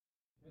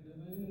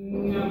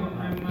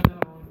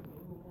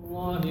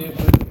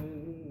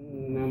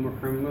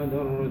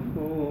محمدا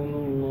رسول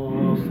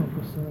الله.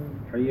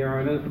 حي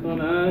على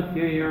الصلاة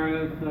حي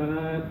على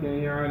الصلاة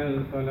حي على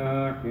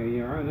الفلاح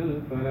حي على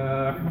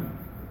الفلاح.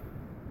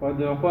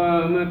 قد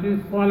قامت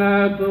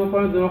الصلاة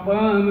قد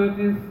قامت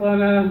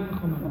الصلاة.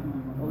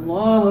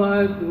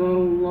 الله أكبر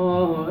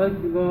الله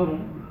أكبر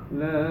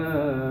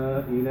لا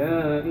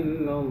إله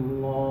إلا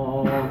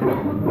الله.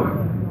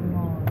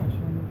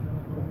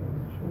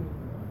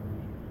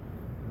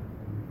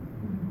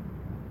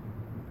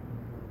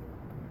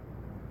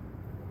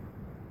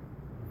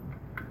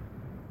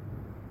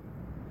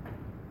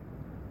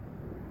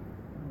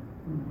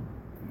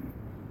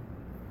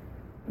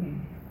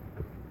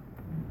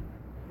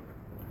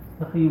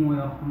 استقيموا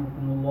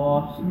يرحمكم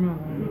الله.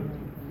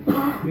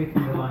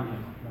 بسم الله.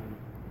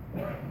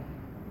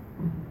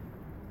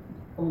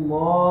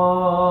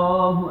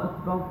 الله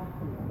أكبر.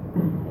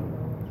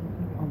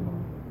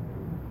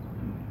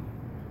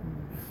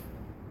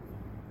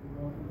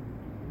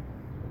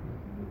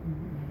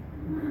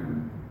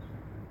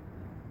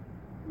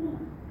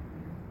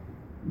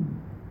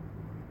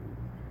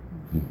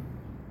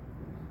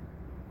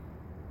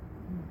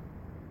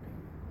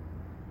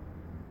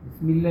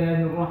 بسم الله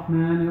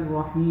الرحمن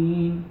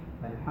الرحيم.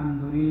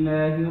 الحمد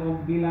لله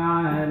رب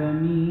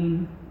العالمين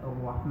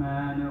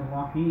الرحمن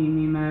الرحيم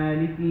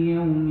مالك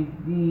يوم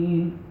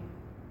الدين.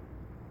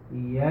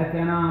 إياك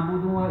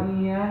نعبد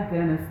وإياك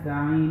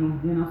نستعين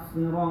اهدنا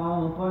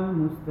الصراط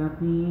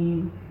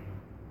المستقيم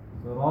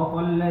صراط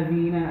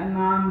الذين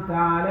أنعمت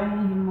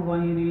عليهم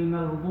غير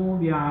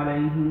المغضوب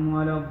عليهم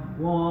ولا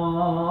الضالين.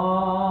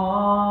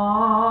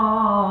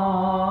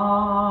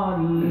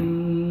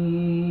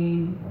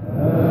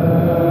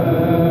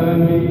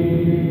 آمين.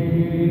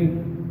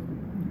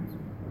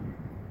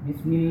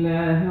 بسم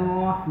الله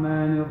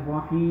الرحمن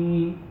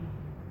الرحيم.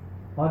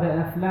 قد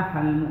أفلح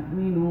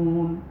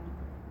المؤمنون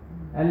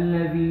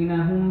الذين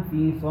هم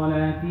في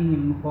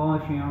صلاتهم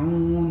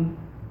خاشعون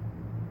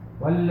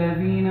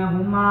والذين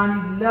هم عن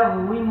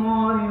اللغو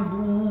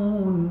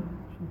معرضون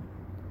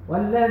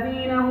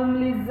والذين هم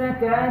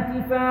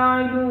للزكاة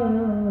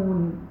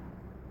فاعلون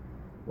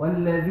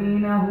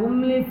والذين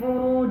هم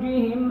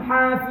لفروجهم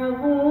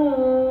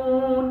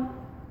حافظون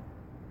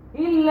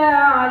إلا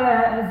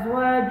على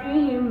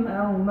أزواجهم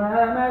أو ما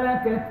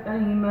ملكت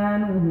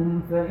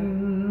أيمانهم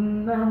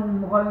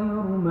فإنهم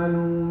غير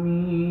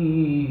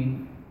ملومين.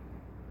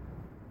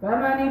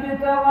 فمن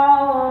ابتغى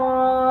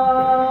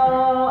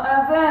وراء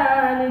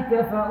ذلك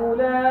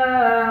فأولئك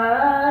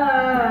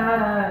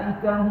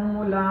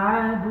هم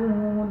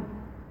العادون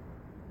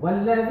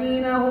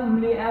والذين هم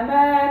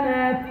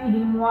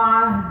لأماناتهم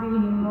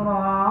وعهدهم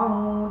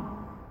راعون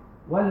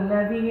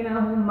والذين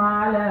هم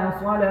على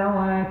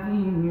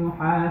صلواتهم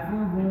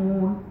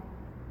يحافظون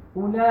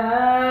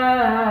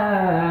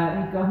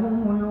أولئك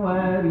هم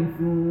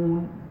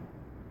الوارثون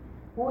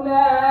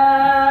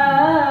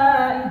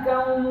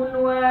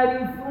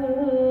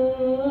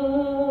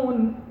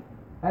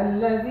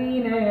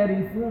الذين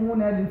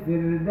يرثون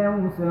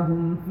الفردوس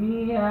هم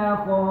فيها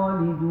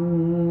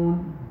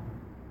خالدون.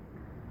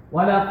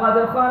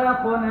 ولقد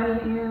خلقنا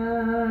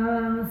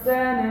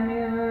الإنسان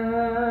من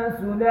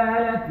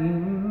سلالة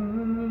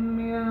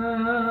من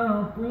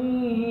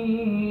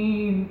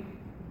طين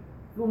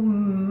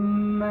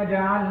ثم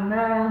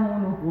جعلناه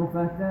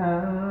نطفة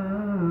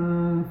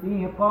في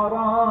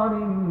قرار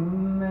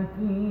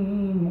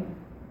مكين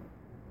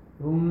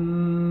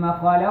ثم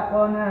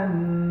خلقنا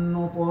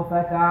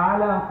النطفة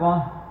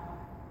علقة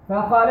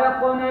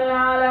فخلقنا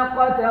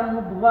العلقة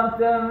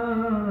مضغة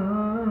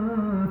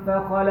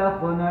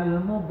فخلقنا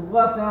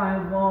المضغة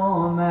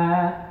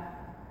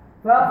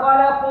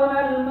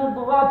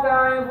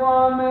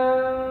عظاما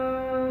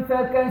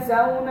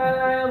فكسونا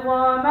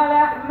العظام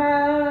لحما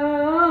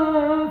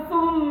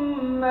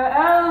ثم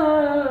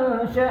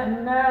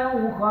أنشأناه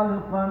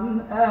خلقا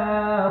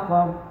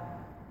آخر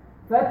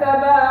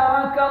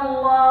فتبارك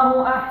الله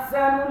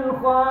أحسن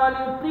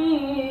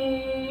الخالقين.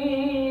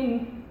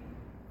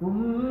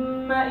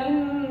 ثم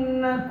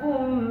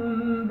إنكم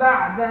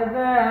بعد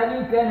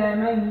ذلك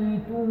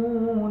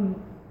لميتون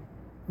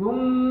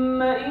ثم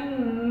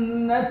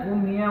إنكم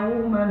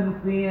يوم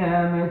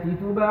القيامة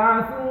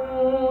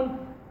تبعثون.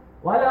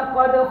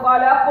 ولقد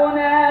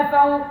خلقنا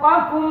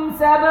فوقكم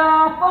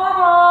 7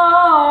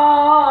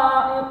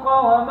 طرائق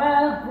وما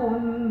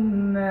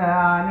كنا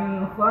عن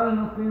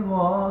الخلق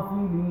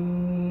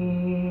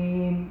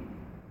غافلين.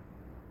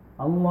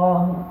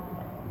 الله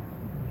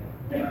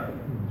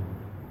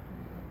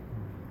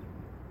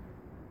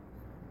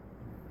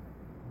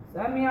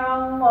سمع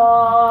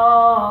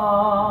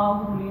الله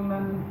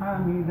لمن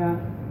حمده.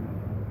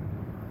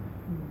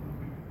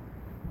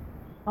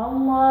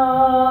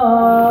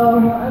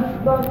 الله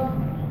أكبر.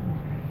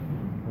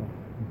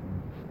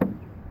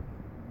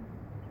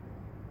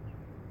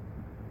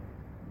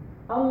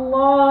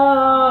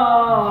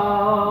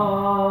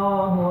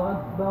 الله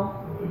أكبر.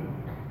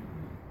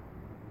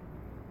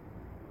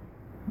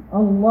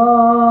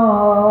 الله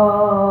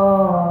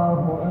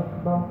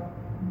أكبر.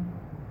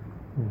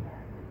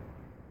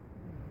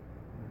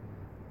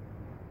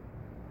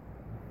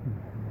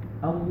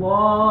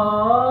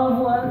 الله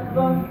أكبر.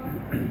 أكبر.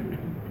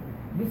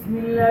 بسم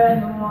الله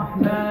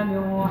الرحمن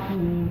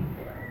الرحيم.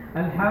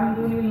 الحمد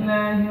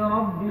لله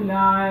رب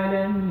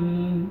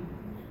العالمين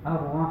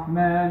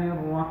الرحمن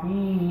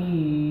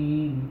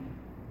الرحيم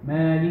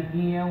مالك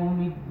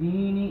يوم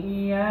الدين.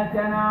 إياك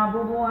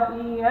نعبد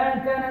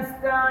وإياك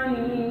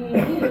نستعين.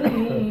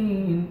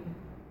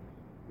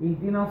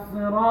 اهدنا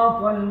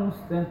الصراط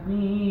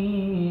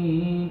المستقيم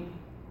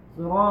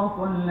صراط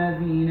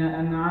الذين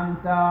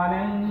أنعمت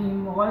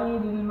عليهم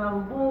غير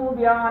المغضوب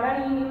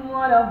عليهم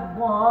ولا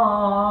الضالين.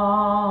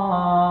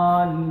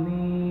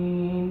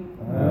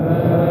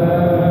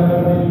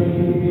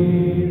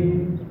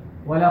 آمين.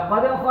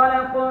 ولقد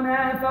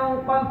خلقنا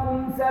فوقكم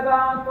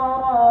 7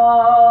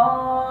 طرائق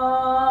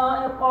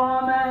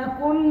وما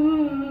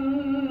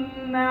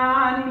كنا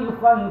عن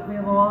الخلق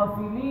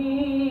غافلين.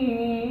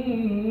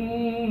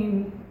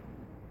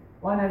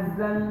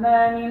 ونزلنا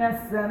من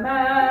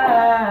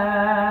السماء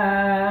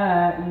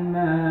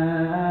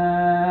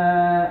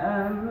ماء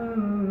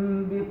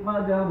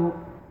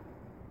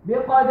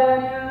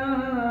بقدر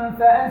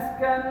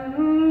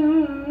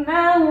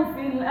فأسكناه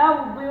في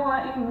الأرض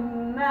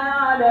وإنا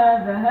على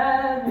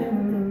ذهاب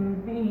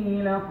به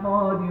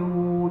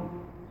لقادرون.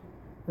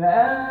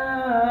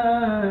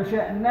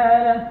 فأنشأنا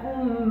لكم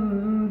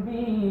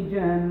به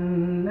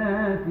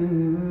جنات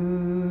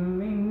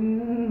من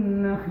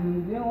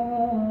نخيل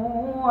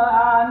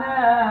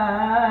وأعناب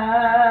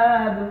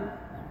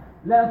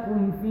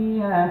لكم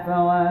فيها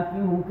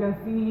فواكه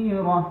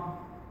كثيرة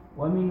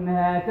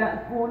ومنها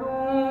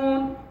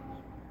تأكلون.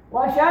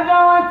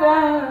 وشجرة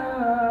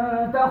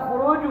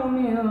تخرج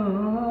من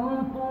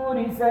طور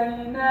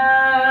سيناء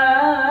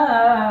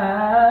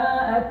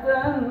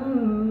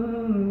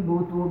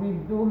تنبت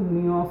بالدهن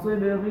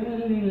وصبغ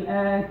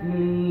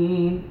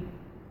للآكلين.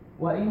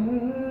 وإن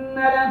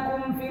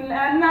لكم في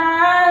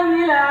الأنعام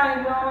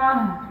لعبرة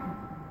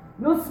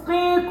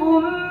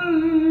نسقيكم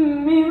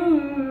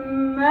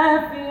مما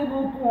في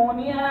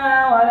بطونها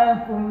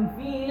ولكم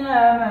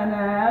فيها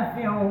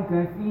منافع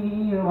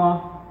كثيرة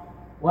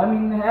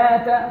ومنها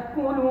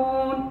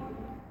تأكلون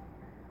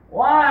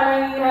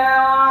وعليها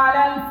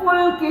وعلى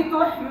الفلك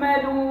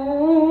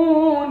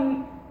تحملون.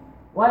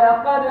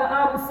 ولقد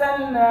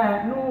أرسلنا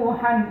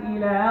نوحا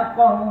إلى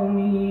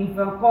قومه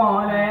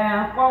فقال يا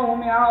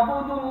قوم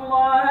اعبدوا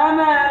الله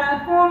ما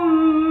لكم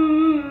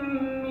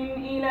من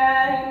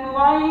إله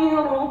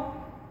غيره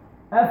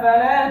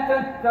أفلا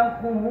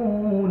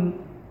تتقون.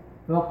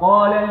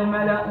 فقال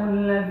الملأ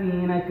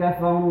الذين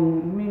كفروا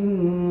من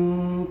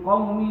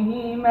قومه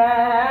ما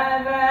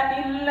هذا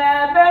إلا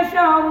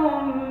بشر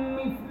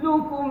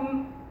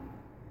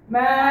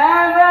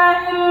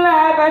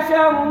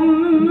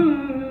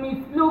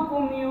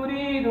مثلكم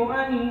يريد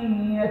أن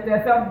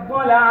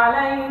يتفضل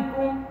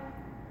عليكم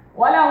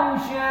ولو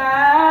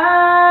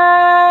شاء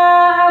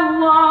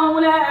الله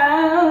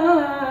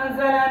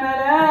لأنزل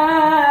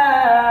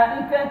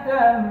ملائكة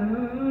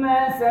ما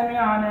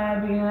سمعنا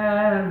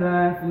بهذا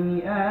في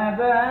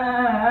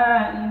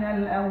آبائنا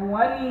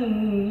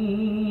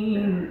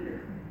الأولين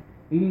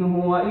إن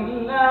هو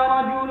إلا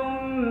رجل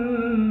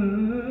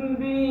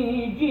به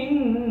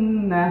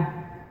جنة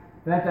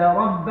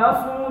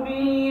فتربصوا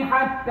به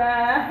حتى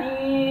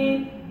حين.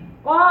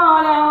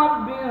 قال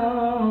رب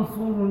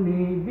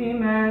انصرني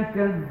بما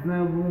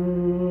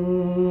كذبون.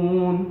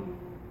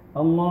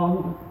 الله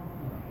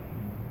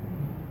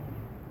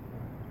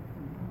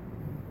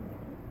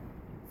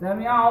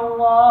سمع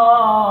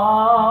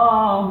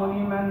الله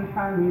لمن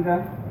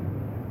حمده.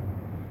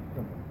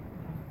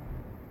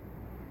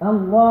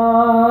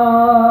 الله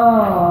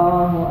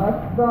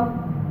أكبر.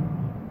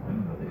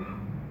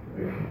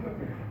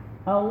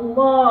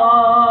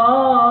 الله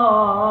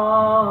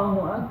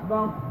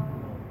أكبر.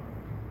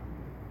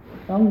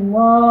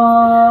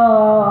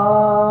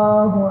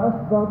 الله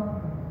أكبر.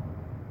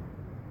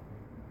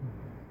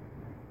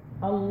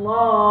 الله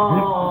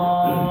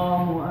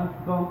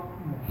أكبر.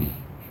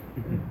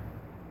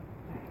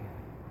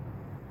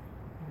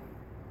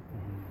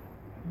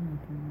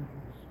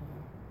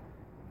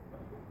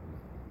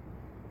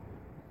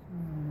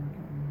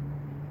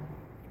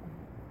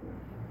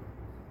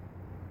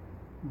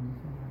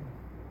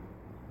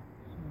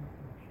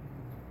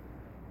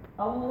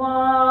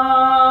 الله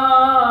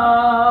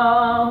أكبر.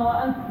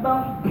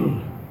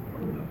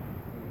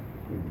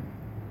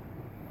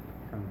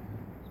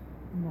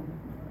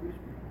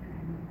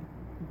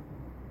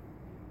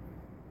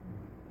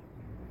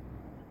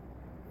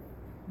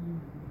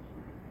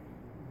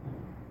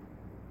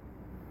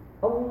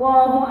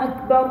 الله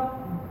أكبر.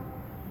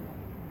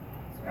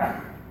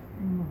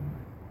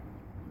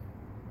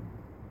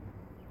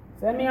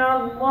 سمع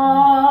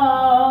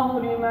الله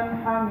لمن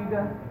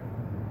حمده.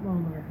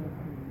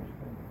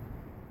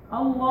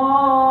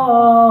 الله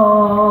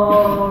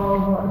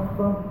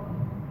أكبر.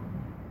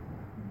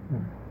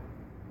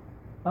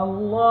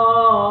 الله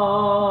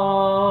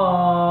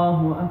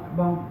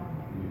أكبر.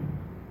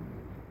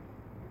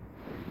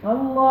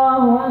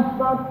 الله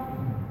أكبر.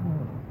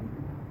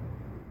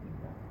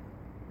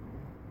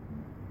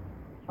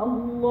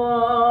 الله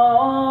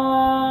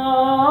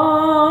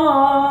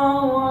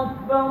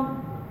أكبر.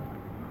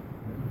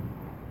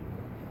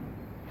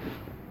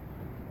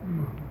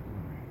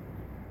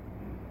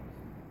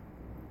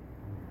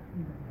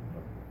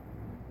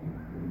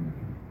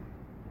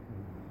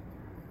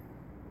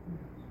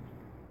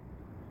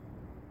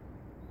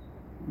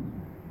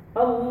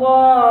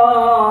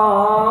 الله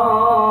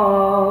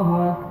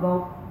أكبر.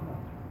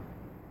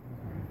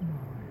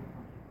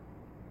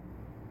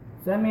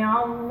 سمع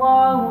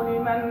الله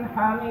لمن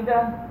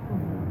حمده.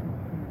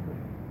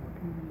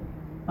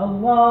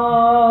 الله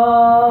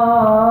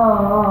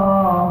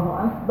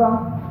أكبر.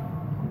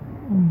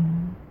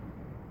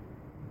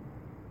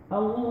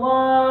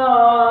 الله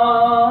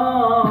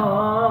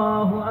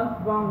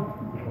أكبر.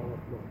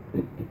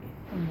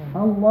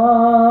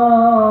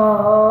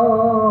 الله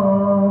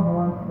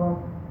أكبر.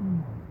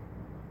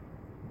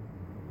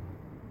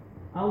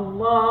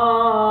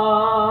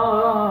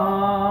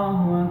 الله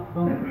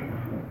أكبر.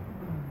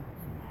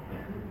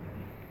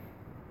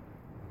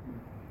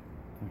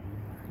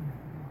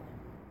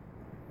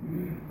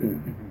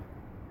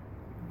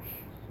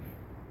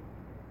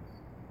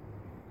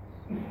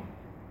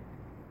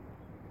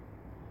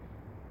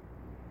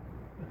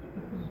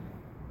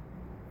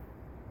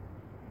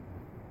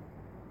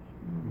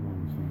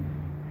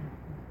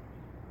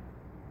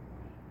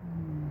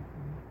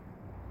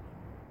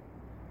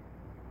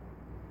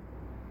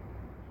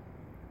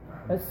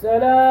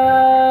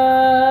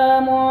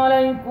 السلام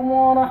عليكم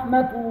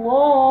ورحمة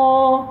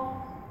الله.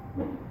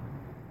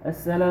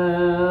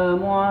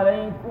 السلام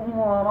عليكم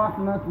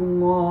ورحمة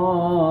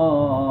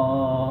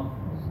الله.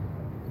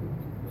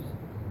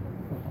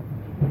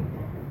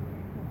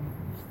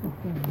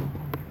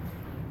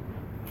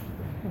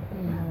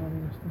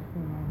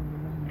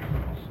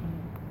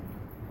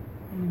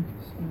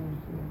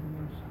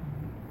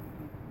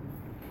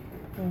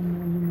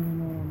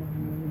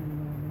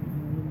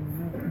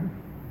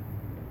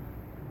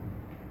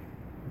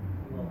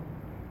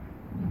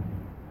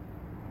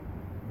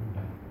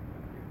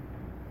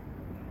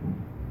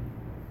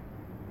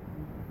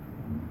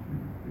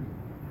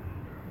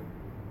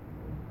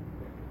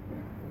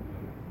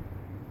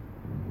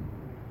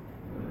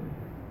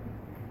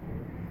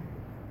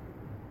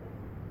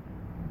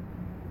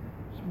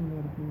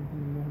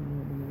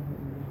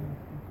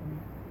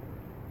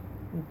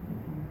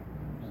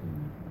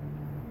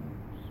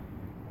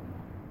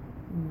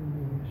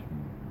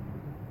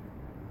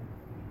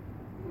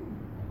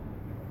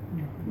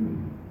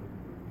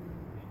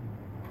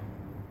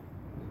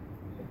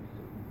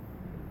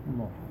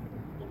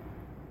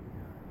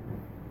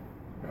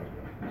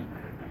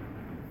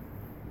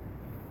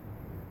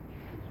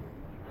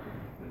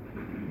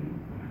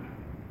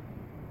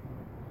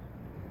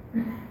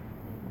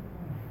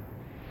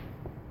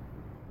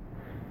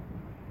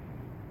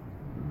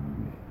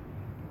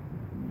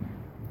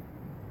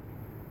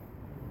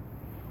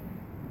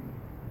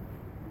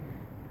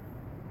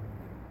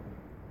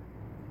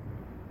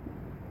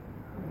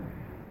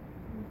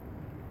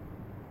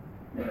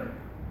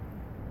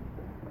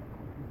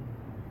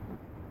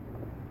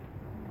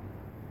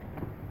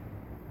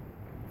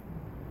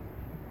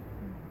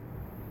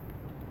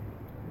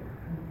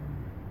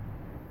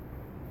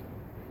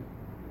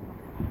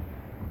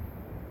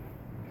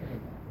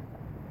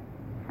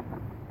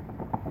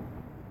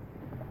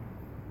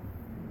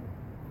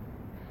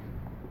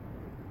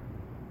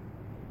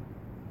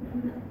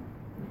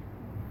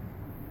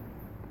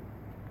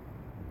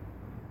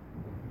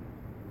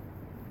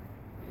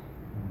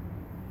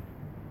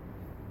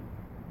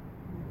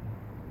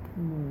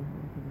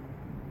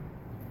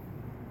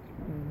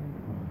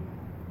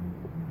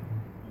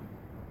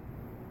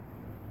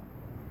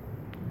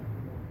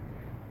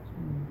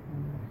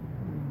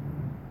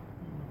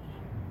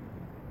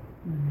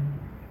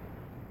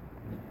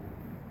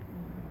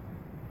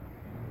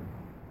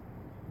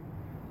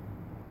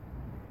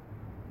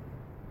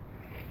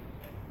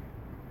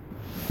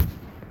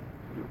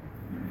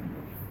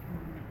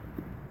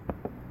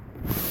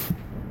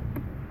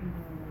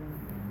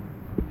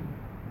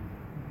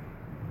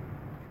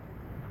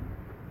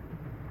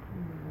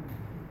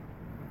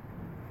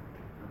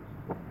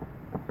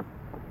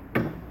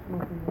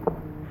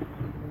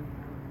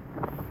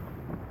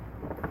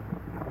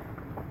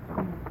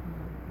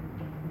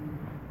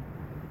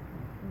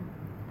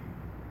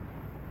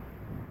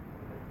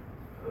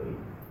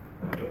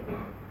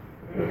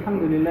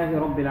 الحمد لله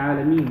رب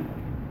العالمين،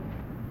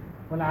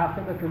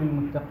 والعاقبة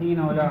للمتقين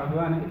ولا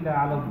عدوان إلا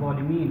على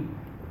الظالمين.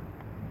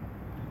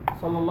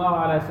 صلى الله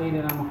على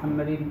سيدنا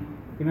محمد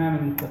إمام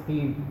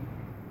المتقين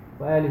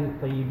وآله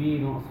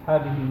الطيبين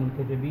وأصحابه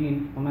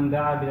المنتجبين ومن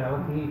دعا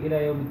بدعوته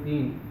إلى يوم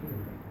الدين.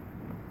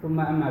 ثم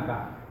أما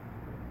بعد.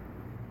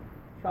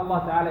 Inshallah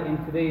ta'ala, in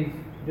today's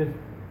just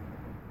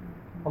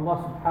Allah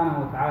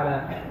subhanahu wa ta'ala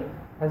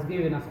has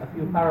given us a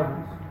few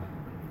parables.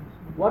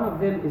 One of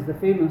them is the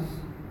famous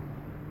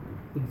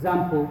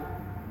example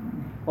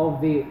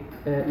of the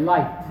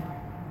light,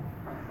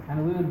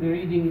 and we will be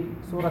reading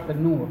Surah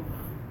An-Nur,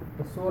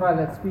 the surah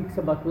that speaks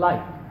about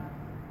light.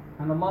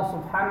 And Allah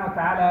subhanahu wa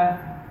ta'ala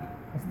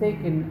has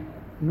taken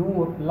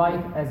Nur,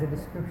 light, as a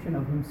description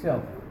of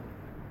Himself.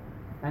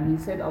 And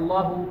He said,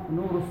 Allahu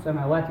Nuru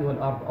samawati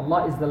wal ard.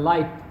 Allah is the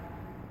light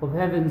of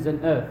heavens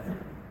and earth.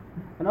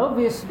 And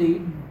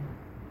obviously,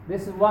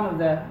 this is one of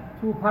the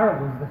two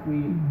parables that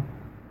we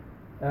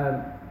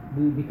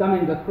will be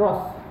coming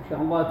across,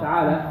 inshaAllah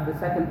ta'ala. The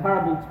second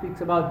parable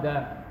speaks about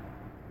the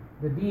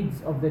the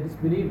deeds of the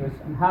disbelievers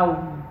and how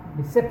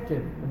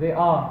deceptive they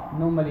are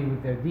normally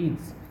with their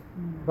deeds.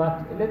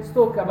 But let's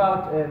talk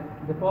about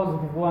the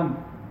positive one,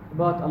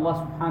 about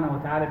Allah subhanahu wa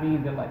ta'ala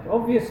being the light.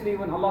 Obviously,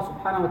 when Allah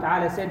subhanahu wa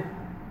ta'ala said,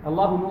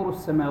 Allahu nuru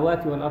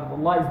samawati wal ard,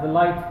 Allah is the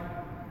light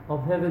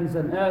of heavens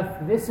and earth,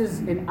 this is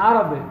in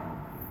Arabic.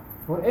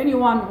 For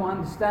anyone who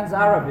understands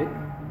Arabic,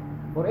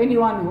 or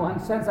anyone who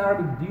understands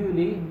Arabic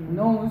duly,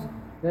 knows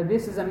that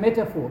this is a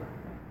metaphor.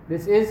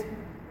 This is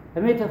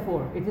a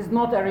metaphor. It is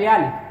not a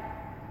reality.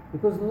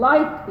 Because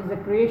light is a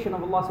creation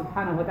of Allah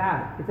subhanahu wa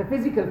ta'ala. It's a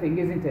physical thing,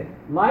 isn't it?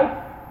 Light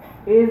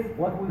is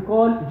what we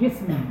call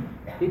jism.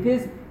 It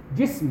is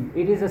jism.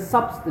 It is a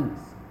substance.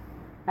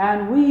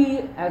 And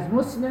we as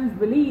Muslims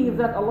believe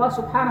that Allah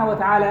subhanahu wa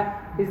ta'ala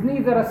is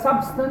neither a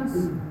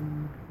substance,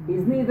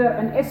 is neither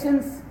an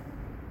essence,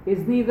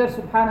 is neither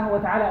subhanahu wa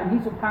ta'ala, and He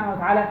subhanahu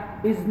wa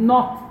ta'ala is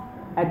not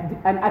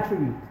an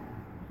attribute.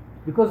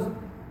 Because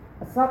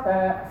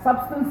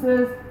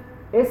substances,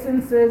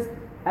 essences,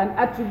 and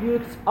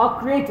attributes are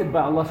created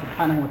by Allah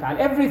subhanahu wa ta'ala.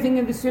 Everything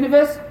in this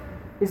universe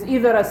is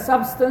either a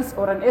substance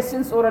or an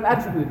essence or an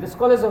attribute. The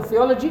scholars of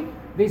theology,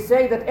 they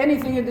say that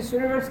anything in this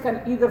universe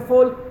can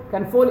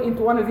fall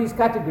into one of these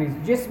categories.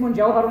 Jismun,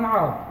 jawharun,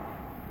 arab.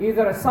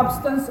 Either a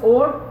substance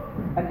or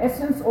an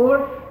essence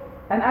or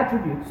an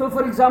attribute. So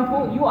for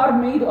example, you are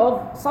made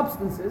of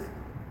substances.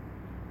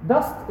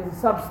 Dust is a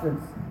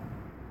substance.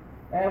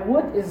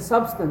 Wood is a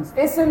substance.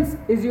 Essence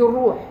is your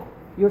ruh,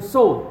 your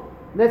soul.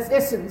 That's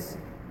essence.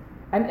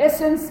 An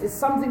essence is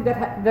something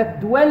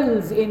that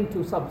dwells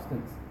into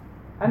substance.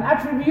 An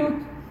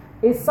attribute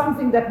is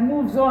something that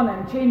moves on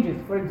and changes.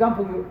 For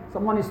example,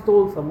 someone is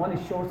tall, someone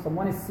is short,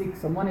 someone is sick,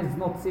 someone is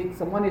not sick,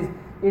 someone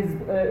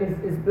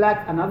is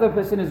black, another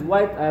person is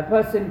white, a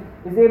person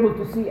is able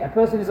to see, a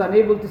person is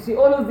unable to see.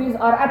 All of these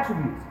are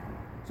attributes.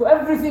 So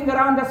everything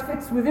around us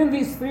fits within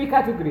these three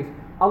categories.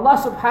 Allah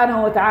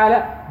subhanahu wa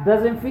ta'ala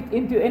doesn't fit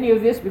into any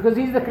of this because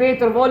He's the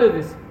creator of all of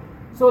this.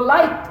 So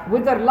light,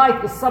 whether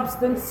light is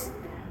substance,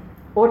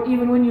 or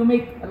even when you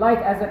make light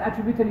as an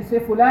attribute and you say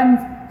fulan's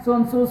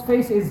so-and-so's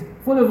face is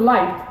full of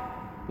light,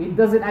 it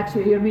doesn't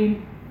actually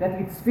mean that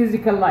it's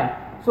physical light.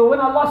 So when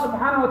Allah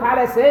subhanahu wa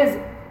ta'ala says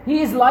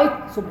He is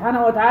light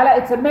subhanahu wa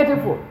ta'ala, it's a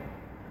metaphor.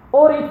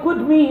 Or it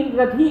could mean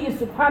that He is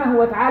subhanahu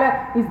wa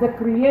ta'ala is the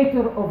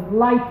creator of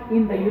light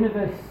in the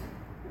universe.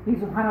 He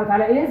subhanahu wa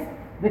ta'ala is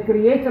the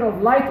creator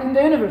of light in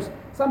the universe.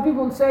 Some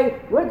people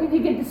say, where did He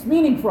get this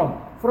meaning from?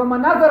 From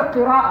another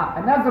qira'ah,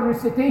 another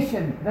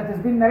recitation that has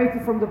been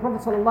narrated from the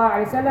Prophet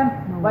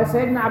ﷺ by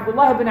Sayyidina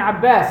Abdullah ibn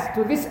Abbas.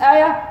 To this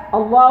ayah,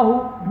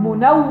 Allahu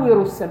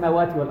munawwiru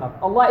samawati wal ard.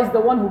 Allah is the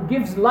one who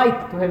gives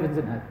light to heavens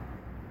and earth.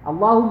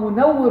 Allahu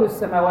munawwiru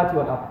samawati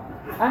wal ard.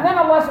 And then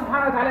Allah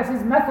subhanahu wa ta'ala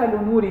says, mathalu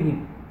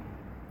nurihi.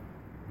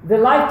 The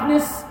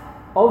likeness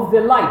of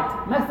the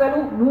light.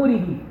 Mathalu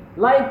nurihi.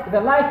 Like the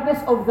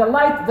likeness of the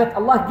light that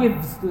Allah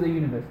gives to the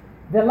universe.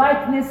 The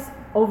likeness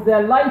of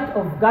the light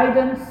of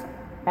guidance,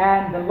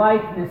 and the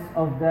likeness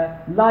of the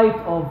light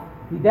of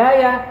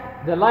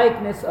hidayah, the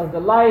likeness of the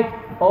light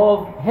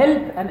of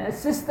help and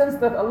assistance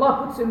that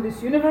Allah puts in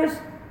this universe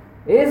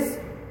is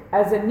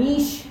as a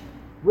niche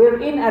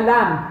wherein a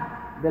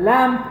lamp. The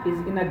lamp is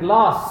in a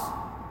glass.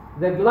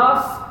 The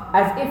glass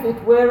as if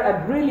it were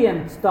a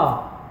brilliant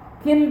star,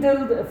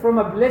 kindled from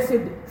a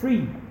blessed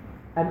tree,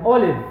 an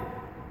olive,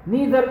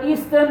 neither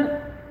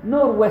eastern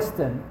nor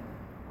western,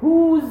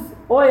 whose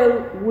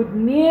oil would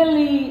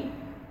nearly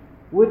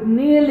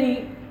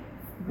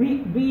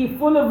be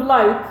full of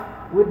light,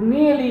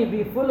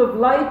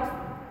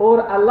 or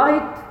a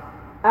light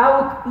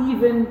out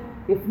even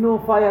if no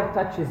fire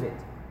touches it.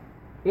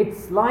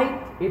 Its light,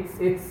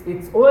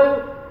 its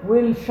oil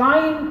will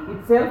shine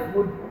itself,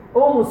 would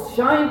almost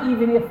shine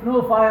even if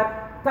no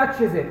fire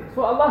touches it.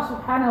 So Allah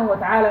subhanahu wa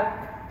ta'ala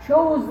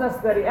shows us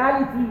the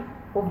reality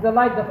of the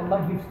light that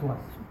Allah gives to us.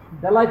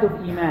 The light of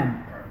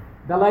Iman,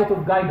 the light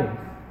of guidance,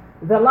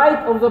 the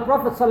light of the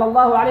Prophet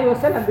sallallahu alaihi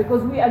wasallam,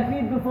 because we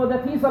agreed before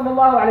that he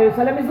sallallahu alaihi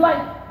wasallam is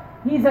light.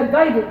 He is a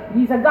guide.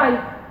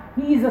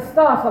 He is a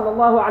star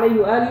sallallahu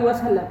alaihi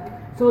wasallam.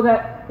 So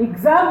the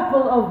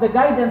example of the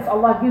guidance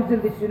Allah gives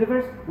in this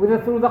universe,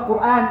 whether through the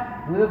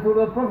Quran, whether through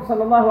the Prophet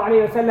sallallahu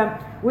alaihi wasallam,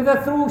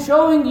 whether through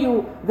showing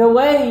you the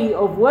way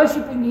of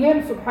worshipping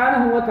Him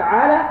subhanahu wa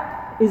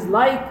ta'ala, is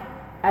like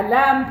a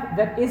lamp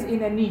that is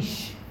in a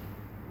niche.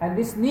 And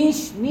this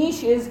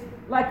niche is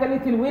like a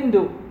little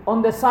window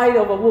on the side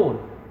of a wall.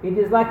 It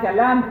is like a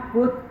lamp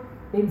put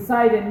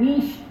inside a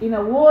niche in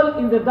a wall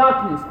in the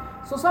darkness.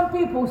 So some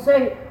people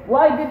say,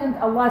 why didn't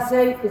Allah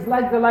say it's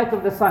like the light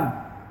of the sun?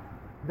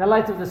 The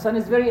light of the sun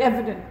is very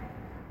evident.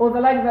 Or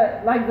like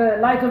the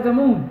light of the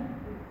moon.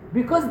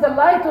 Because the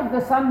light of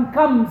the sun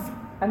comes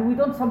and we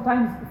don't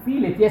sometimes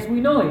feel it. Yes, we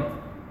know it,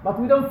 but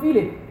we don't feel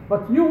it.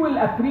 But you will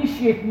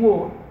appreciate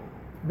more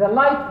the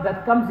light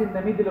that comes in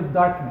the middle of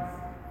darkness.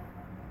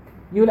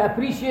 You will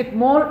appreciate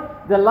more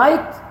the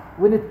light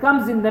when it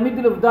comes in the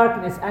middle of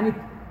darkness and it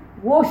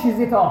washes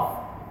it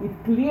off. It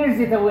clears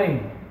it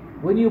away.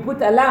 When you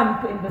put a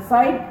lamp in the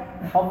side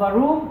of a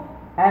room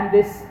and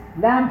this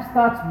lamp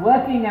starts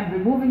working and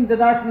removing the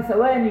darkness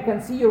away, and you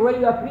can see your way,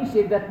 you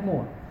appreciate that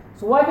more.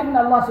 So why didn't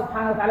Allah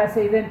subhanahu wa ta'ala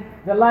say then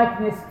the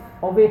likeness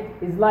of it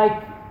is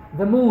like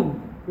the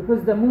moon?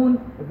 Because the moon,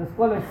 as the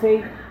scholars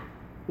say,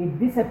 it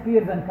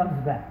disappears and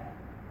comes back.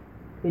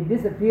 It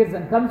disappears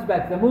and comes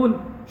back. The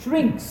moon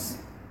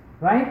shrinks,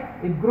 right?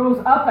 It grows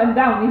up and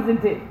down,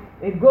 isn't it?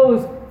 It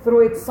goes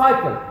through its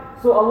cycle.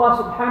 So Allah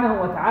subhanahu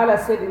wa ta'ala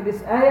said in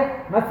this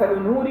ayah,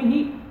 مَثَلُ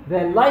نُورِهِ,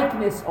 the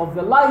likeness of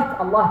the light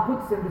Allah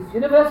puts in this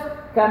universe,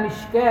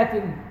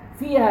 كَمِشْكَاتٍ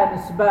فِيهَا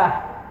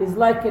مِصْبَاحٍ, is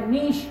like a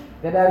niche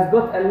that has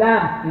got a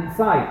lamp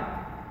inside.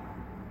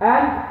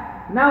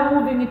 And now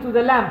moving into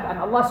the lamp, and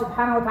Allah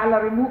subhanahu wa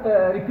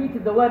ta'ala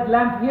repeated the word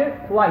lamp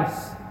here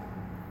twice.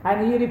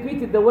 And He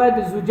repeated the word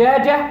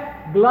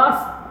zujaja,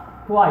 glass,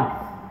 twice.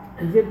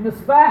 Is it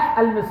misbah,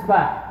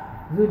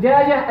 al-misbah,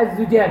 zujaja,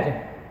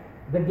 al-zujaja.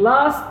 The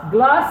glass,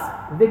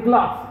 the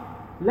glass.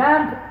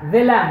 Lamp,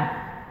 the lamp.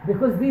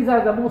 Because these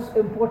are the most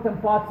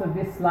important parts of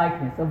this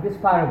likeness, of this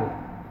parable.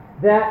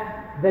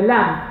 The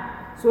lamp.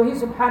 So He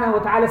subhanahu wa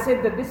ta'ala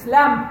said that this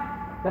lamp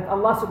that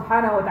Allah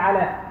subhanahu wa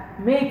ta'ala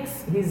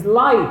makes His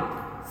light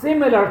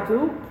similar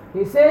to,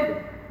 He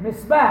said,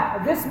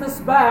 misbah. This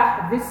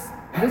misbah,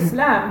 this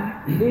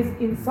lamp is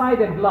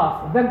inside a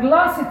glass. The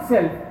glass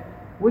itself,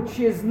 which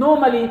is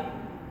normally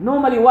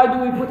why do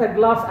we put a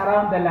glass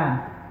around the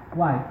lamp?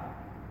 Why?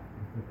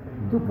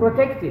 To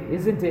protect it,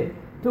 isn't it?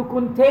 To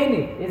contain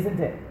it, isn't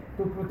it?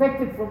 To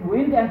protect it from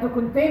wind and to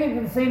contain it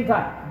at the same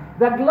time.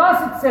 The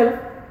glass itself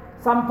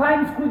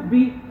sometimes could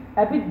be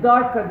a bit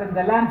darker than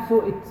the lamp,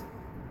 so it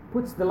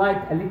puts the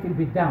light a little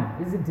bit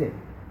down, isn't it?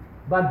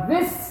 But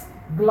this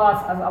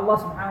glass, as Allah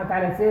subhanahu wa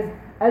ta'ala says,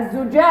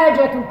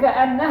 الزجاجة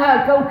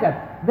كأنها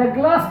كوكب, the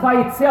glass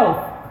by itself,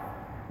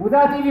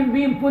 without even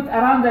being put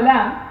around the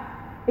lamp,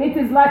 it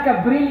is like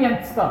a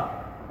brilliant star.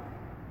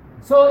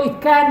 So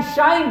it can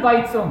shine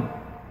by its own.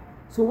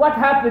 So what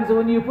happens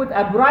when you put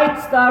a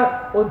bright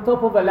star on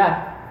top of a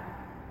lamp?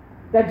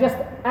 That just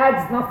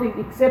adds nothing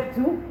except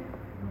to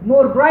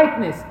more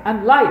brightness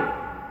and light.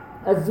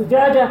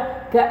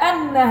 الزجاجة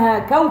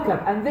كأنها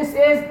كوكب, and this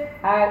is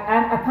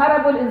a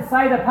parable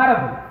inside a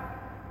parable.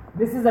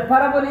 This is a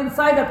parable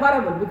inside a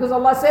parable, because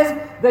Allah says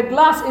the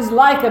glass is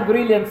like a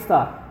brilliant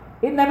star.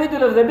 In the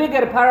middle of the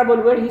bigger parable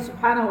where He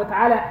subhanahu wa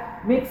ta'ala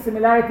makes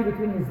similarity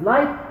between His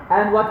light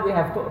and what we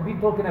have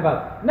been talking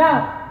about.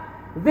 Now,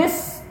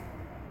 this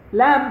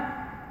lamp,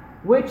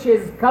 which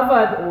is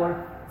covered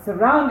or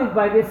surrounded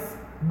by this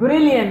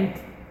brilliant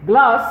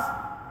glass,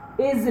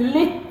 is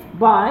lit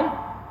by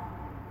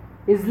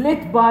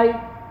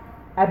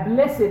a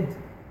blessed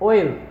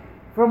oil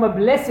from a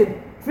blessed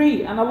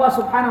tree. And Allah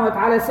subhanahu wa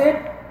ta'ala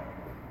said,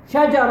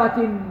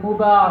 شَجَرَةٍ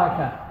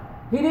مُبَارَكَةٍ.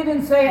 He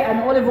didn't say an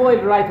olive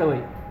oil right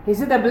away. He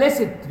said a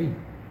blessed tree.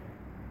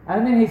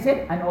 And then He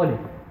said an olive.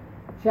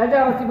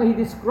 شَجَرَةٍ, He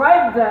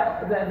described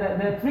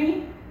the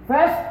tree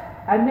first,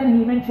 and then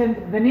He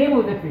mentioned the name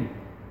of the tree.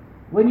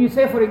 When you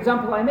say, for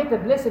example, I met a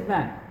blessed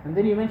man, and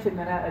then you mention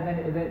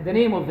the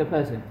name of the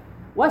person.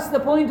 What's the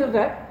point of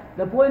that?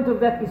 The point of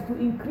that is to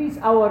increase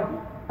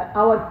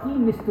our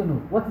keenness to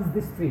know what is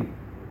this tree.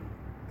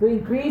 To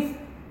increase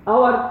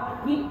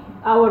our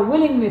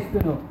willingness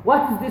to know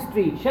what is this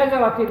tree.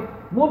 Shajaratin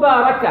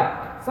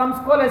Mubarakah. Some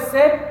scholars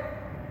said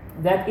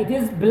that it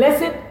is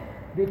blessed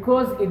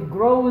because it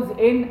grows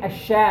in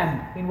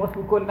Asham, in what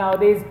we call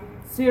nowadays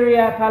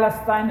Syria,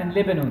 Palestine and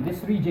Lebanon,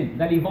 this region,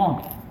 the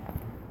Levant.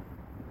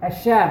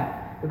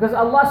 Asham. Because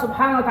Allah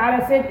subhanahu wa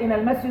ta'ala said in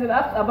Al-Masjid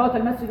Al-Aqsa, about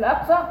Al-Masjid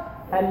Al-Aqsa,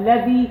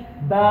 الَّذِي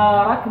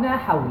بَارَكْنَا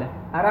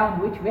حَوْلَهُ,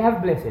 around which we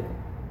have blessed.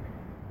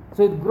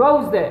 So it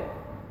grows there.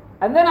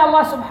 And then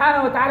Allah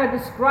subhanahu wa ta'ala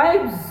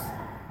describes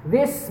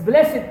this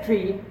blessed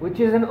tree, which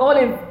is an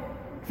olive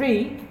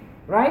tree,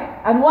 right?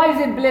 And why is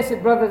it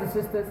blessed, brothers and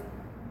sisters?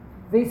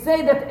 They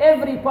say that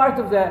every part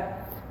of the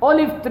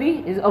olive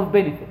tree is of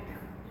benefit.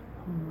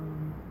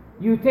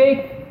 You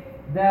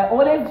take the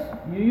olives,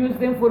 you use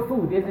them for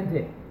food, isn't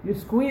it? You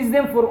squeeze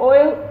them for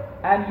oil,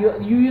 and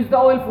you use the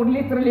oil for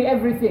literally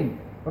everything.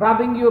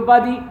 Rubbing your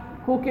body,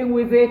 cooking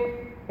with it,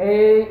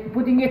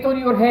 putting it on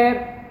your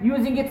hair,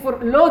 using it for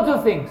loads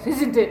of things,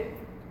 isn't it?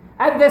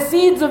 And the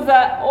seeds of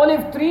the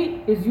olive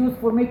tree is used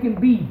for making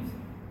beads.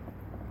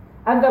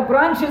 And the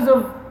branches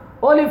of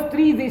olive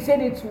tree, they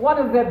said it's one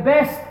of the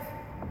best,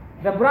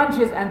 the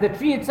branches and the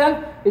tree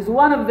itself is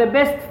one of the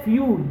best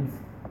fuels,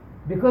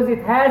 because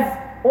it has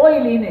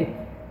oil in it.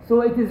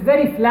 So it is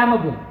very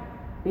flammable.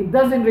 It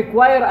doesn't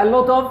require a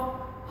lot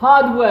of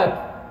hard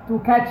work to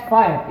catch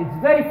fire.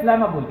 It's very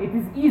flammable. It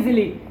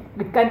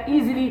can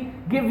easily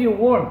give you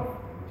warmth.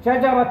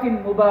 شجرة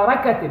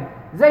مباركة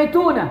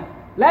زيتونة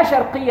لا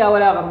شرقية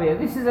ولا غربية.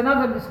 This is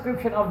another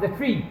description of the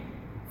tree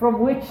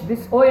from which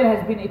this oil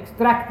has been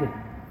extracted.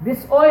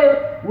 This oil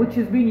which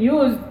has been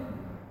used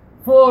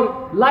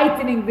for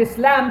lightening this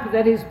lamp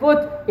that is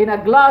put in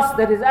a glass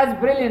that is as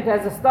brilliant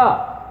as a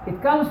star.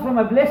 It comes from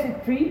a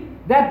blessed tree.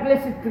 That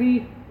blessed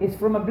tree is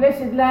from a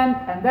blessed land,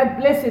 and that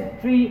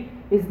blessed tree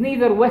is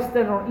neither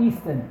western or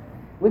eastern.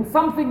 When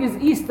something is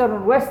eastern or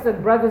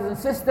western, brothers and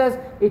sisters,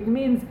 it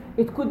means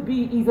it could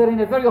be either in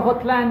a very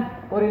hot land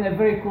or in a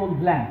very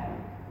cold land.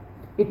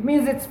 It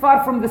means it's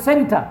far from the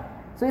center.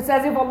 So it's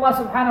as if Allah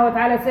subhanahu wa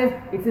ta'ala says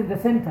it's in the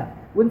center.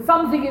 When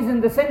something is in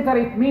the center,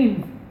 it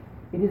means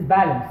it is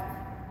balanced.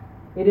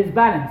 It is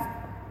balanced.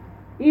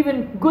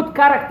 Even good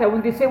character,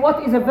 when they say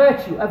what is a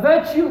virtue? A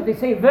virtue, they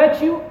say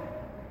virtue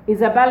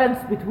is a balance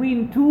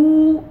between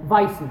two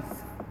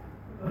vices,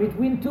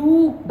 between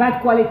two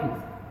bad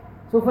qualities.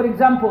 So for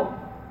example,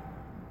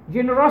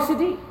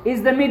 generosity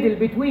is the middle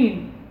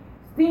between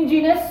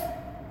stinginess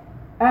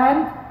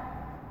and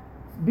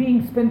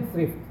being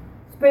spendthrift.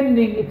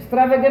 Spending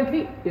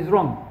extravagantly is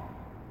wrong,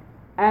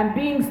 and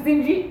being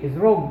stingy is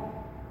wrong.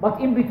 But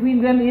in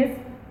between them is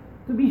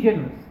to be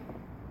generous.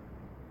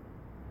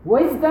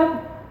 Wisdom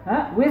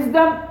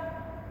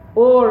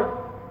or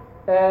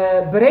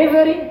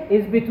bravery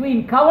is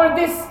between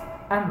cowardice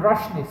and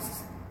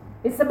rashness.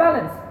 It's a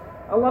balance.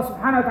 Allah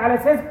subhanahu wa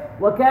ta'ala says,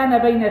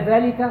 وَكَانَ بَيْنَ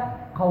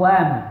ذَلِكَ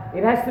قَوَامًا.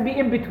 It has to be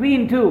in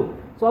between too.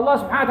 So Allah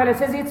subhanahu wa ta'ala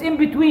says it's in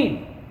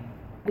between.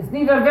 It's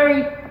neither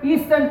very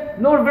eastern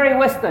nor very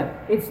western.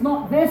 It's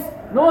not this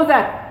nor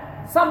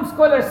that. Some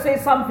scholars say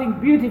something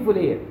beautiful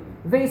here.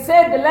 They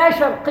said لا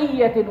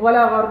شرقية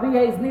ولا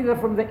غربية is neither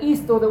from the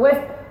east or the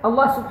west.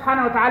 Allah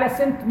subhanahu wa ta'ala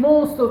sent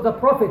most of the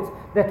prophets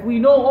that we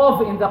know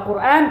of in the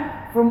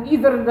Quran from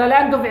either the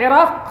land of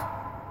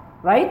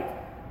Iraq, right,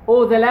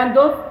 or the land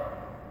of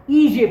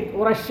Egypt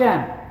or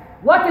Asham.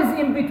 What is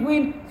in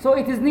between? So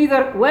it is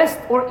neither west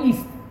or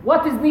east.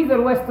 What is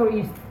neither west or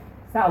east?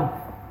 South.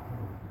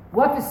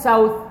 What is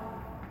south?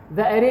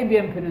 The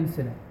Arabian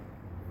Peninsula.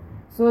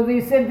 So they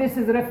said this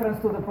is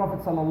reference to the Prophet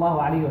sallallahu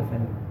alaihi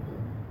wasallam.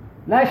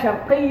 لا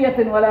شرقية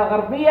ولا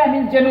غربية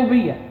means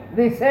جنوبية.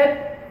 They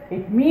said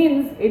it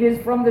means it is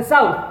from the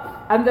south.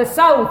 And the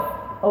south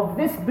of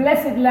this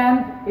blessed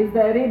land is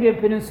the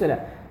Arabian Peninsula.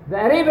 The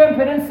Arabian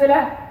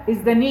Peninsula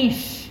is the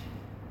niche.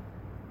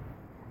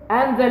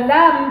 And the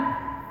lamp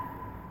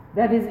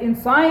that is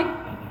inside,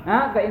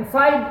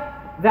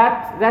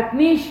 that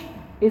niche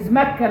is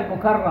Mecca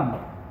al-Mukarramah.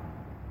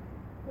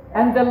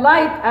 And the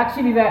light,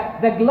 actually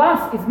the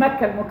glass is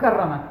Mecca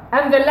al-Mukarramah.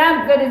 And the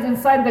lamp that is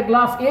inside the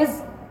glass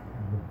is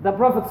the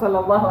Prophet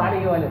sallallahu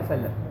alayhi wa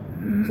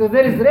sallam. So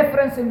there is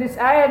reference in this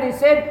ayah. They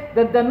said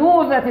that the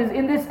nur that is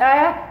in this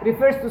ayah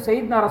refers to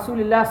Sayyidina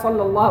Rasulullah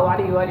sallallahu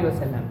alayhi wa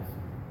sallam.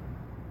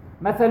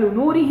 مثل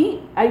نوره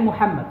أي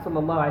محمد صلى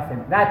الله عليه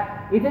وسلم.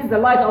 That it is the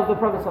light of the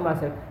Prophet صلى الله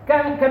عليه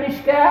وسلم.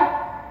 كمشكاة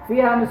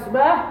فيها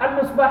مصباح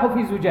المصباح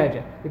في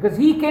زجاجة. Because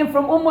he came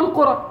from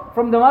al-Qura,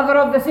 from the mother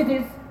of the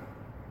cities.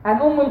 And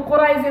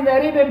al-Qura is in the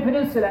Arabian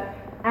Peninsula.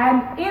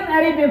 And in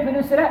Arabian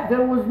Peninsula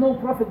there was no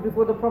prophet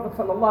before the Prophet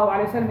sallallahu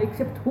alaihi wasallam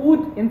except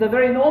Hud in the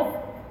very north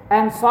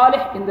and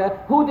Salih in the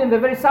Hud in the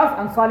very south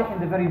and Salih in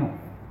the very north.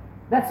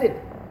 That's it.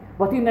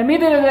 But in the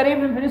middle of the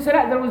Arabian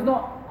Peninsula there was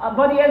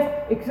nobody else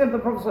except the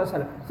Prophet sallallahu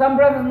alaihi wasallam. Some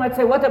brothers might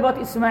say, what about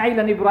Ismail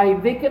and Ibrahim?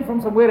 They came from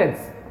somewhere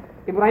else.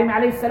 Ibrahim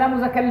alayhi salam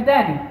was a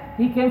Kaldani.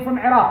 He came from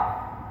Iraq.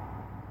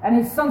 And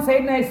his son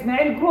Sayyidina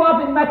Ismail grew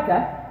up in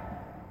Mecca,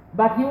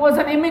 but he was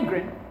an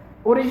immigrant.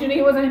 Originally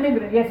he was an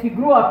immigrant. Yes, he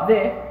grew up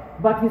there.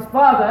 But his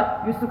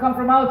father used to come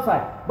from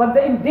outside. But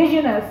the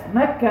indigenous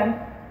Meccan,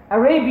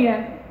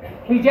 Arabian,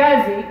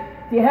 Hijazi,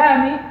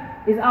 Tihami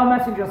is our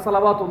messenger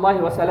salawatullahi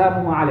wa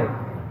salamuhu alayhi.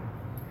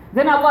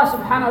 Then Allah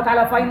subhanahu wa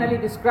ta'ala finally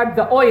described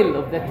the oil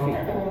of that tree.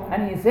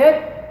 And he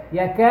said,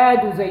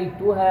 يَكَادُ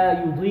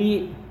زَيْتُهَا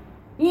يُضِيء.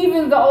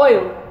 Even the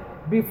oil,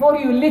 before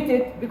you lit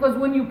it, because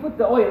when you put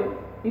the oil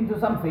into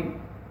something,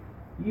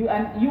 you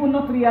will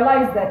not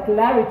realize the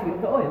clarity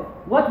of the oil.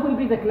 What will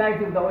be the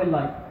clarity of the oil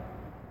like?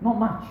 Not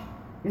much.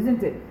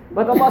 Isn't it?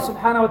 But Allah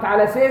subhanahu wa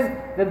ta'ala says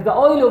that the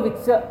oil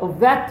of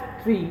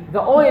that tree,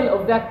 the oil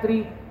of that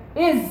tree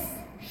is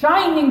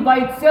shining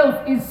by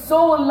itself, is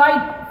so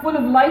light, full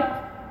of light,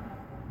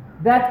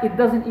 that it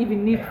doesn't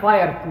even need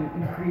fire to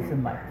increase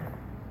in light.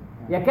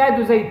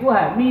 يَكَادُ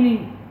زَيْتُهَا,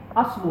 meaning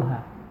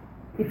أصلها,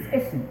 its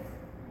essence,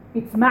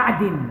 its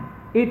ma'din,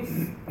 its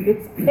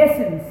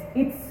essence,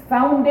 its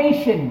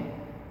foundation.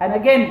 And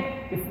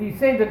again, if we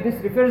say that this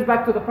refers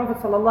back to the Prophet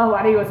sallallahu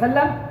alaihi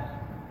wasallam,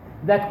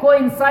 that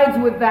coincides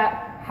with the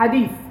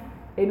hadith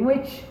in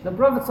which the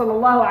Prophet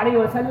sallallahu alaihi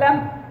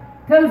wasallam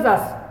tells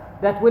us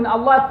that when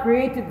Allah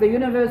created the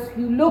universe,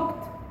 He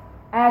looked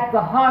at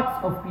the hearts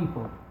of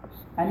people,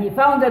 and He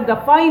found that the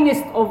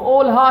finest of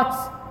all hearts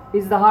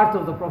is the heart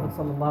of the Prophet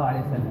sallallahu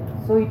alaihi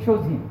wasallam. So He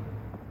chose him,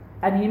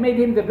 and He made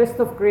him the best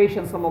of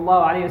creation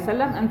sallallahu alaihi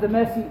wasallam and the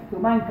mercy to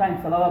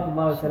mankind sallallahu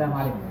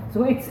alaihi.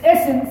 So its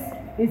essence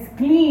is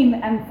clean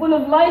and full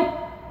of light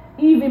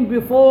even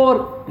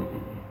before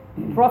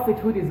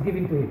prophethood is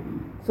given to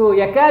him. So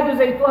يَكَادُ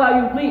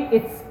زَيْتُهَا يُضِيء,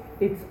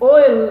 its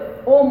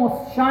oil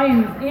almost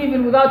shines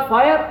even without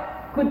fire,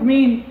 could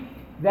mean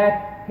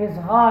that his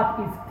heart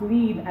is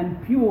clean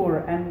and pure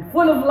and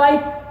full of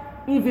light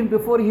even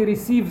before he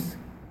receives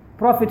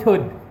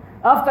prophethood.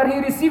 After he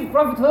received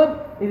prophethood,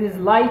 it is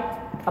light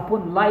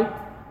upon light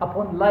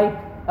upon light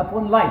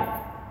upon light.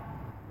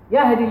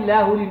 يَهْدِ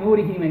اللَّهُ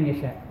لِنُورِهِ مَنْ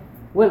يَشَاءُ.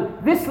 Well,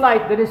 this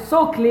light that is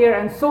so clear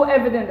and so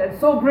evident and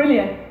so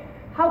brilliant,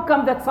 how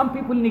come that some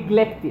people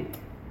neglect it?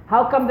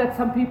 How come that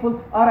some people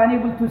are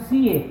unable to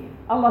see it?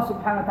 Allah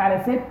subhanahu wa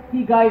ta'ala said,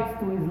 He guides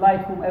to His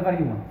light whomever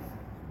He wants.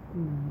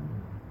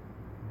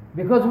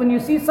 Because when you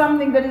see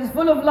something that is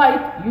full of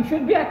light, you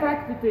should be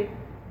attracted to it.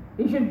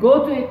 You should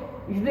go to it.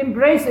 You should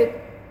embrace it.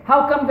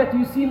 How come that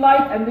you see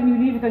light and then you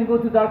leave it and go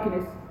to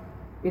darkness?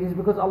 It is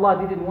because Allah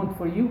didn't want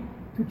for you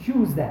to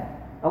choose that.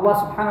 Allah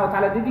subhanahu wa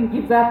ta'ala didn't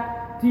give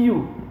that to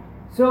you.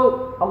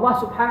 So Allah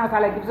subhanahu wa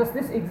ta'ala gives us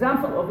this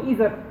example of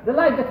either the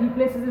light that He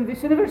places in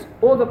this universe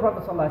or the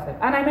Prophet sallallahu alaihi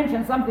wasallam. And I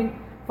mentioned something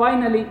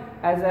finally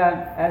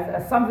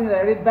as something that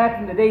I read back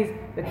in the days,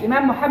 that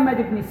Imam Muhammad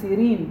ibn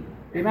Sirin,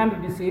 Imam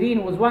ibn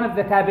Sirin was one of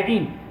the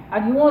tabi'een,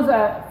 and he was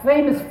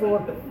famous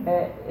for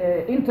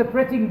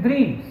interpreting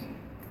dreams.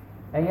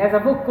 And he has a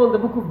book called the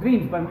Book of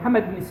Dreams by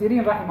Muhammad ibn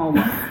Sirin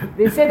rahimahullah.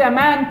 They said a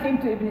man came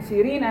to Ibn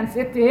Sirin and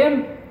said to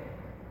him,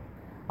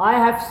 I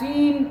have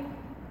seen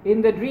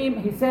in the dream,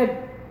 he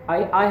said,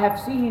 I have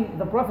seen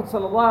the Prophet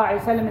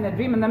ﷺ in a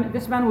dream, and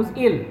this man was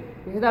ill.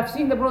 He said, I've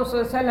seen the Prophet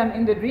ﷺ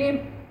in the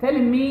dream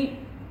telling me,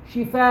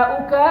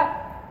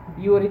 Shifa'uka,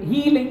 your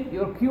healing,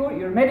 your cure,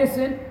 your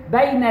medicine,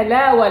 bayna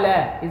la wa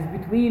la, is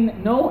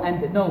between no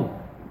and no.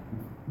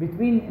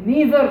 Between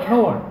neither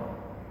nor.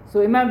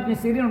 So Imam Ibn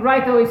Sirin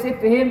right away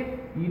said to him,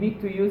 you need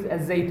to use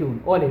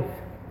az-zaytun, olive.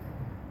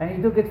 And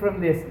he took it from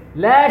this.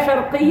 La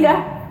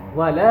sharqiyya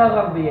wa la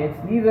gharbiyya.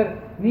 It's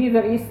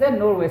neither eastern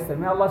nor western.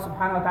 May Allah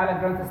subhanahu wa ta'ala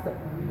grant us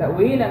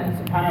ta'weel, and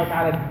subhanahu wa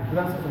ta'ala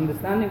grant us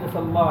understanding. Wa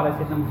sallallahu ala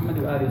sayyidina Muhammad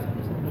wa alihi wa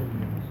sallam.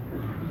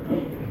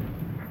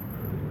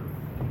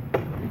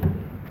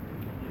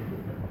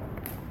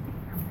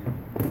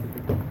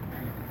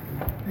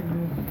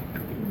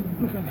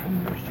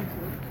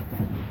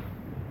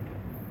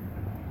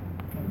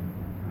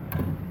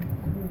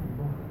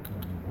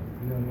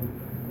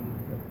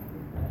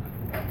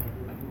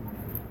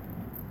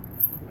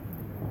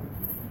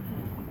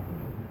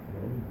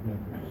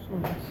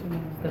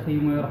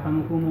 استقيموا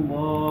يرحمكم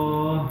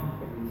الله.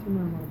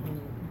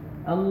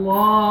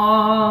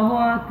 الله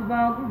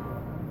أكبر.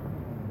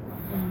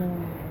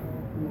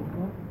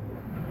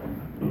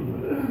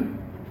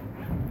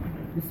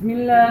 بسم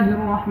الله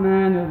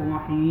الرحمن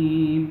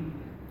الرحيم.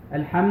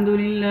 الحمد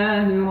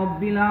لله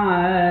رب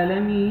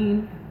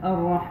العالمين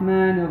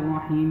الرحمن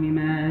الرحيم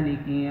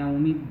مالك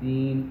يوم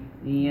الدين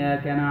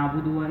إياك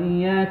نعبد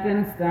وإياك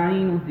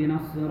نستعين اهدنا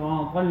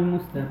الصراط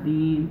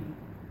المستقيم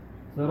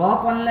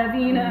صراط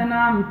الذين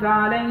أنعمت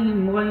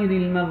عليهم غير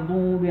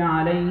المغضوب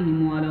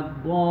عليهم ولا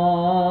الضالين.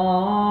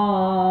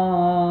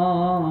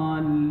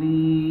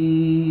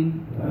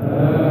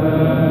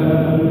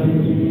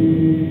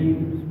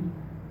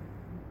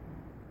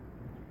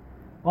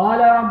 قال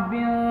رب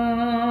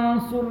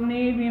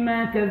انصرني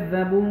بما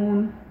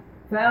كذبون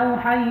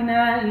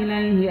فأوحينا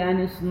إليه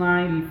أن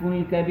اصنع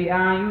الفلك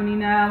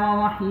بأعيننا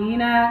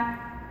ووحينا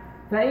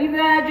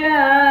فإذا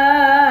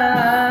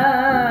جاء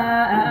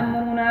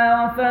أمرنا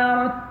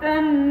وفارت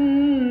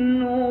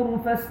النور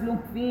فاسلك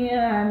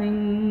فيها من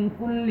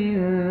كل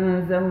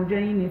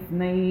زوجين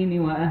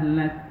اثنين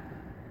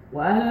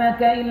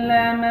وأهلك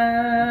إلا من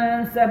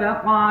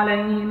سبق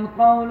عليه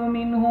القول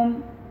منهم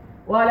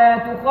ولا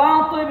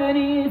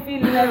تخاطبني في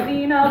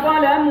الذين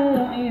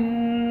ظلموا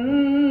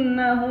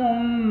إنهم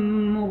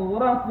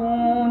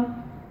مغرقون.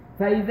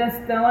 فإذا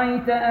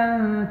استويت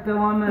أنت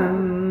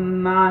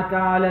ومن معك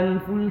على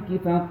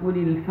الفلك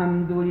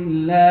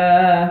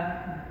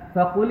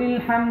فقل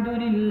الحمد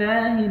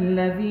لله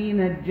الذي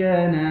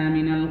نجانا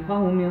من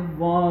القوم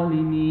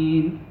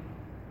الظالمين.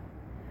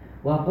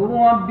 وقل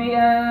رب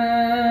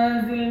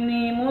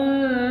أنزلني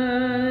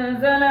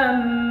منزلا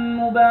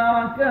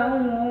مباركا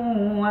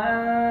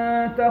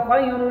وأنت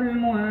خير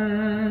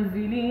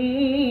المنزلين.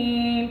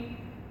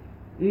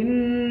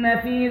 إن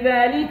في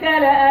ذلك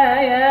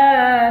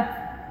لآيات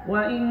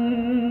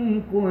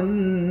وإن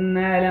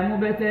كنا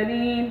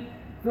لمبتلين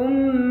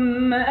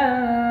ثم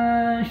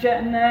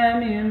أنشأنا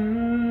من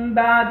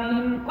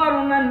بعدهم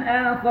قرنا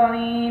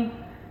آخرين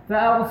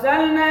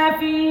فأرسلنا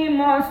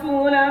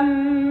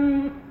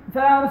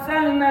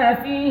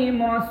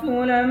فيهم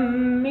رسولا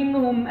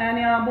منهم أن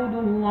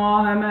اعبدوا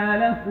الله ما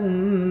لكم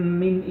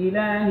من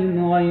إله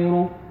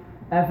غيره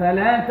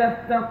أفلا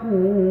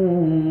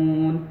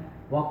تتقون.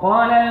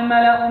 وقال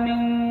الملأ من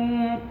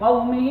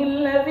قومه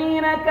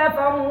الذين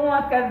كفروا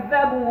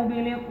وكذبوا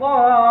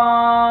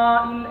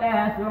بلقاء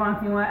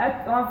الآخرة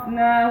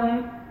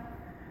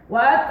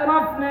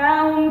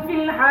وأترفناهم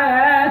في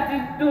الحياة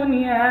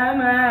الدنيا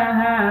ما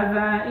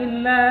هذا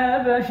إلا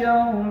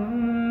بشر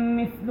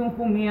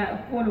مثلكم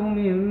يأكل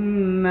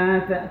مما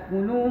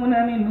تأكلون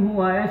منه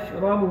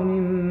ويشرب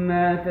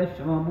مما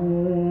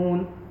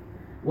تشربون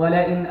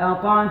ولئن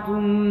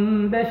أطعتم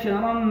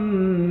بشرا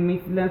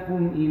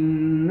مثلكم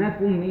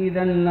إنكم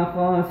إذا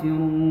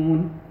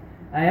لخاسرون.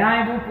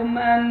 أيعدكم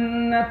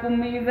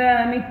أنكم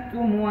إذا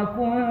متم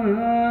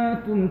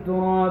وكنتم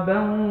ترابا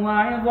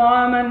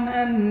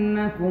وعظاما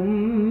أنكم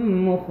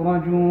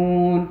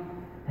مخرجون.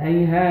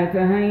 هيهات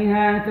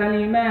هيهات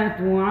لما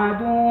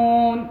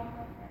توعدون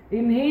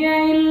إن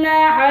هي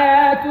إلا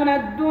حياتنا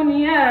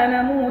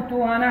الدنيا نموت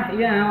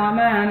ونحيا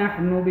وما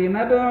نحن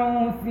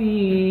بمبعوثين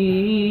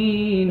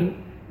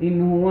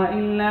إن هو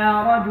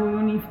إلا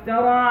رجل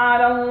افترى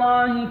على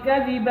الله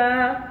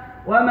كذبا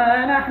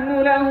وما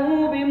نحن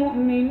له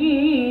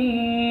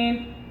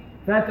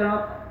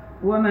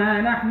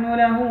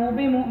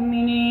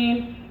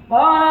بمؤمنين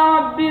قال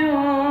رب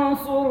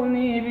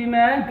انصرني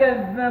بما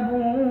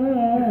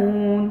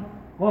كذبون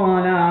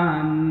قال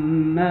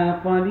عما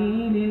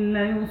قليل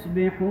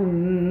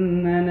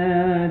ليصبحن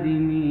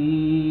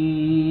نادمين.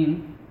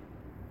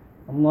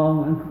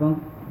 الله أكبر.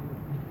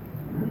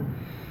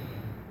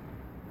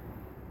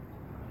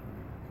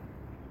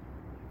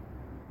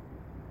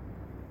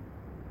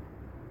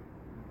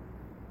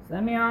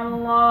 سمع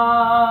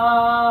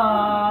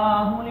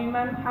الله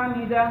لمن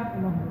حمده.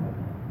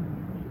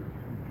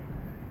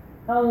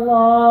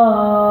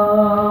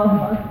 الله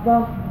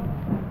أكبر.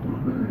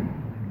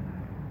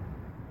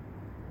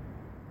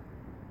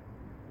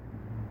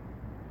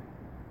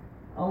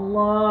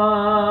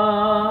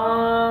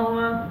 الله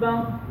أكبر.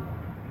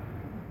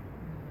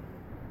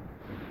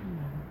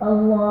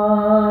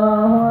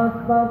 الله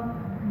أكبر.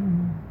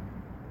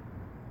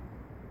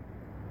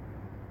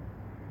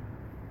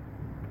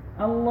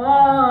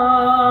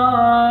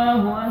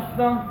 الله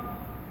أكبر.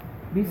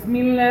 بسم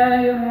الله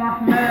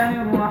الرحمن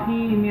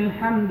الرحيم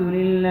الحمد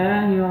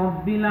لله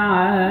رب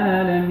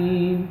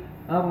العالمين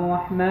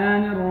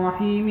الرحمن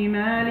الرحيم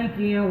مالك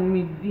يوم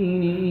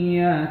الدين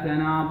إياك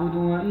نعبد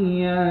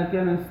وإياك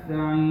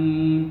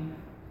نستعين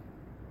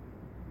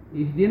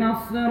اهدنا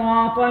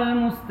الصراط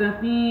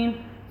المستقيم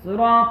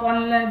صراط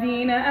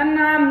الذين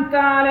أنعمت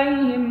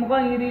عليهم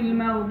غير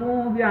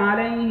المغضوب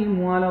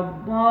عليهم ولا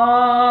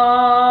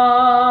الضالين.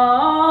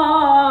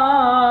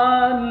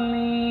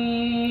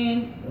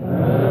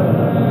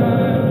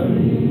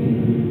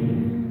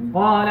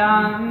 قال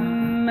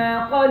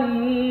عما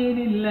قليل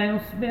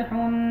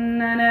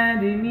ليصبحن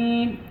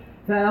نادمين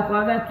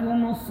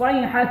فأخذتهم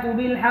الصيحة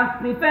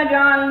بالحق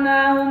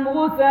فجعلناهم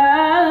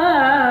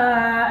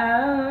غثاء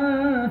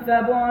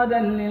فبعدا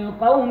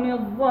للقوم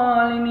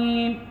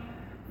الظالمين.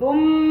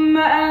 ثم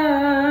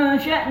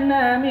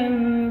أنشأنا من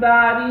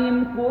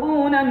بعدهم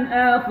قرونا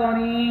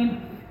آخرين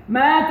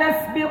ما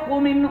تسبق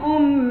من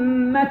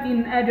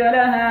أمة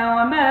أجلها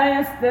وما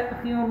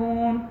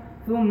يستأخرون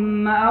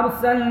ثم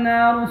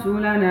أرسلنا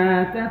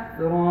رسلنا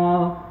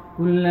تترى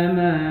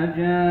كلما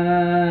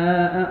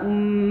جاء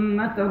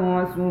أمة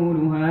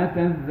رسولها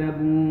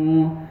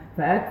كذبوه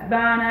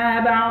فأتبعنا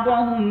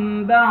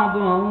بعضهم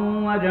بعضا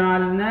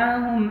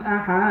وجعلناهم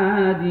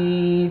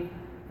أحاديث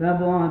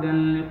فبعدا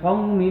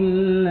لقوم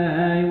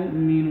لا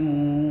يؤمنون.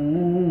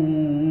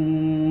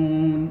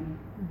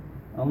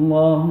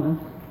 الله أكبر.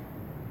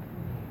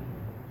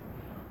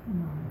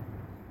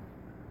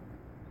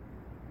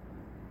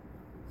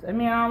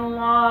 سمع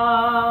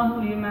الله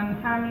لمن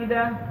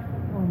حمده.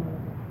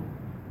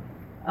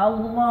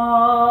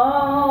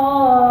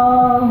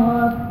 الله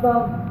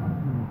أكبر.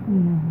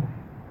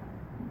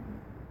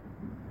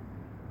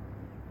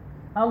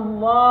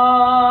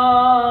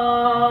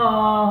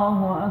 الله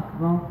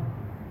أكبر.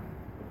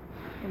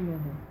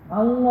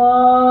 الله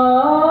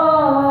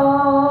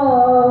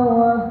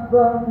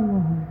أكبر.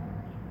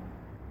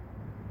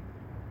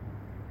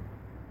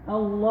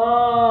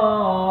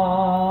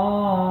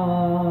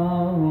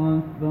 الله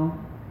أكبر.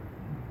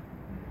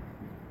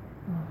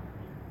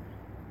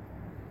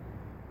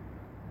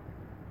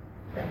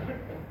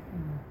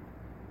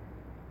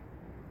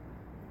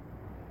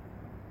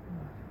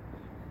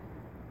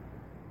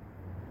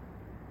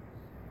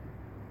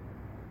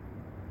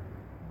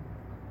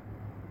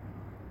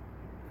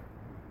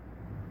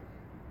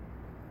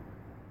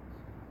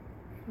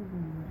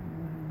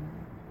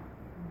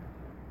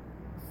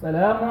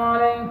 السلام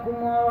عليكم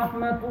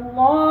ورحمة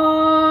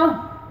الله.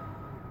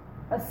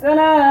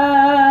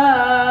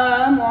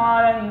 السلام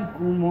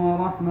عليكم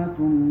ورحمة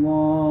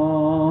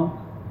الله.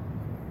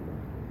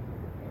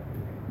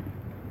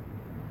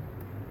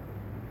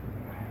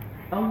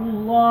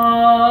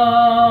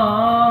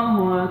 الله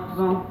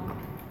أكبر.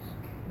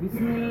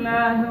 بسم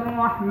الله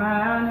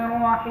الرحمن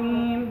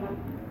الرحيم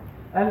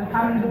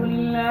الحمد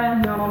لله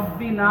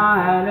رب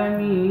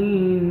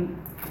العالمين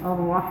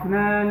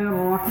الرحمن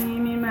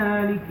الرحيم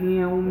مالك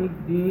يوم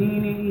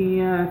الدين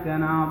إياك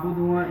نعبد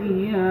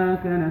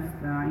وإياك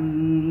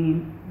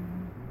نستعين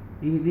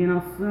اهدنا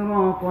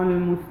الصراط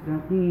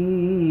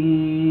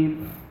المستقيم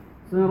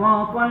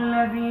صراط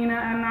الذين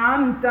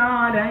أنعمت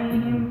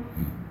عليهم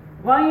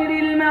غير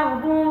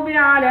المغضوب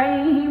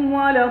عليهم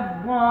ولا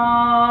الضالين.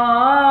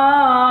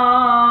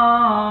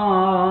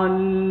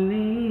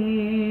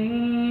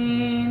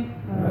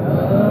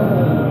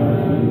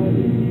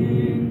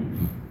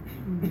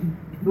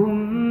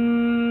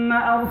 ثم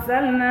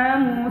أرسلنا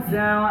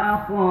موسى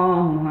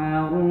وأخاه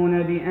هارون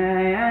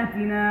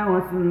بآياتنا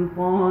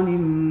وسلطان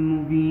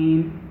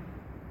مبين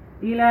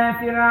إلى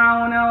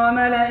فرعون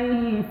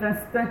وملئه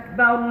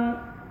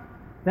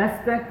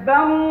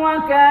فاستكبروا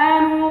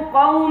وكانوا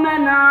قوما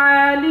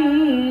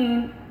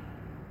عالين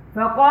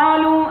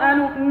فقالوا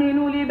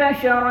أنؤمن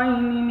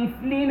لبشرين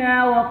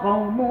مثلنا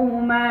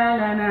وقومهما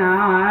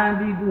لنا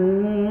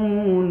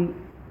عابدون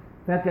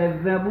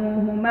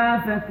فكذبوهما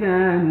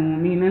فكانوا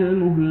من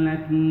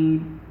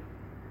المهلكين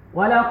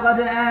ولقد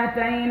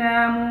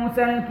آتينا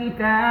موسى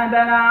الكتاب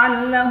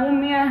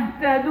لعلهم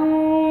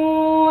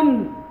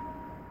يهتدون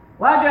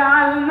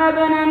وجعلنا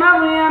ابن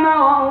مريم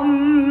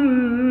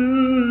وأمه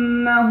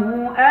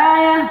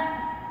آية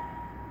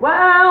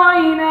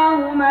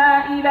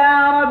وآويناهما إلى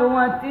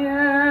ربوة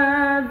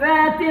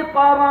ذات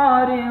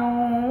قرار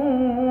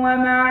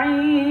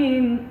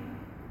ومعين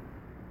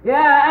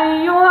يا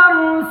أيها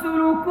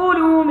الرسل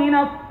كلوا من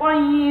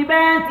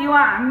الطيبات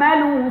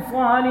واعملوا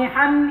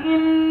صالحا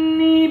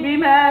إني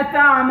بما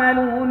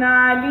تعملون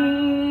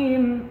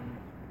عليم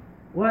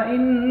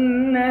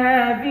وإن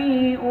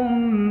هذه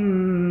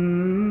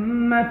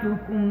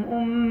أمتكم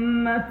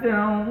أمة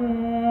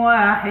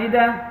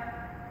واحدة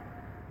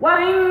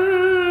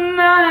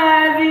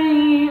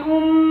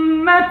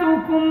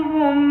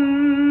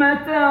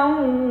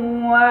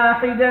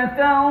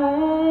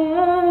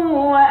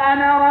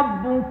وأنا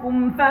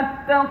ربكم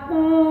فاتقون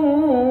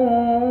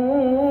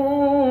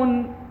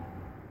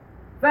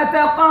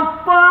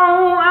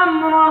فتقطعوا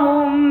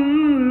أمرهم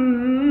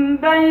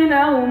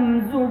بينهم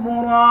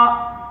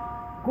زبرا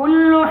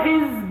كل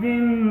حزب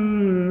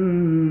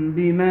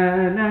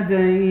بما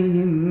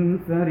لديهم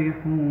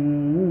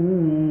فرحون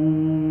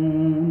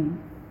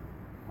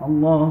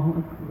الله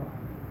أكبر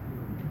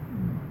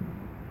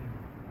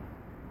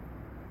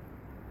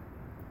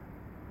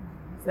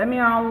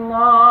سمع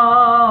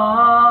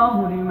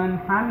الله لمن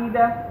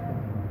حمده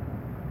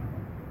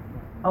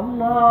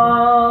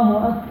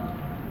الله أكبر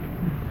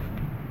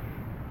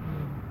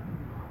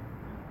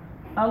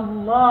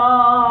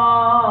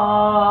الله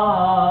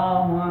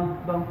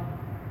أكبر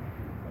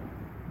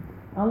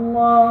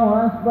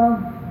الله أكبر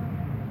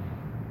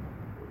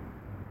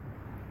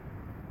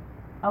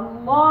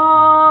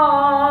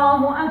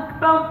الله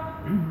أكبر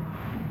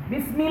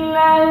بسم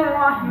الله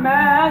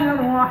الرحمن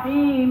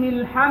الرحيم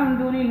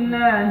الحمد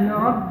لله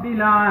رب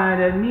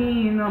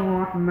العالمين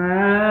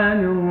الرحمن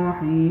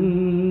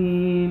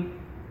الرحيم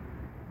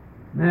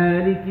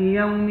مالك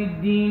يوم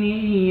الدين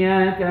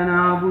إياك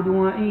نعبد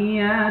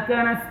وإياك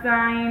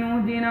نستعين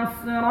اهدنا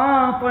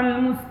الصراط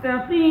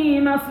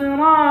المستقيم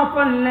صراط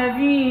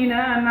الذين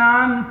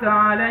أنعمت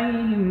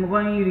عليهم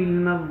غير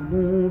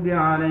المغضوب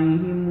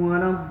عليهم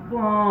ولا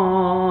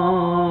الضالين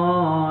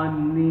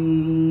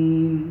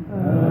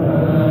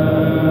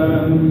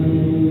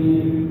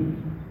آمين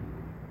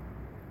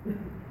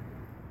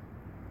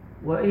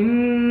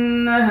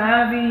وإن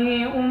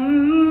هذه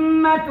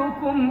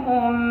أمتكم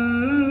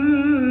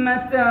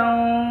أمة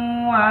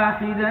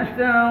واحدة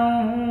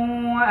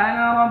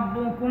وأنا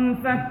ربكم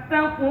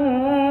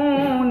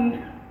فاتقون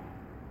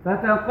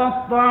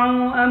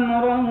فتقطعوا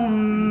أمرهم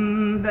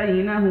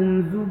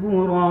بينهم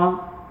زبرا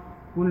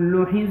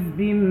كل حزب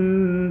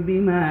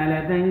بما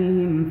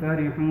لديهم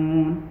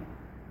فرحون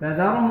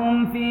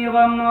فذرهم في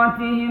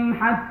غمرتهم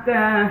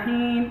حتى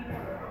حين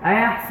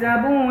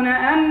أيحسبون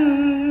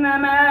أن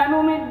ما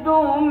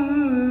نمدهم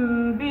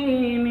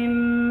به من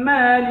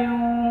مال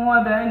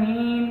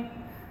وبنين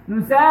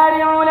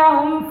نسارع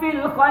لهم في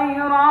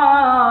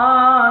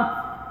الخيرات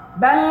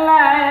بل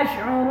لا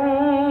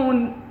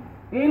يشعرون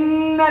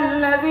إن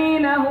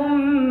الذين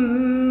هم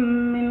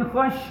من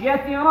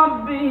خشية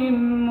ربهم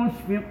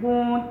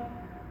مشفقون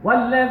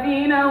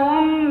والذين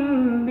هم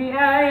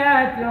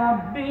بآيات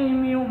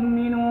ربهم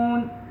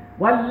يؤمنون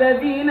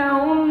والذين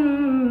هم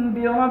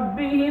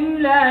بربهم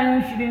لا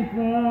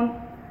يشركون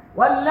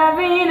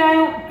والذين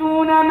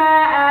يؤتون ما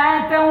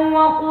آتوا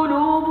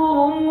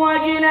وقلوبهم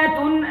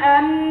وجلة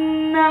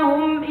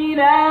أنهم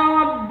إلى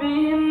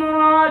ربهم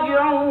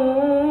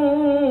راجعون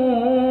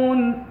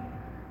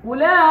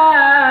أولئك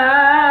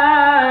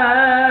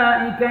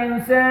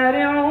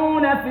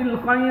يسارعون في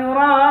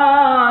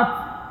الخيرات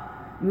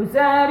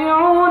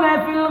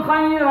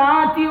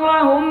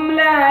وهم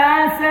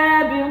لها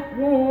سابقون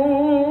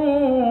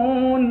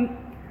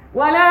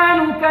ولا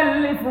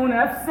نكلف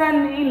نفسا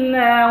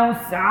إلا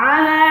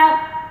وسعها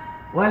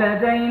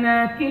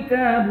ولدينا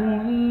كتاب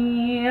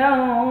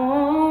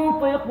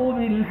ينطق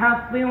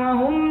بالحق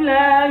وهم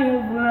لا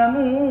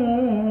يظلمون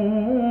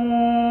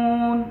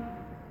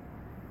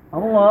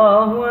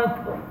الله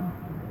أكبر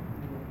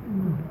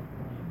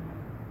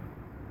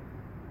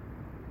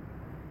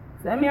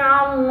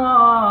سمع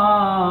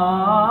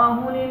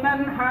الله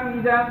لمن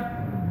حمده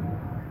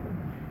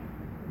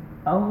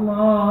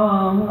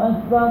الله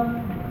أكبر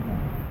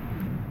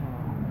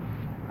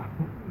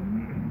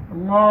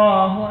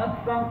الله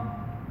أكبر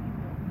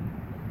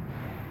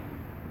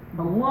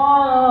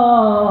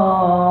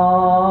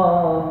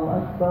الله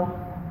أكبر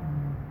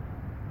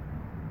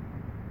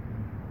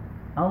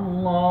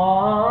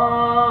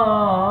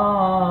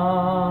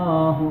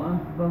الله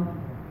أكبر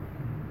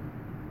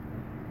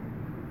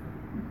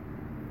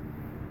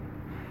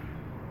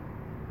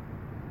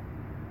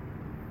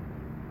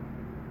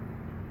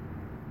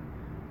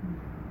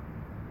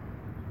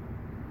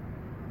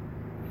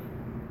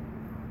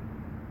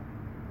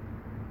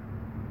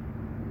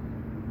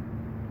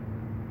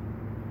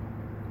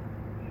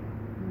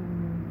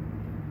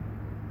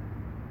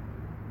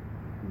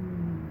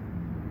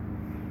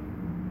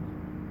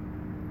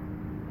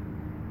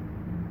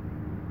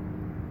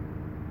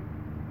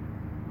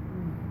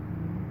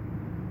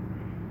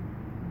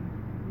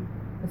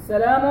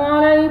السلام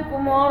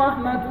عليكم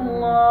ورحمة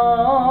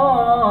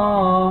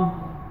الله.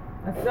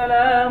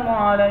 السلام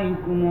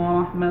عليكم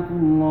ورحمة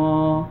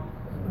الله.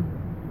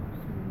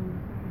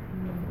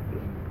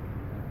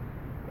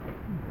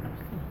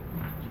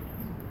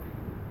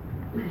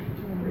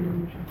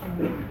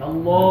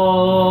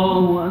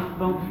 الله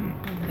أكبر.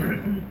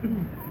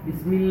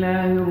 بسم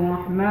الله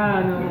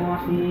الرحمن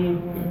الرحيم.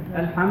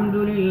 الحمد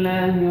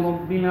لله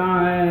رب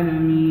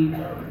العالمين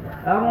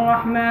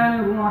الرحمن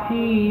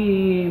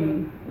الرحيم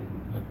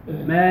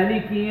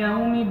مالك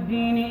يوم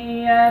الدين.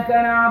 إياك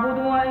نعبد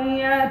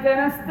وإياك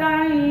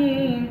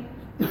نستعين.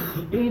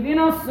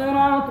 اهدنا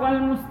الصراط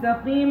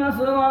المستقيم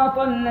صراط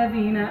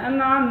الذين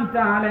أنعمت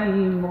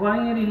عليهم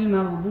غير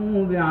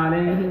المغضوب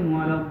عليهم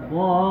ولا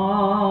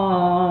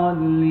الضالين.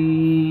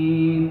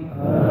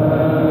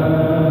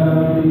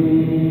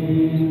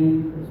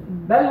 آمين.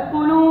 بل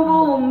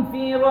قلوبهم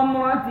في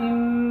غمرة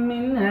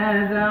من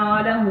هذا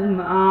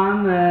ولهم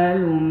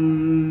أعمال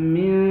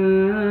من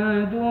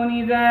دون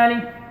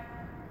ذلك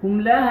هم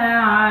لها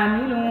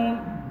عاملون.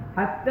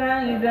 حتى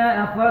إذا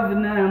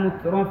أخذنا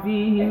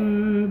مترفيهم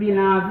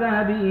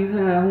بالعذاب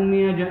إذا هم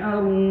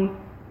يجأرون.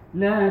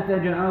 لا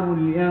تجأروا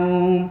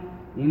اليوم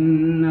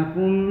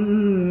إنكم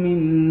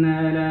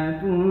منا لا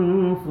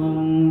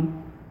تنصرون.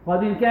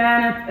 قد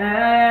كانت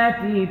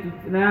آياتي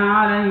تتلى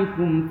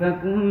عليكم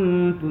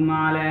فكنتم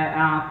على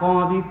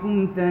أعقابكم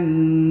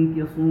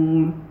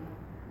تنكصون.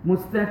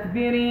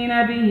 مستكبرين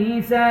به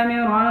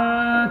سامرا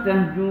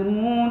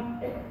تهجرون.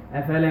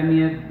 أفلم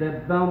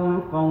يدبروا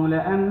القول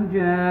أم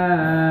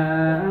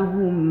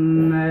جاءهم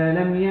ما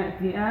لم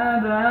يأت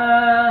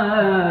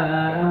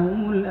آباءهم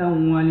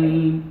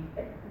الأولين.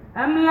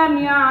 أم لم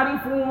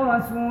يعرفوا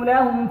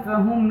رسولهم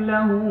فهم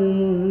له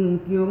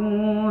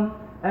منكرون.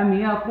 أم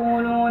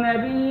يقولون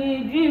به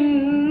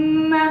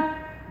جنة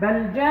بل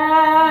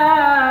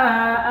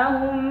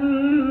جاءهم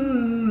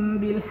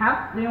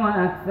بالحق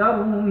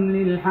وأكثرهم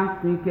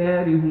للحق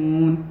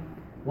كارهون.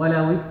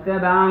 ولو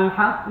اتبع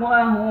الحق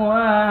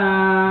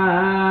أهواءهم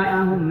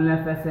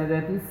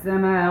لفسدت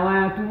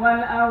السماوات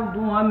والأرض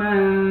ومن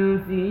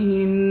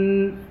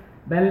فيهن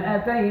بل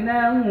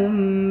أتيناهم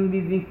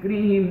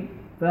بذكرهم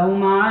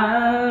فهم عن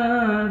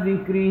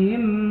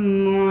ذكرهم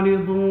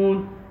معرضون.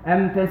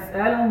 أم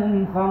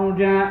تسألهم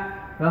خرجا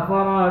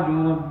فخراج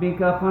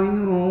ربك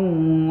خير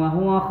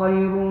وهو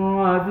خير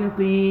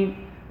الرازقين.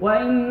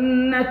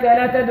 وإنك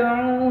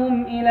لتدعوهم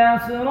إلى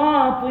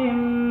صراط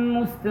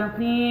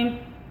مستقيم.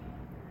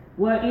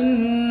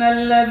 وإن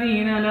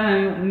الذين لا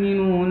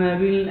يؤمنون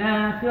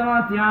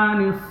بالآخرة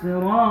عن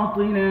الصراط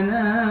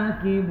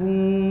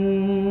لناكبون.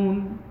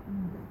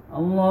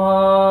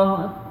 الله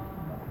أكبر.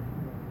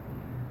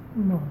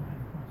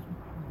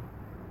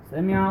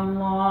 سمع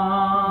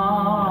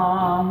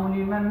الله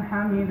لمن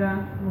حمده.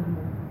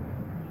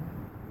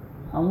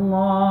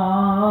 الله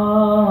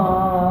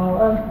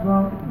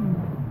أكبر.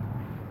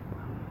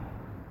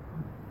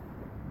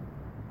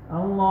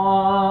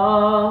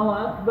 الله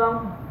أكبر.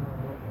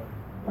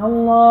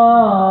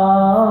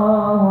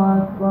 الله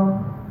أكبر.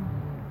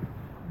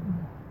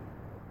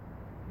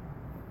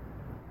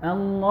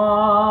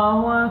 الله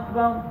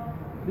أكبر.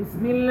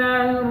 بسم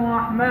الله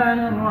الرحمن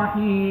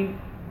الرحيم.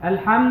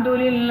 الحمد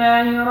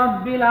لله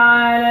رب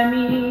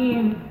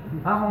العالمين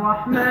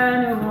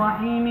الرحمن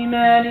الرحيم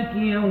مالك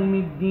يوم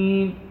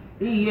الدين.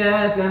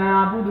 إياك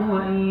نعبد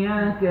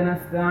وإياك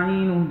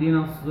نستعين. اهدنا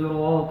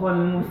الصراط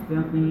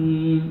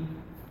المستقيم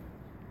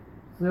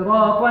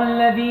صراط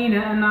الذين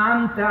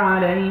أنعمت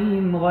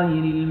عليهم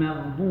غير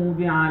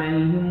المغضوب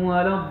عليهم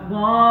ولا الضالين.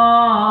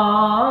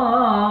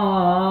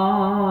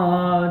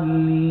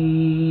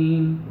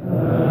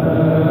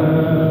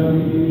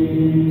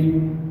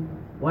 آمين.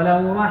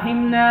 ولو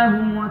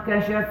رحمناهم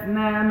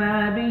وكشفنا ما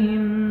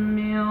بهم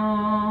من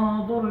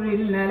ضر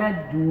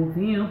للجوا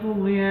في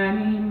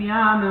طغيانهم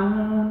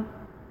يعمهون.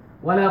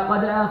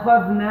 ولقد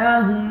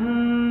أخذناهم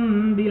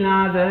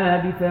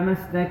بالعذاب فما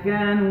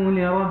استكانوا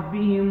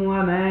لربهم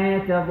وما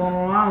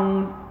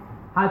يتضرعون.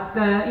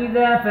 حتى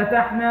إذا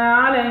فتحنا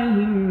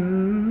عليهم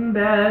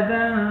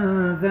بابا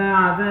ذا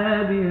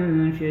عذاب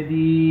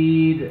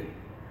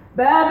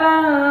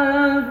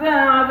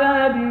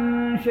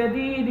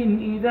شديد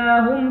إذا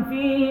هم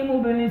فيه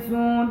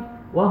مبلسون.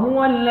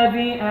 وهو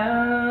الذي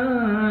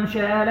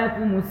أنشأ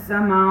لكم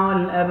السمع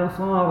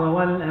والأبصار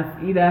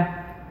والأفئدة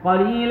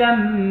قليلا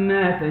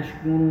ما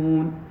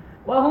تشكرون.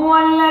 وهو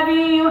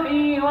الذي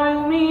يحيي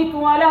ويميت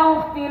وله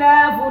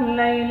اختلاف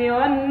الليل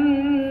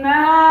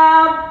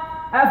والنهار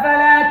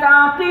أفلا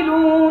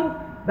تعقلون.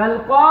 بل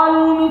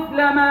قالوا مثل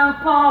ما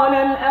قال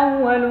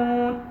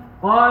الأولون.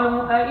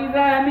 قالوا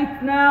أئذا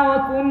متنا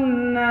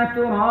وكنا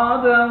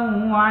ترابا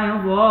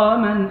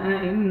وعظاما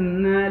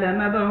أئنا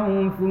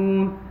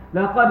لمبعوثون.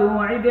 لقد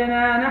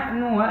وعدنا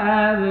نحن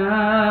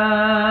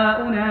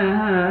وآباؤنا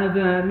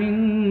هذا من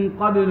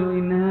قبل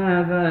إن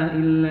هذا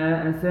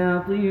إلا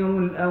أساطير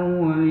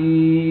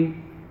الأولين.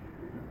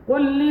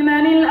 قل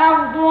لمن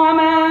الأرض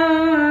ومن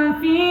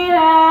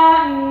فيها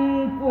إن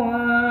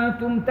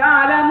كنتم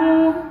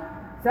تعلمون.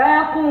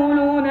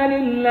 سيقولون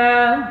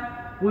لله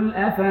قل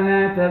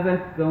أفلا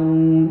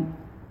تذكرون.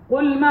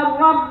 قل من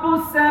رب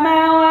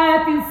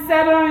السماوات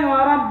السبع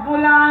ورب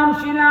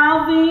العرش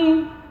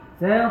العظيم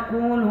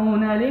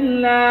سيقولون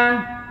لله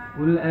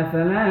قل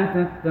أفلا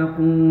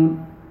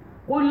تتقون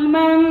قل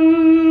من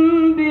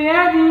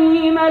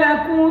بيده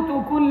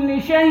ملكوت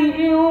كل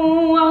شيء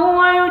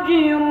وهو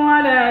يجير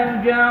ولا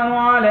يجار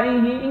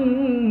عليه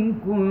إن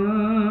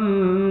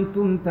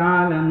كنتم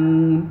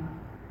تعلمون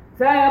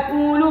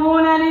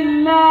سيقولون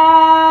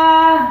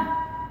لله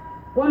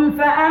قل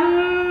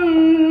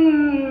فأنا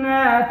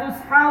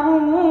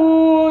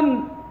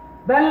تسحرون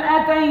بل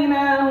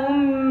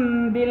أتيناهم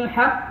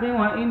بالحق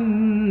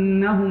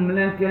وإنهم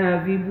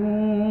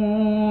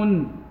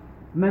لكاذبون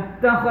ما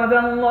اتخذ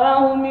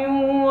الله من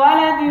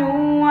ولد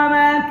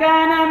وما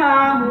كان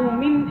معه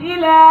من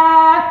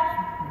إله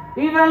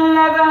إذا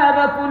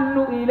لذهب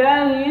كل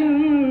إله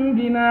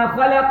بما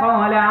خلق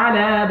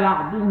ولعلى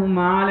بعضهم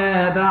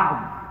على بعض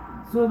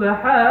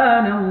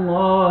سبحان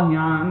الله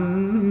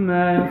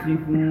عما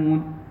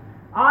يصفون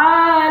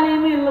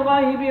عالم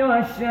الغيب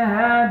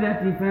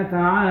والشهادة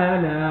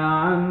فتعالى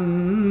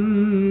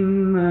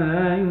عما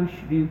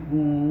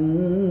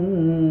يشركون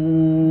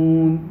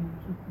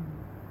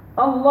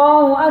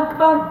الله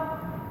أكبر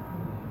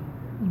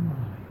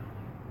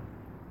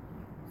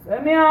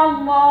سمع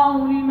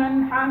الله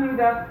لمن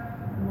حمده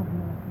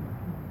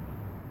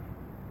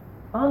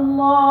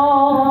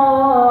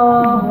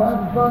الله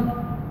أكبر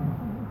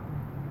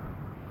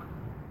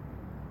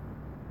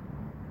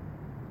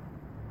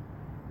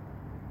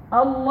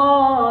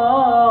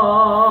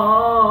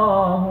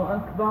الله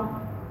أكبر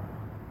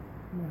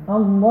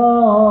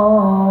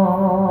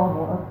الله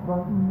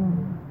أكبر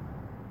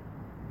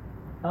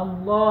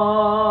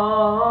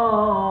الله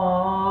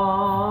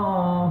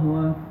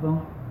أكبر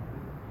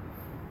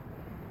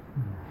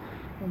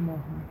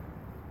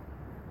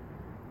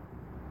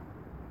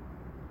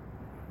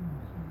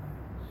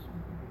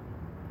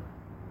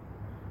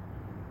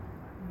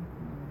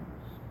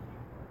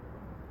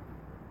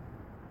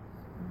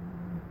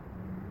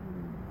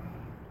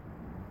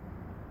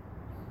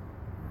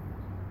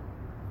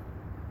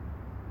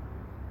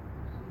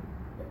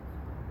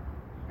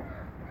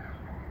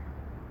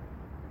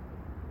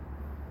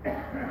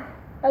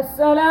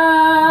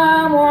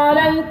السلام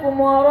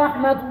عليكم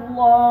ورحمة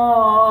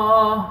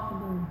الله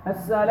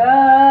السلام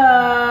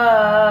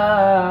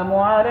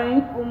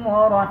عليكم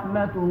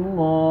ورحمة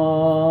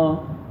الله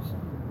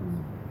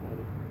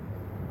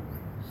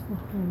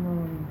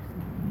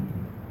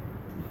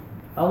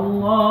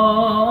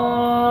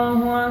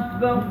الله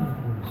أكبر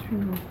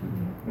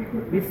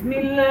بسم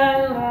الله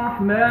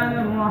الرحمن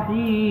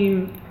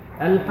الرحيم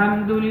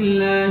الحمد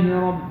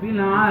لله رب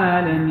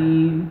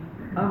العالمين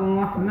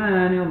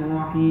الرحمن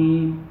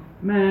الرحيم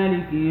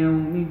مالك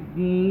يوم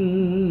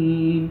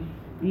الدين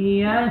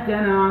إياك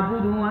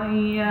نعبد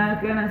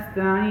وإياك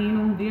نستعين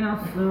اهدنا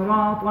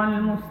الصراط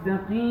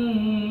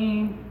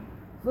المستقيم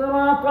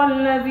صراط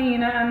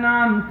الذين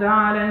أنعمت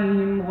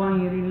عليهم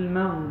غير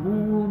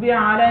المغضوب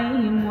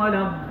عليهم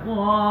ولا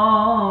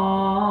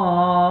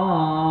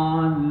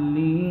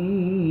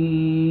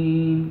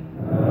الضالين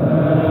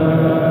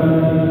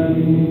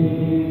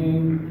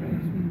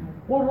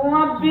قل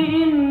رب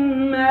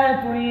إما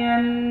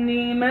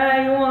تريني ما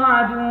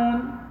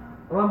يوعدون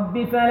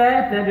رب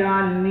فلا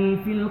تجعلني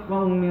في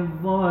القوم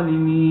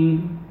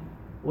الظالمين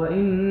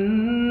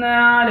وإنا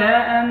على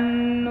أن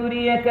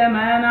نريك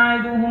ما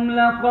نعدهم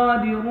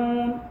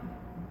لقادرون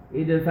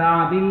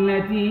ادفع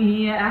بالتي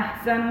هي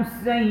أحسن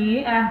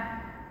السيئة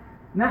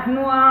نحن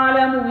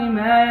أعلم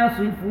بما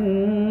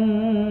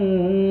يصفون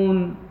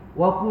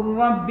وقل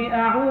رب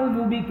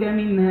أعوذ بك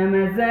من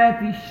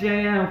همزات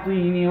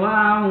الشياطين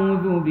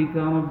وأعوذ بك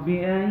رب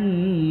أن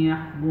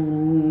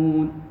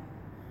يحضرون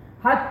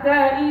حتى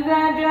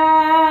إذا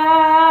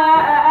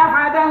جاء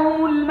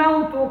أحدهم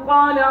الموت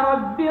قال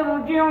رب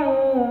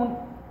ارجعون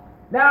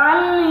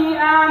لعلي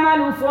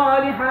أعمل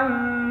صالحا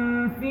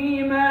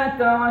فيما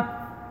تركت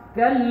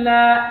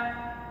كلا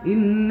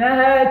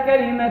إنها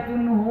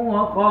كلمة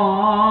هو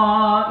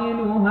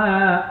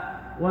قائلها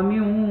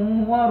ومن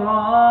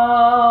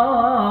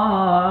ورائهم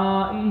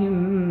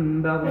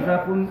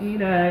برزخ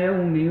إلى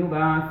يوم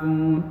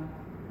يبعثون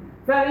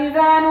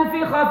فإذا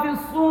نفخ في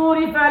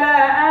الصور فلا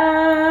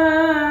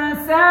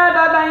أنساب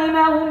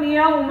بينهم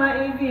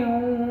يومئذ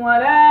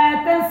ولا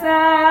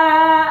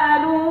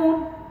يتساءلون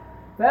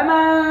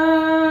فمن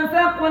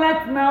ثقلت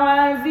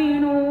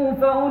موازينه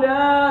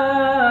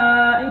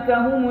فأولئك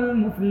هم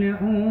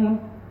المفلحون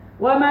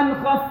ومن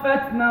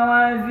خفت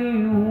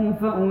موازينه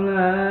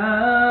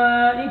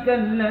فأولئك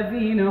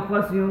الذين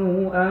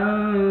خسروا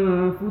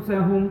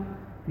أنفسهم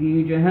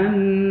في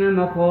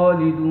جهنم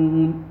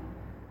خالدون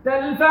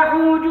تلفح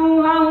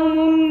وجوههم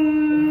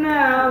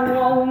النار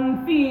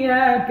وهم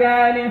فيها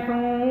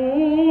كالحون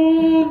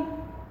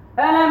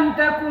ألم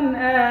تكن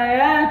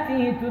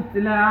آياتي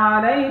تتلى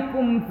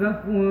عليكم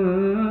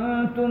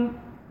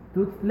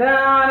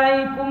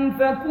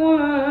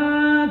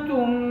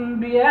فكنتم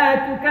بها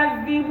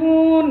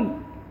تكذبون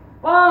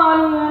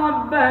قالوا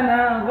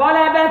ربنا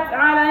غلبت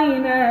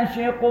علينا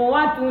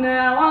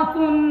شقوتنا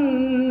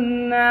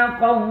وكنا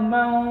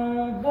قوما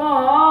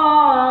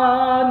ضالين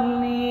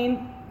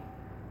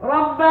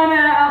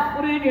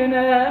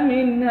أخرجنا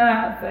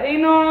منها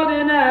فإن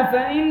عدنا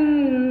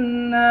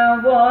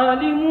فإنا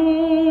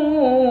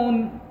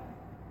ظالمون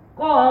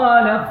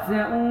قال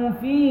اخسئوا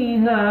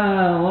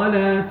فيها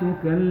ولا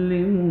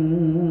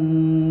تكلمون.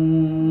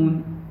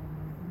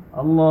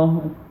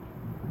 الله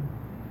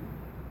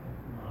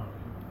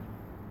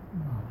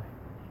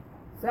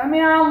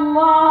سمع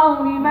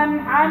الله لمن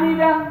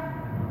حمده.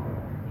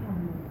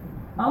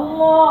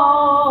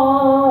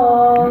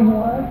 الله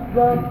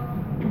أكبر.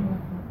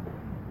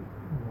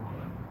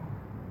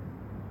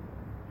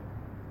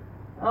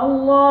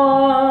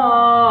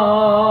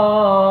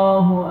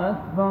 الله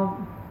أكبر.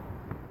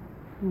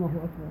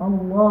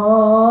 الله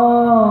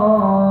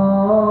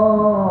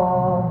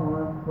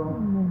أكبر.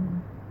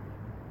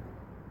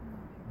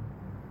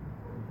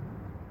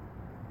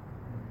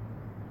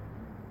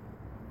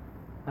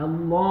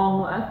 الله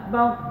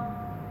أكبر.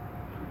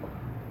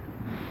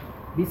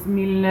 بسم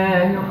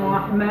الله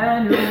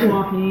الرحمن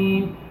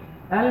الرحيم.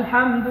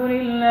 الحمد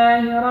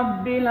لله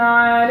رب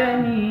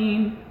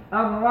العالمين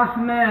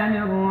الرحمن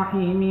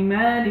الرحيم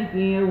مالك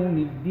يوم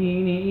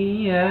الدين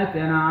إياك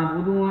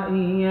نعبد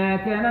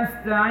وإياك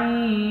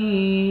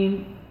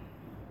نستعين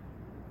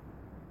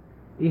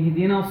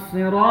اهدنا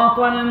الصراط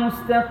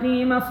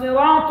المستقيم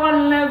صراط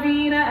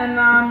الذين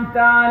أنعمت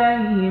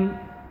عليهم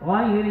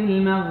غير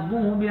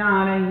المغضوب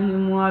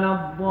عليهم ولا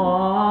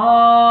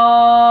الضالين.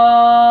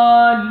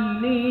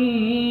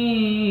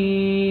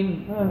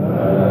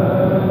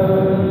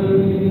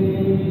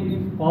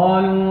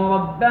 قالوا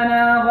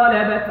ربنا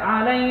غلبت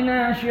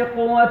علينا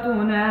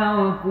شقوتنا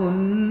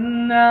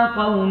وكنا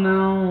قوما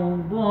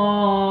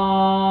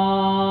ضالين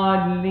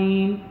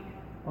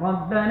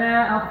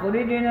ربنا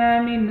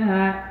أخرجنا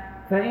منها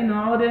فإن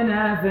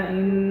عدنا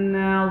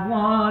فإنا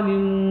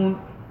ظالمون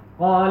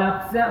قال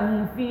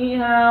اخسئوا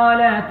فيها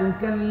ولا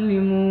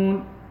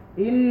تكلمون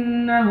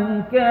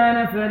إنه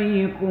كان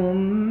فريق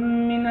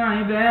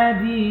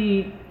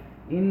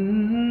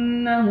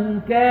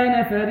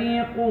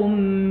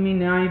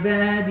من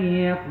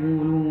عبادي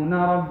يقولون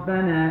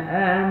ربنا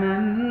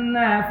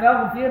آمنا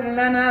فاغفر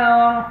لنا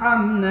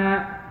وارحمنا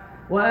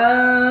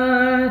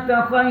وأنت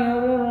خير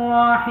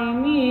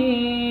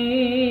الراحمين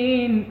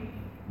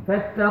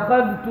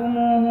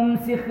فاتخذتموهم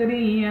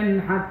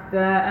سخريا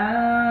حتى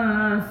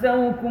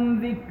أنسوكم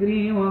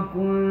ذكري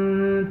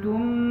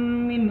وكنتم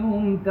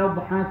منهم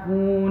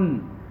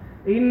تضحكون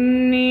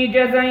إني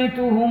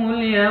جزيتهم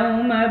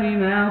اليوم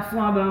بما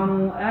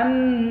صبروا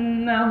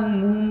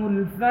أنهم هم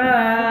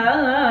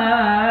الفائزون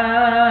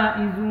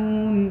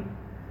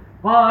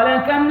قال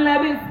كم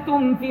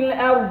لبثتم في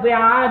الأرض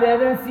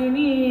عدد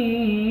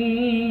سنين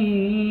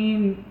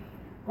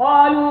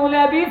قالوا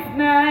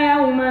لبثنا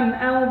يوما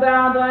أو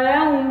بعض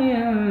يوم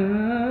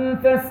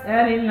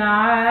فاسأل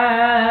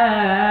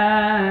العادين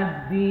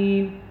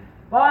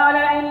قال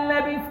إن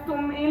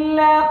لبثتم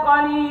إلا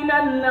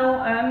قليلا لو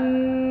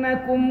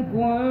أنكم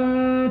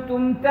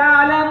كنتم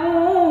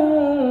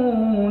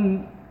تعلمون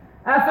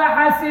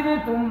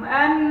أفحسبتم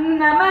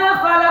أنما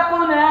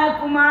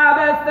خلقناكم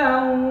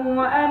عبثا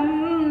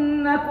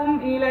وأنكم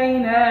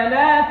إلينا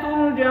لا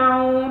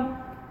ترجعون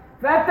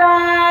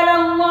فتعالى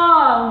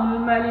الله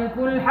الملك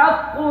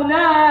الحق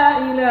لا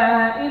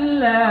إله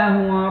إلا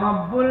هو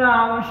رب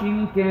العرش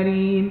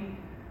الكريم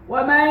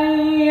ومن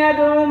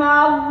يدع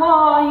مع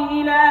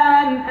الله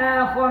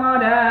إلها آخر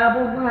لا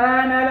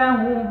برهان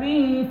له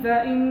به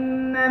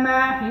فإنما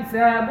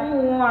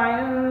حسابه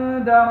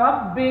عند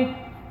ربه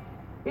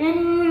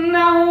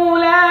إنه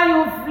لا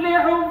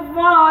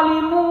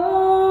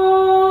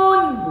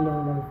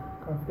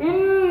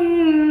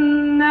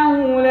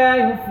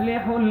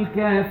يفلح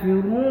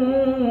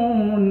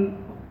الكافرون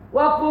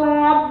وقل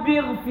رب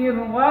اغفر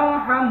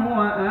وارحم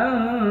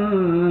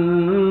وأنت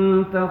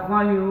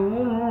خير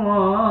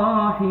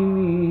الراحمين.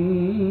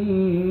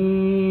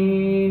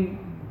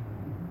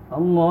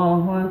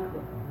 الله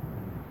أكبر.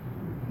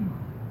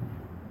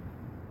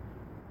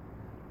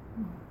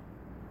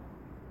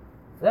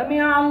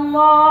 سمع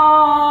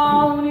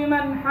الله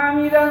لمن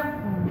حمده.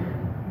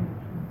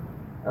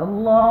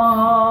 الله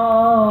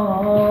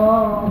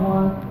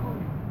أكبر.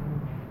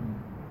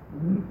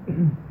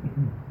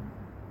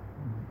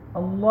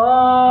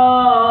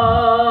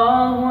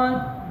 الله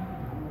أكبر.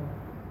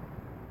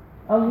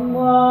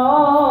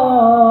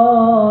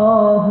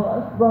 الله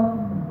أكبر.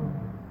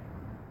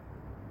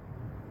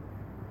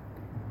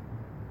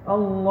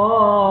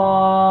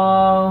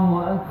 الله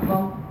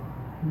أكبر.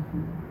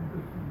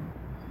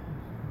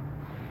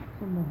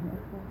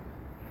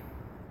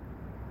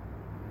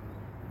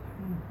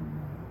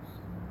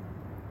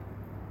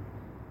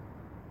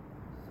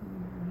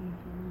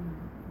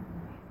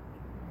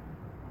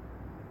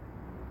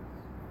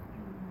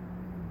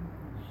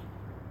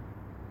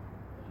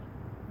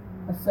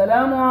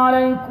 السلام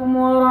عليكم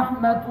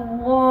ورحمة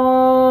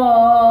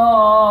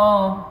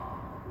الله.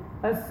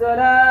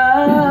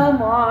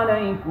 السلام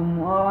عليكم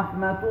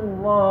ورحمة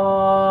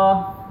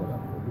الله.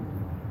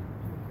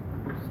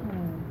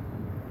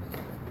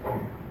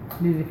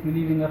 Please, if you're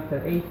leaving after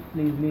 8,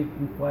 please leave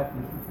in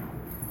quietly.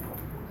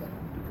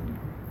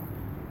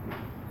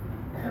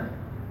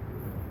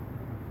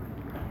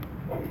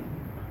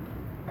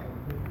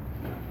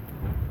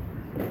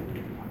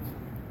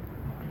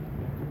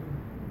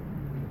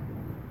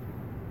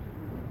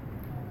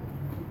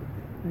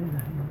 الله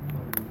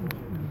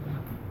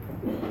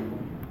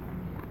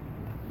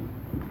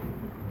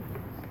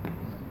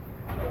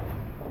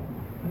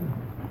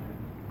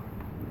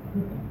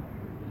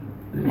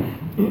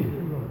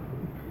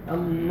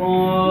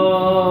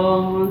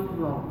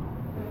أكبر.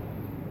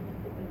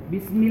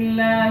 بسم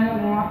الله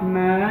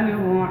الرحمن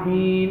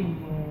الرحيم.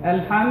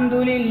 الحمد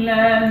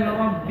لله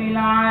رب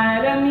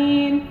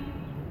العالمين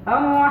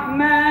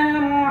الرحمن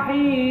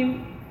الرحيم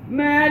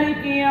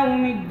مالك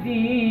يوم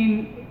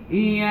الدين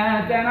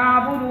إياك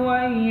نعبد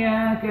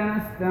وإياك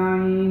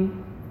نستعين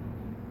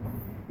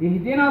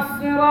اهدنا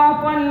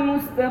الصراط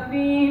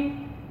المستقيم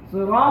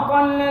صراط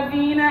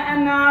الذين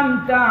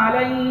أنعمت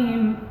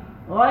عليهم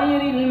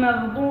غير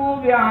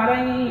المغضوب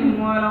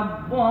عليهم ولا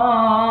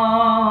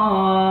الضالين.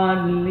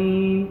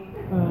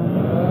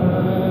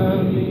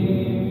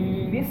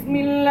 بسم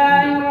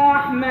الله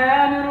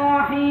الرحمن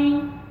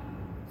الرحيم.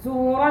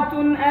 سورة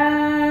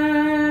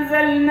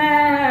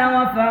أنزلناها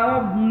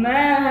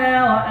وفرضناها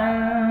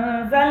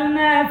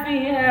وأنزلنا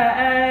فيها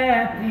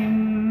آيات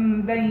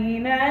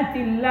بينات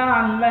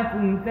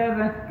لعلكم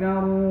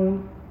تذكرون.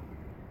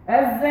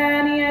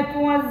 الزانية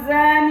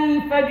والزاني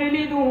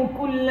فاجلدوا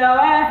كل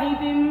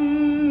واحد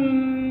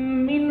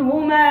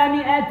منهما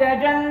 100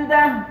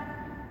 جلدة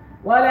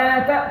ولا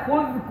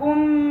تأخذكم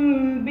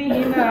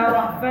بهما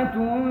رأفة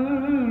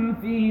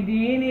في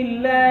دين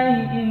الله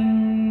إن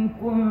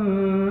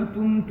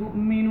كنتم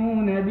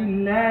تؤمنون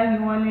بالله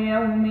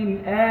واليوم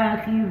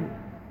الآخر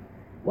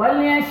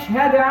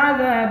وليشهد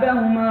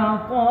عذابهما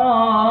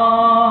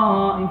طائفة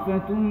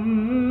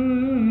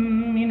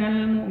من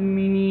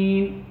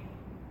المؤمنين.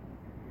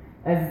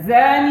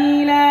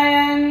 الزاني لا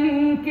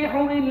ينكح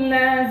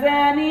إلا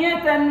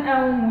زانية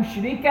أو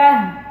مشركة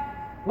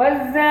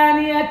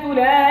والزانية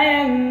لا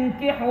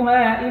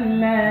ينكحها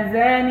إلا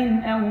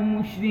زان أو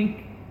مشرك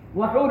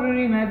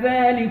وحرم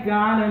ذلك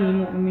على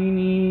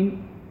المؤمنين.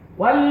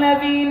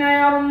 والذين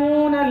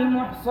يرمون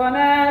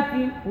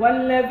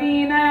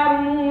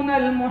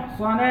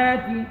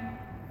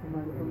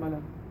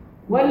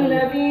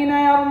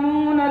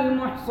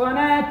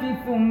المحصنات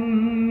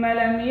ثم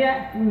لم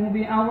يأتوا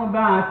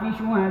ب4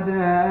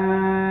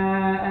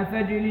 شهداء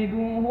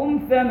فاجلدوهم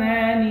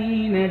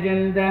 80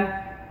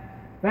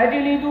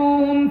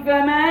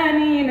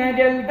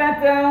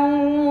 جلدة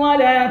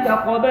ولا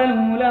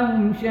تقبلوا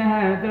لهم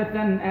شهادة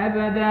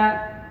أبدا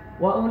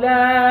وأولئك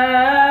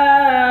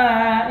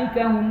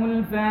هم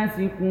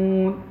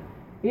الفاسقون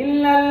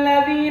إلا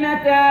الذين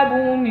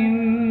تابوا من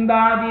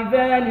بعد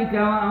ذلك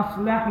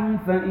وأصلحوا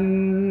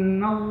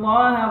فإن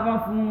الله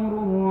غفور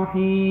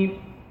رحيم.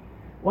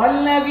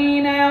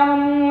 والذين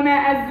يرمون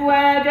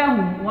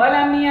أزواجهم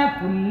ولم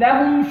يكن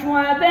لهم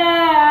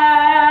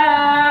شهداء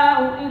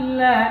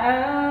إلا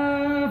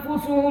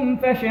أنفسهم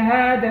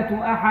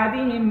فشهادة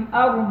أحدهم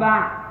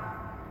 4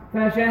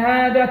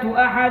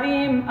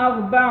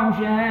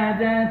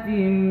 شهادات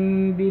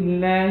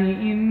بالله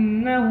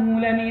إنه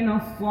لمن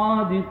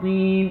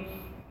الصادقين.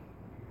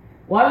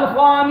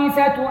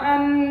 والخامسة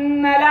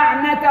أن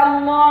لعنة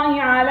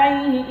الله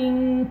عليه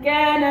إن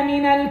كان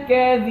من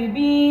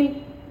الكاذبين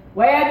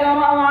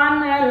ويدرأ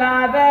عنها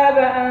العذاب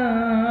أن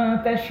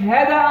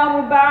تشهد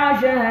 4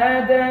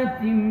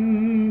 شهادات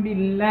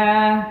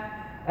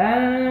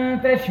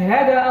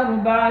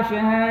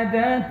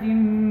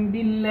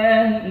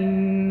بالله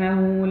إنه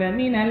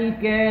لمن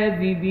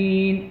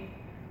الكاذبين.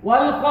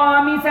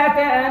 والخامسة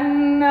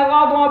أن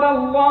غضب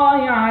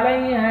الله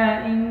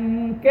عليها إن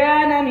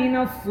كان من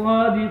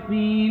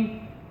الصادقين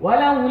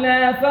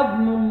ولولا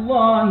فضل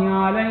الله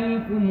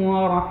عليكم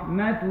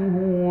ورحمته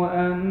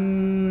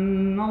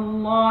وأن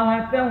الله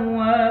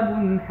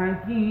تواب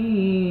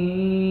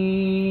حكيم.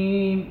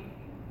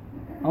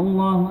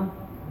 الله أكبر.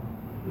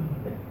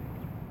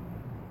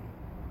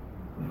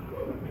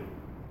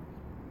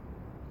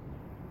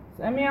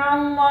 سمع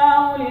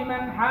الله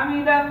لمن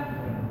حمده.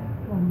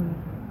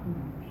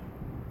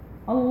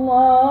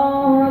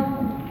 الله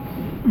أكبر.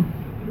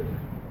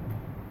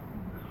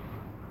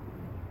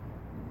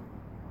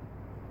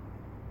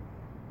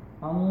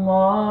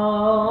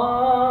 الله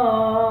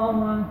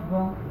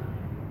أكبر.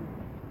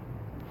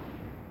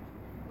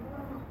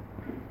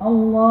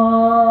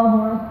 الله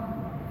أكبر.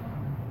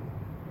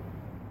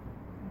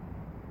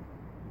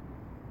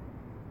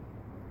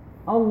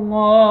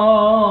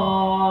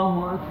 الله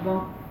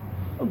أكبر.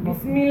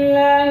 بسم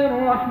الله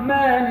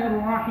الرحمن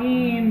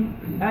الرحيم.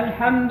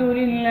 الحمد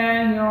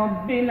لله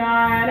رب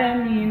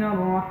العالمين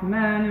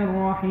الرحمن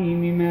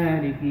الرحيم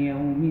مالك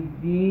يوم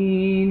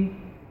الدين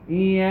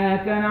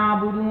إياك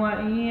نعبد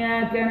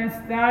وإياك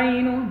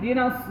نستعين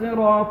اهدنا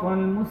الصراط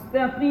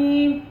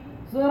المستقيم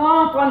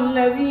صراط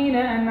الذين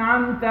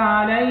أنعمت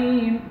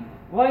عليهم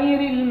غير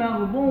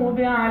المغضوب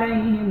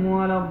عليهم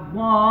ولا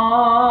الضالين.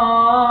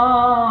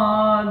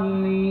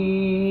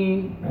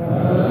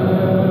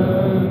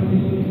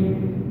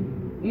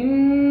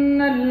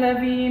 إن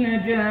الذين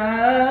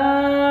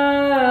جاءوا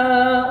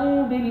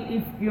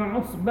بالإفك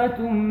عصبة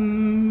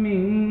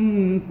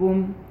منكم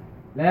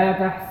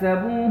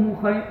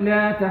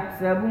لا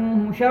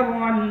تحسبوه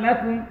شرعا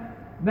لكم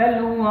بل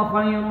هو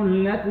خير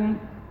لكم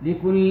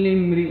لكل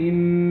امرئ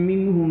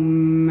منهم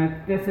ما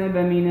اكتسب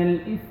من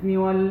الإثم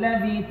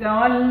والذي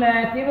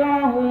تولى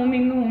كبره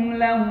منهم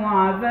له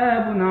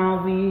عذاب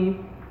عظيم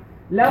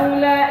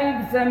لولا إذ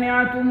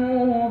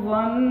سمعتموه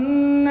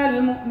ظن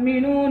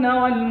المؤمنون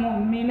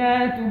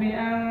والمؤمنات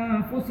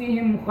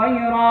بأنفسهم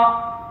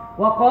خيرا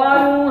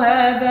وقالوا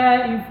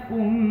هذا إفك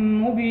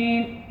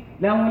مبين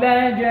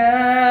لولا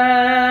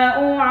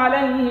جاءوا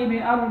عليه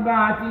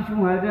بأربعة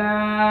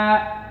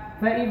شهداء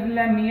فإذ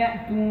لم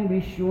يأتوا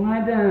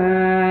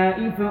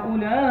بالشهداء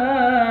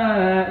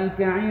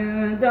فأولئك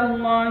عند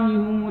الله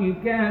هم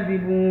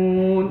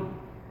الكاذبون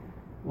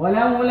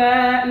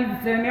ولولا إذ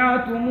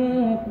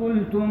سمعتموه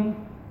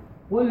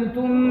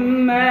قلتم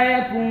ما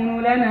يكون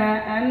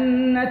لنا أن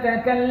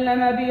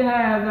نتكلم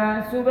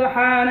بهذا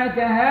سبحانك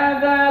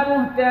هذا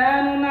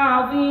بهتان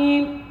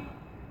عظيم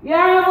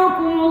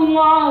يعظكم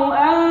الله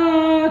أن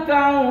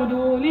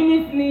تعودوا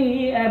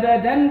لمثله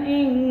أبدا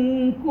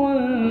إن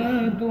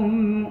كنتم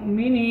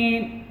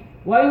مؤمنين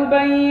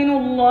ويبين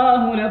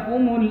الله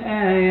لكم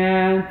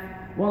الآيات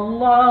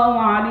والله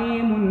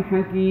عليم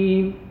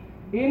حكيم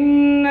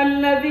إن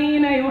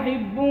الذين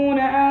يحبون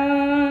أن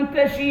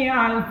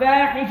تشيع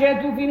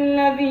الفاحشة في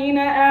الذين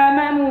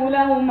آمنوا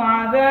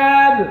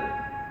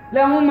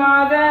لهم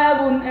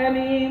عذاب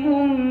أليم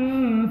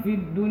في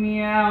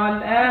الدنيا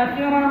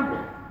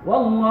والآخرة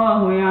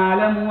والله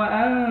يعلم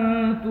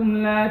وأنتم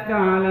لا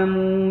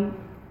تعلمون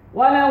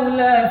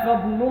ولولا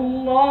فضل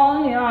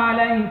الله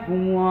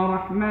عليكم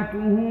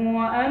ورحمته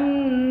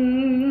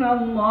وأن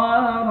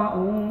الله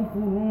رؤوف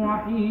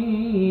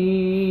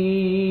رحيم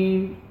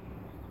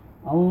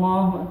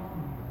الله أكبر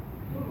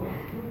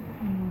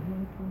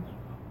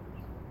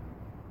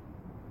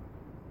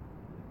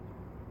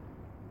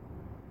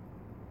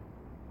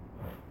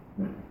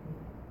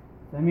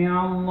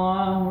سمع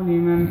الله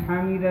لمن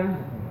حمده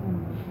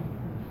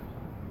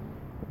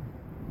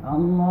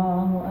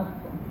الله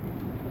أكبر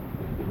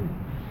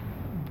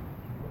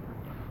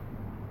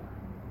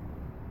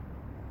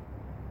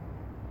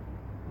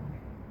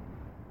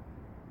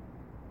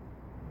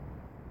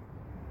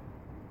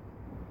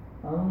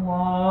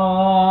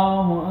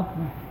الله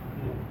أكبر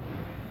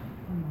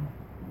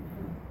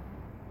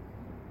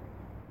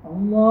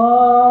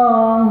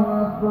الله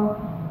أكبر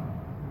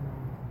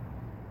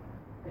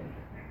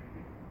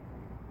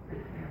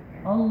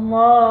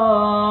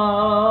الله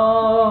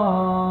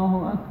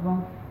أكبر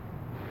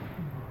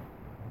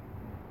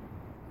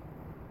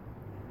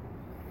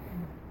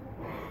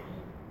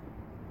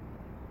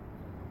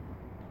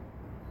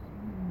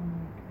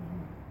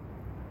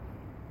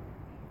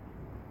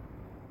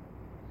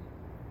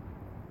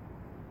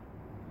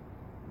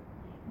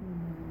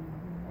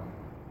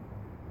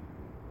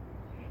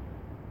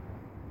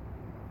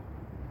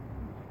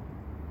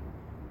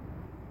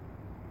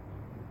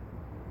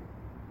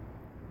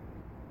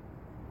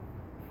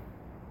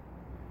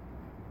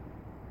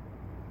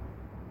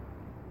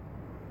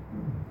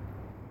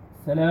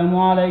السلام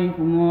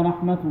عليكم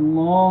ورحمة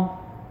الله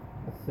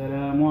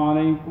السلام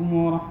عليكم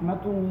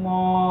ورحمة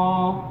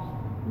الله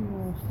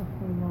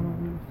استغفر الله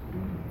العظيم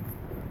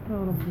يا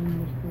رب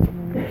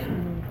المستعان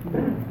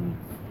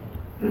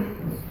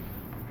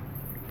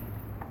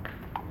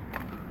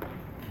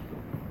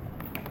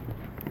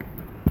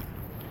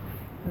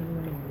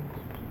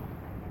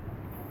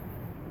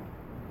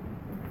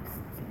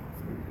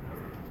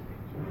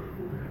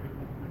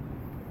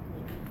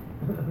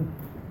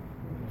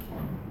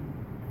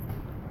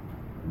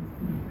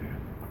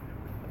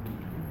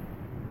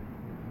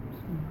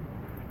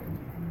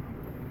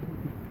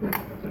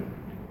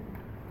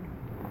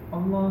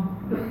الله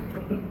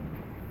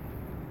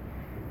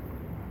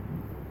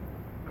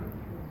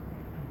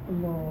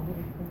الله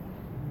أكبر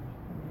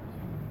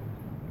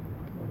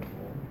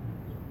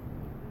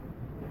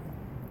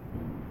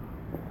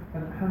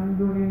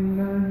الحمد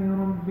لله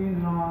رب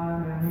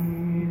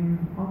العالمين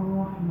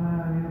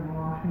الرحمن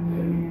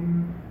الرحيم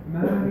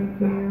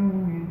مالك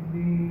يوم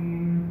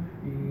الدين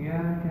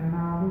إياك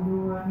نعبد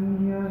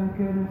وإياك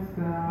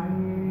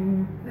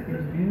نستعين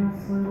اهدنا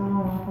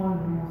الصراط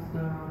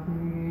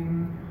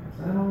المستقيم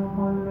صراط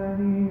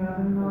الذين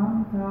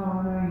أنعمت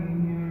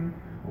عليهم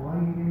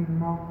غير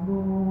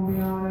المغضوب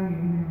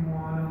عليهم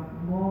ولا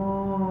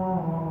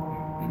الضالين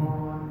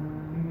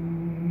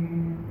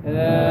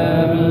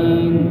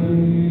آمين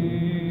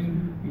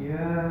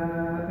يا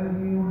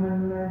أيها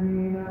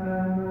الذين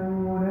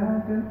آمنوا لا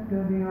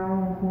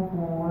تتبعوا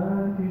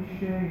خطوات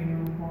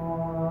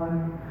الشيطان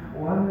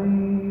ومن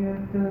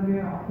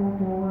يتبع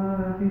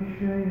خطوات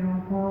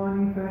الشيطان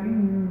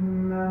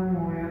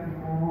فإنه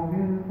يأمر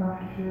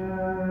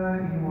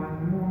بالفحشاء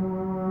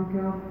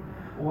والمنكر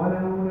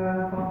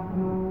ولولا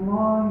فضل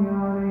الله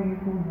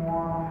عليكم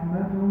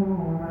ورحمته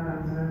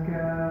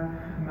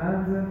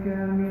ما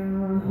زكى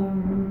منكم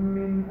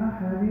من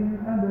أحد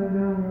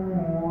أبدا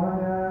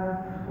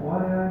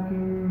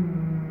ولكن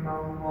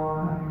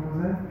الله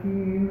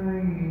يزكي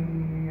من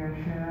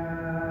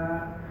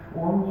يشاء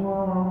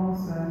والله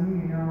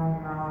سميع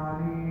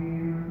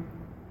عليم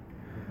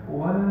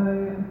ولا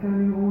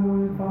يأتل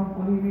أولو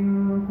الفضل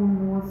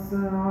منكم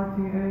والسعة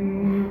أن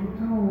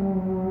يؤتوا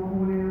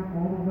أولي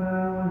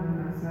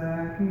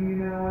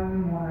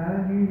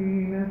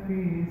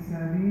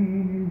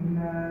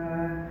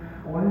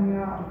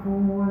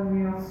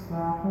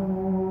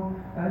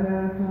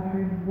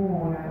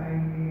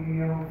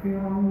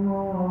يغفر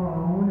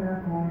الله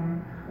لكم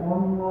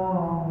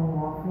والله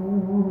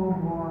غفور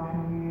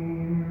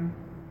رحيم.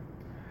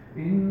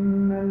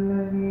 إن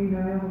الذين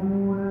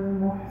يرمون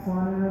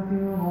المحصنات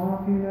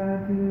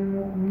الغافلات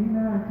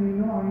المؤمنات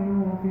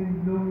لعنوا في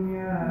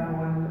الدنيا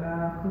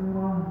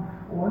والآخرة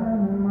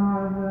ولهم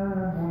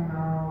عذاب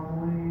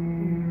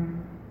عظيم.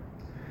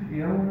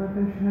 يوم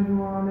تشهد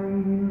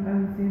عليهم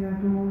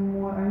ألسنتهم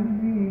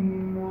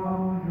وأيديهم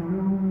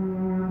وأرجلهم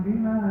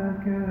بما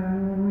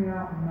كانوا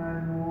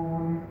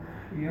يعملون.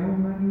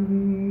 يومئذ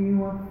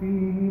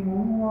يوفيهم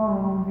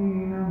الله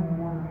دينهم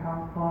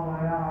الحق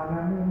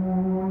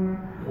ويعلمون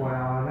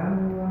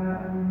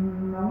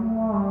أن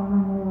الله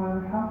هو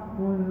الحق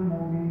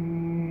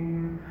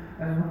المبين.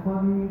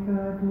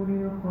 الخبيثات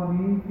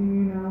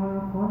للخبيثين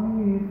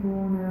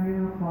والخبيثون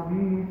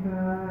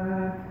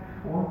للخبيثات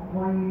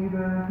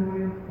والطيبات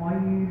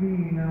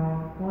للطيبين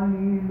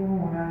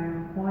والطيبون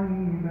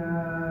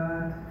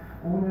للطيبات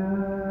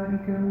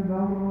أولئك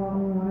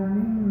مبرؤون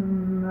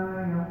مما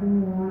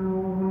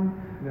يقولون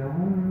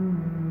لهم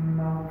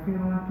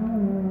مغفرة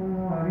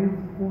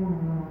ورزق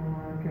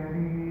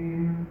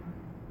كريم.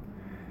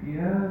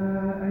 يا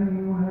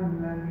أيها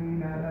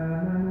الذين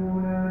آمنوا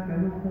لا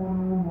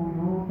تدخلوا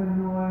بيوتا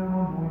غير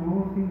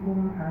بيوتكم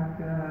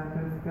حتى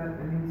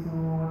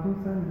تستأنسوا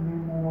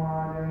وتسلموا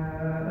على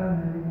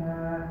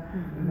أهلها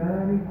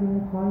ذلكم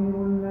خير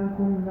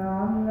لكم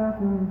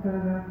لعلكم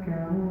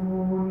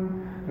تذكرون.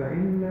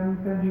 فإن لم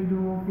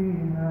تجدوا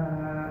فيها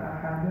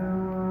أحدا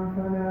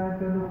فلا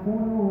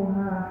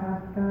تدخلوها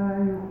حتى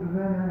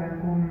يؤذن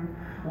لكم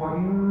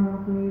وإن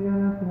قيل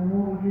لكم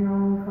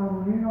ارجعوا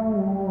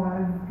فارجعوا هو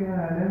أزكى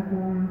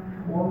لكم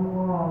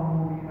والله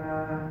بما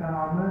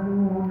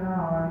تعملون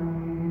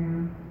عليم.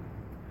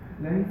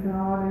 ليس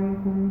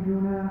عليكم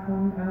جناح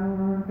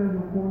أن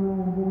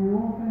تدخلوا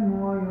بيوتا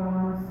غير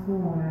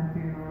مسكونة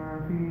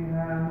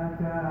فيها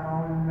متاع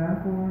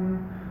لكم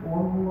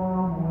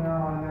والله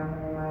يعلم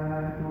ما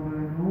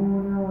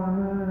تبدون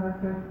وما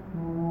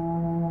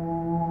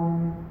تكتمون.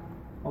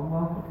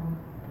 الله أكبر.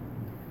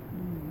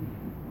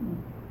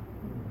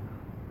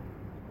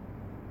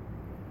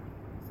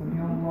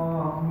 سمع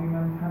الله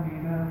لمن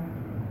حمده.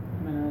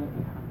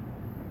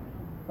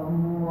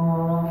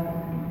 الله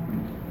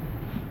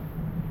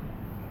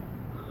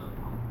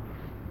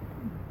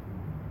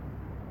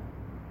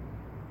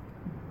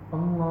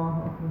الله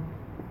أكبر.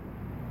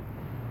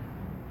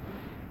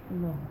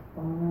 الله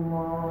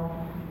الله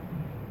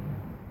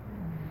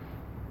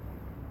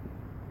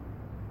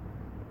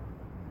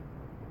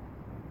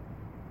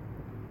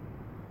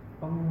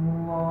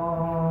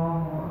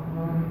الله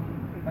أكبر.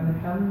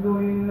 الحمد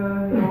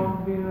لله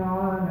رب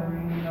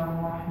العالمين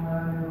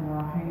الرحمن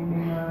الرحيم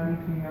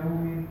مالك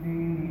يوم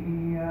الدين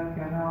إياك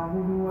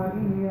نعبد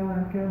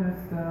وإياك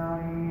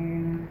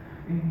نستعين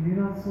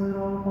اهدنا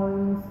الصراط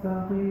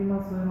المستقيم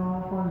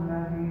صراط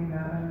الذين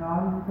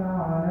أنعمت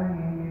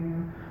عليهم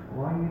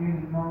غير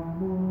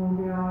المغضوب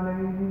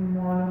عليهم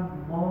ولا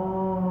الضالين.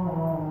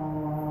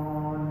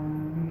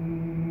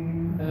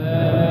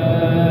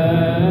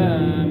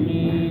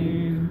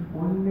 آمين.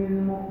 قل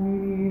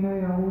للمؤمنين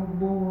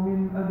يغضوا من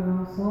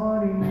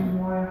أبصارهم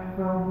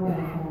ويحفظوا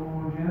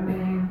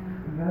فروجهم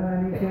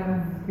ذلك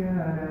أزكى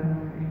لهم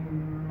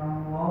إن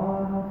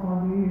الله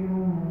خبير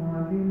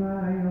بما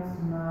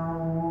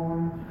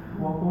يصنعون.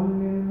 وقل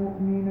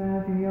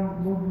للمؤمنات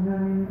يغضضن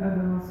من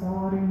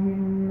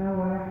أبصارهن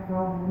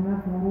ويحفظن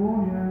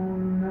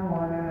فروجهن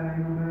ولا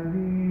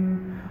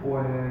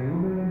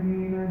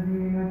يبدين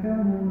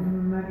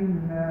زينتهن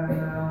إلا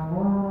ما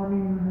ظهر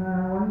منها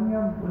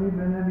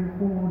وليضربن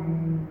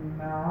بخمرهن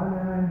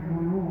على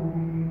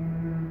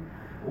جيوبهن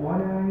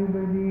ولا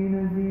يبدين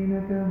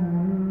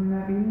زينتهن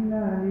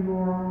إلا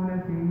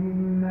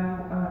لبعولتهن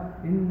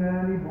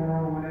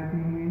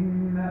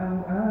أو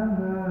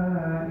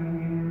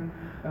آبائهن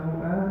أو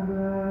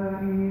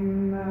آباء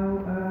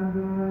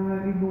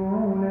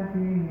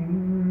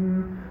بعولتهن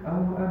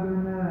أو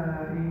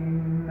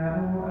أبنائهن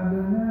أو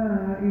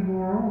أبناء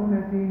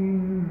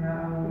بعولتهن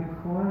أو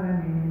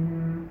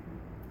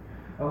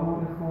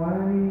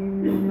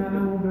إخوانهن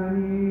أو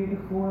بني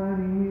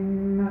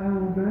إخوانهن أو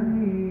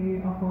بني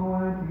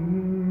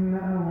أخواتهن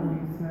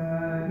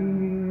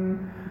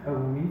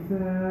أو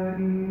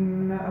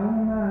نسائهن أو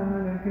ما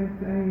ملكت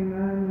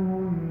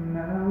أيمانهن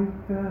أو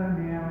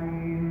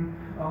التابعين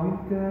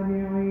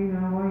غير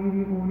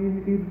أولي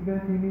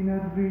الإربة من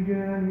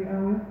الرجال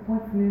أو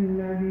الطفل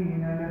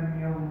الذين لم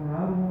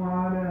يظهروا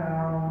على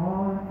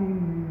عورات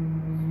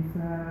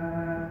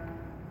النساء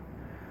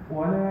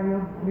ولا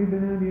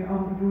يضربن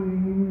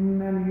بأرجلهن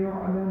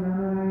ليعلم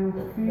ما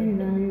يخفين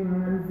من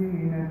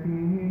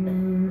زينتهن.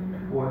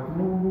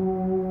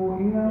 وتوبوا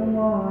إلى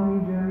الله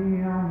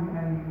جميعا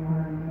أيها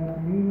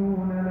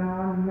المؤمنون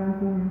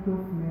لعلكم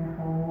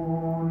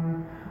تفلحون.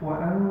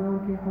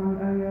 وأنكحوا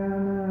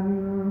الأيام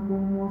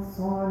منكم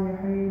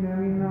والصالحين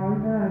من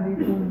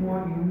عبادكم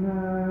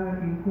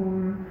وإمائكم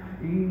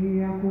إن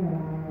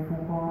يكونوا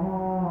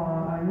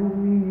فقراء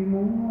يغنيهم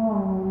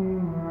الله من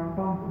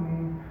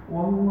فضله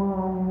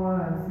والله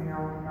واسع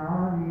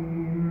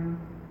عليم.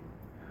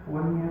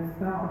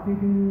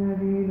 وليستعفف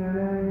الذين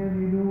لا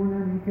يجدون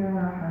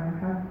نكاحا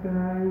حتى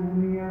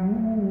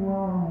يغنيهم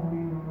الله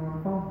من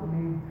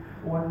فضله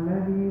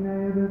والذين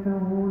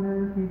يبتغون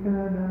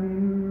الكتاب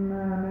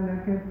مما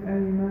ملكت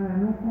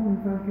أيمانكم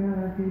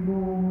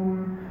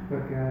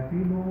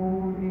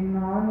فكاتبوهم إن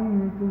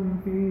علمتم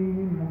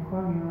فيهم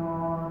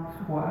خيرا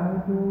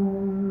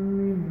وآتوهم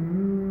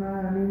مما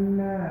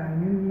لله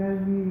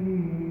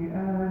الذي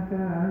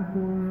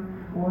آتاكم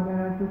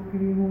ولا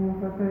تكرهوا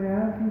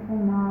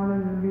فتياتكم على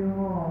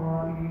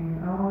البغاء إن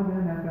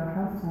أردنا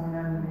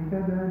تحصنا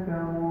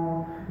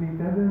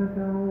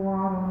لتبتغوا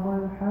عرض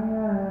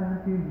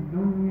الحياة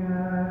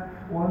الدنيا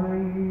ومن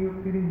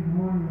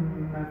يكرهن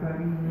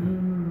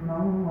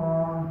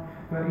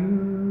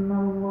فإن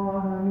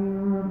الله من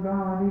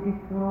بعد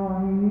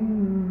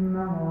إكراههن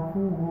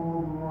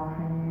غفور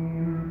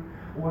رحيم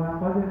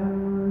ولقد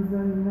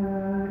أنزلنا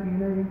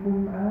إليكم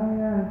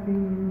آيات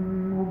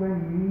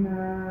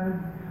مبينات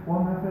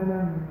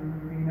ومثلا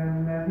من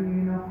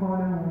الذين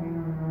خلوا من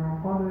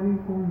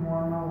قبلكم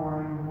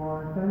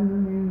وموعظة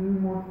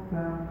للمتقين.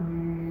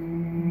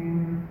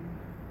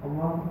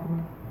 الله أكبر.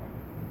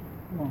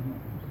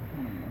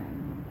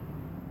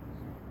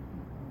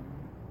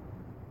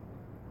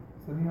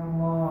 سمع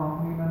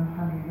الله لمن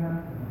حمده.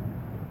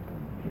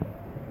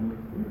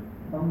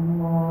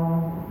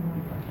 الله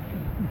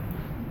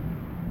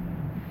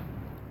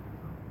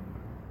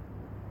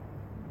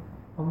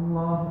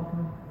الله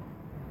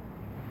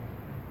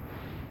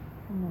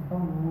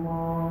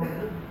الله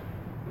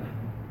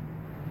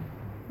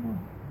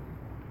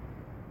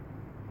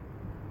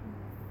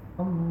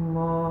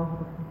الله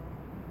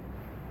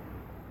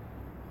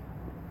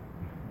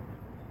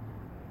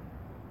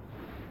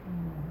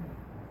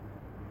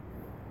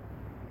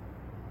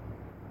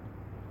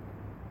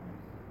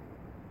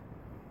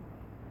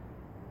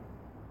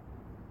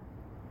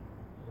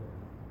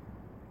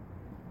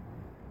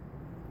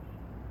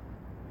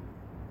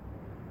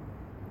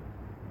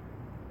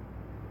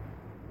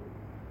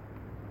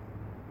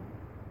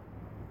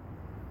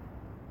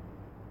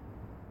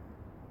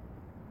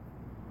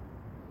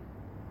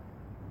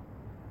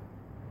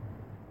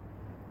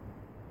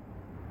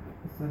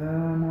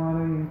السلام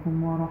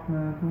عليكم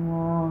ورحمة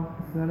الله.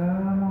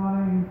 السلام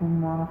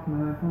عليكم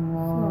ورحمة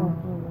الله.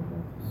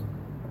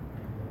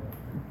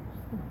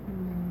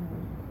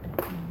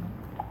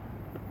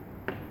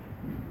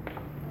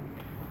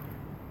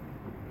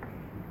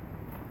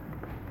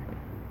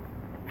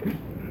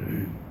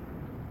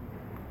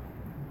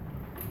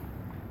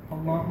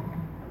 الله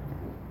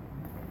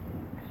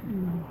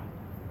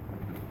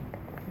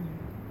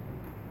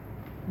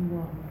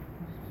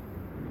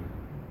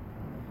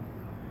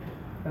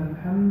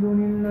الحمد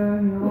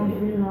لله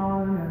رب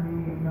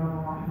العالمين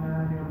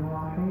الرحمن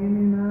الرحيم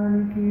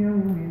مالك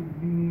يوم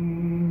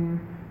الدين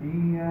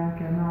إياك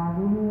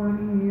نعبد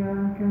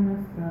وإياك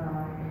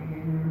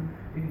نستعين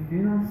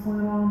اهدنا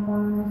الصراط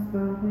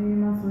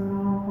المستقيم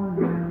صراط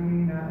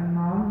الذين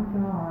أنعمت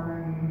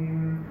عليهم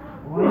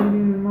غير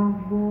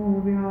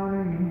المغضوب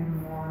عليهم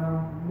ولا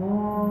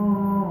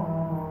الضالين.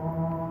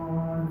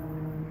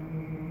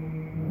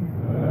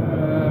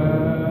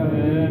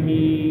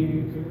 آمين.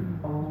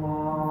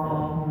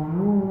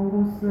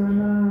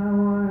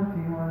 السماوات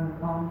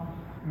والأرض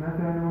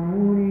مثل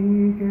نوره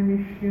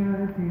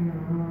كمشكاة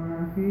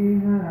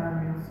فيها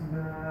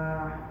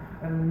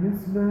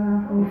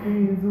المصباح في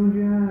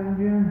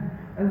زجاجة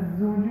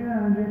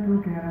الزجاجة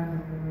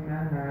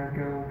كأنها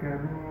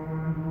كوكب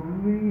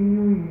دري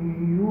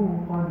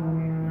يوقد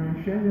من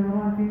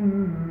شجرة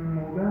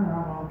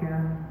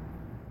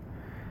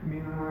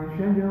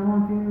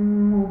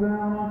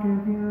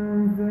مباركة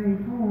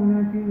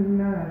زيتونة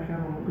لا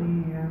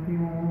شرقية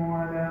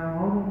ولا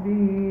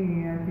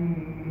غربية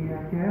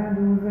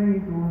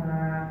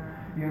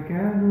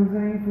يكاد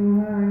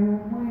زيتها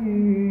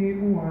يضيء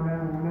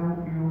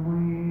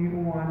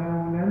ولو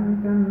لم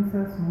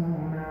تمسسه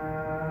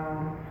نار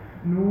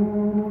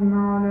نور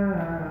على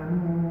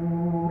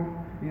نور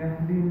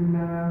يهدي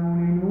الله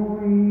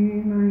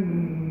لنوره من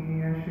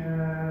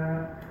يشاء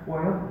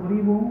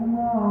ويضرب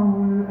الله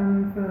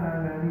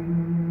الأمثال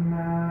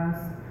للناس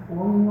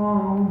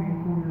والله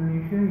بكل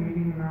شيء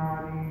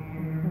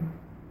عليم.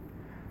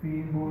 في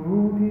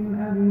بيوت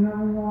أذن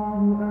الله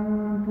أن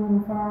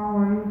ترفع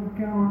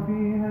ويذكر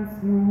فيها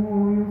اسمه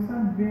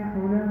يسبح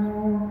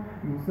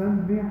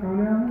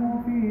له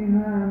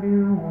فيها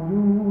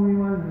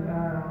بالغدو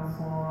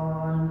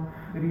والآصال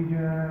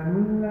رجال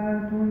لا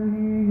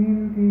تلهيهم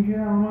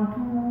تجارة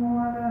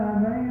ولا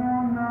بيع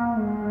عن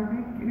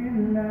ذكر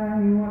الله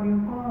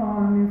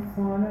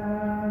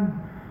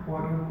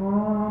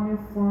وإقام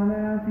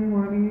الصلاة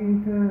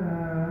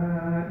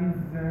وإيتاء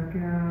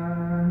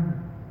الزكاة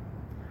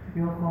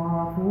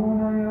يخافون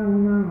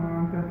يوما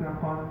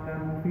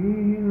تتقلب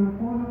فيه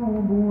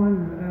القلوب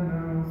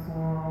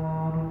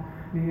والأبصار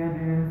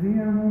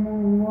ليجزيهم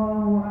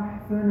الله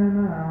أحسن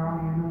ما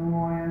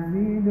عملوا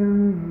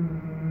ويزيدهم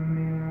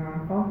من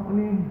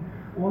فضله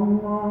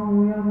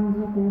والله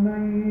يرزق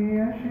من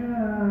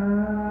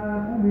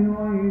يشاء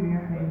بغير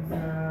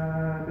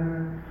حساب.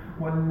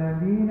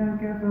 والذين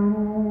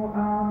كفروا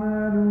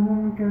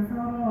أعمالهم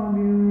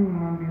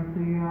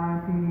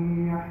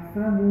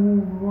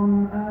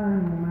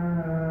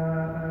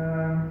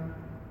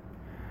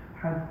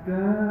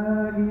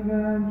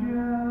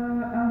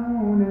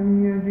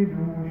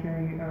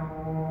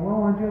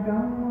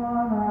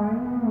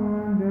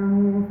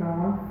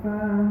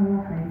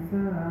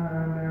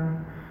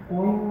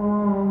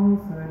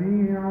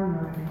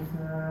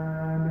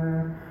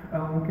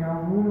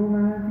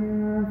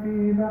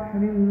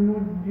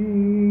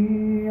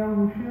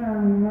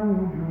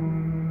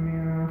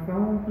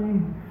فوقه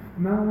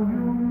موج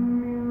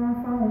من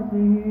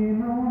فوقه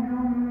موج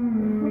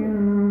من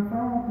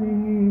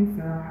فوقه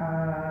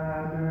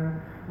سحاب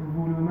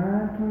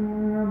ظلمات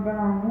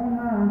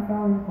بعضها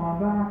فوق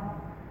بعض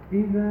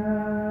إذا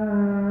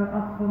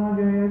أخرج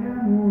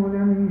يده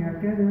لم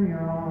يكد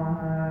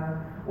يراها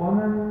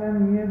ومن لم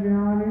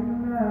يجعل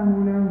الله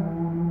له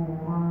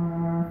نورا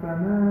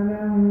فما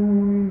له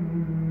من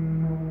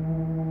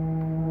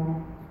نور.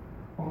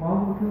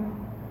 الله أكبر.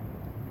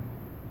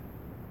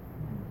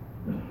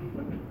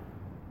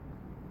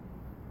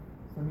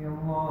 سمع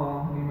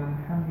الله لمن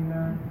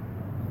حمده.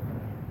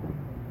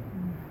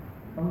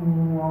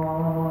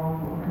 الله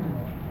أكبر.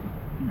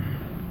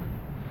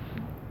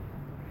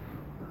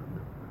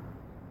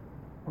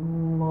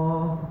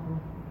 الله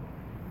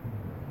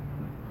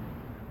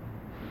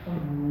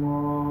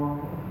الله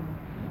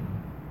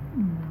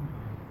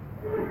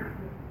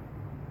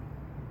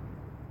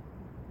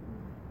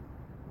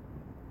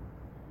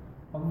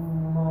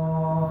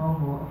الله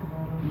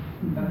أكبر.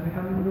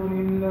 الحمد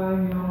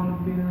لله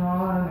رب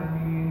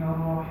العالمين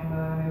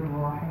الرحمن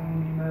الرحيم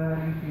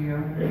مالك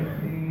يوم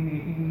الدين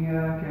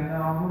إياك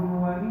نعبد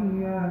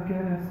وإياك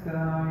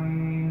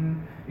نستعين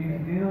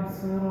اهدنا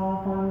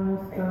الصراط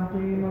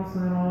المستقيم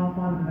صراط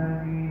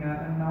الذين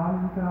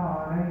أنعمت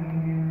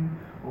عليهم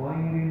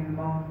غير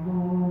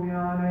المغضوب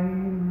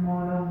عليهم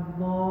ولا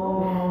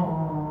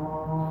الضالين.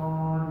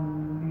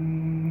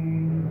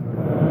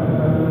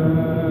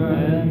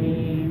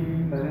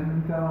 ألم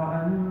تر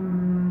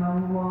أن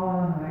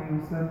الله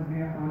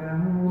يسبح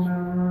له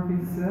من في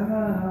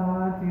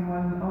السماوات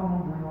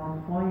والأرض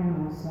والطير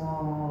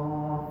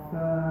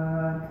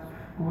صافات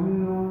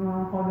كل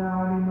قد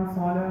علم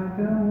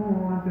صلاته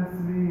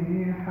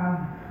وتسبيحه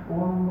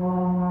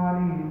والله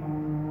عليم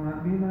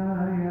بما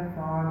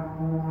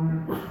يفعلون.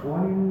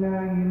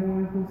 ولله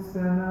ملك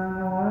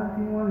السماوات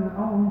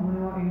والأرض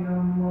وإلى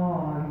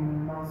الله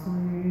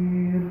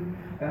المصير.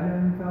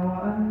 ألم تر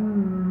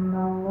أن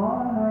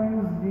الله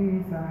يزجي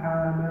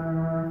سحابا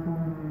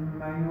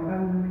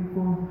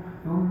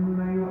ثم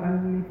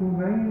يؤلف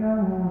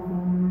بينه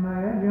ثم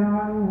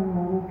يجعله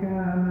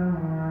ركاما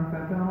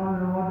فترى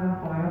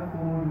الودق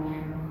يخرج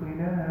من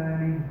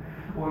خلاله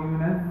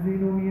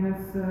وينزل من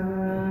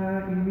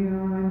السماء من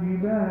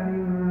جبال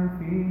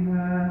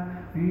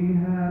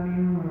فيها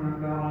من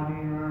برد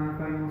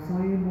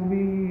فيصيب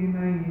به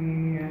من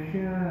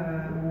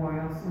يشاء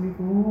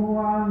ويصرفه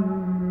عن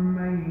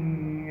من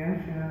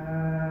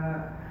يشاء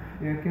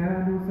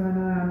يكاد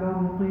سنا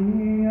برقه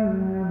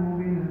يذهب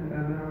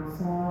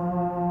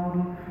بالأبصار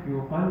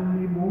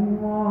يقلب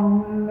الله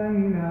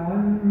الليل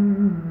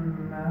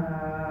والنهار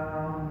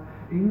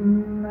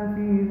إن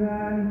في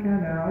ذلك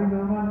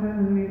لعبرة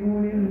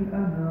لأولي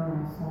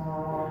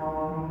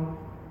الأبصار.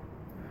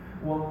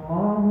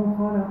 والله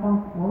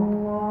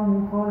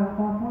خلق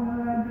كل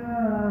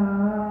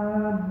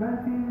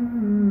دابة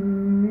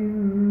من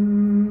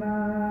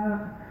ماء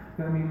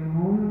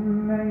فمنهم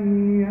من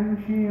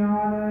يمشي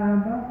على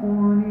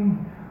بطنه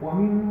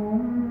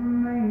ومنهم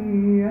من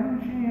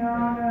يمشي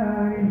على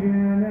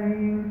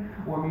رجلين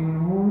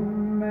ومنهم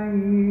من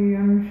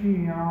يمشي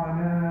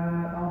على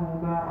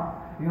أربع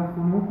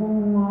يخلق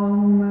الله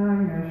ما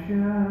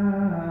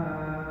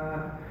يشاء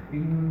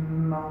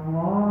إن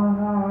الله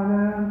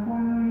على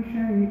كل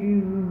شيء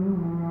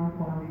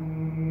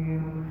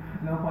قدير.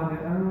 لقد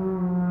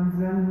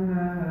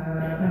أنزلنا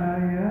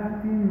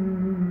آيات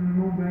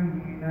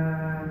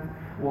مبينات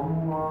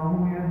والله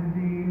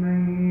يهدي من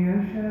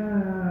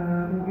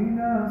يشاء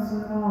إلى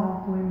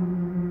صراط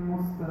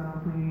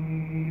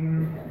مستقيم.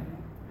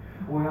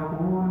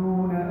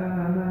 ويقولون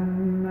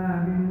آمنا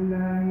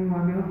بالله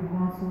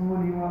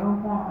وبالرسول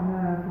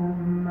وأطعنا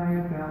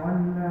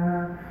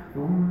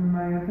ثم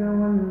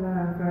يتولى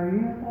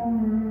فريق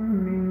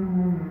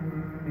منهم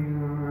من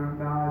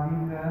بعد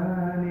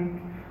ذلك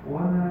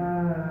وما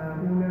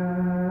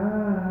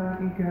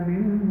أولئك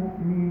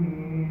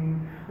بالمؤمنين.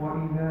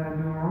 وإذا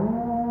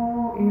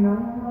دعوا إلى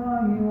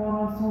الله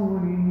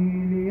ورسوله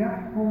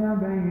ليحكم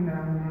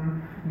بينهم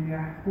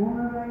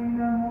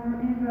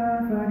إذا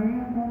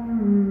فريق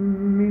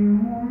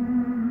منهم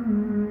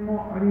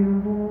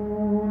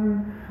معرضون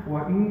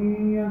وإن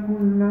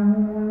يكن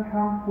لهم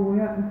الحق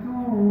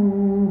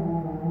يأتوا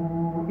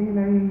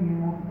إليه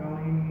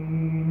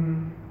مهطعين.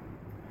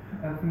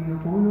 أفي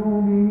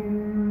قلوبهم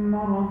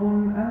مرض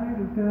أم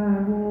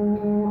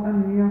ارتابوا أم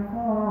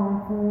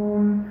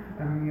يخافون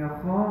أن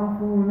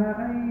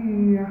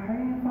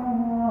يحيف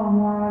الله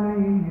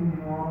عليهم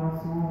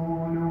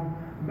ورسوله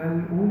بل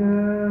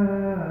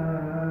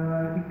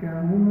أولئك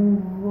هم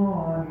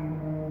الظالمون.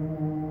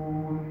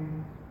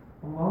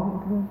 الله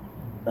أكبر.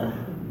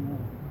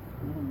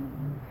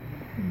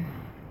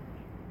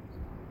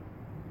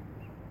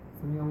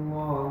 سمع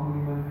الله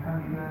لمن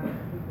حمده.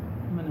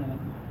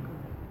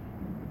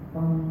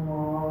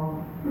 الله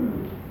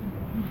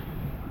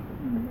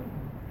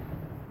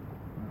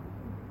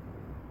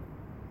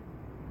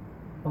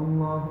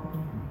الله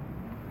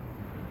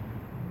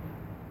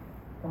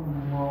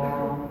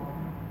الله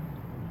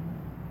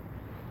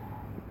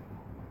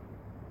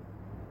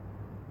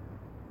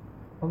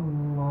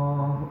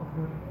الله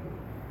أكبر.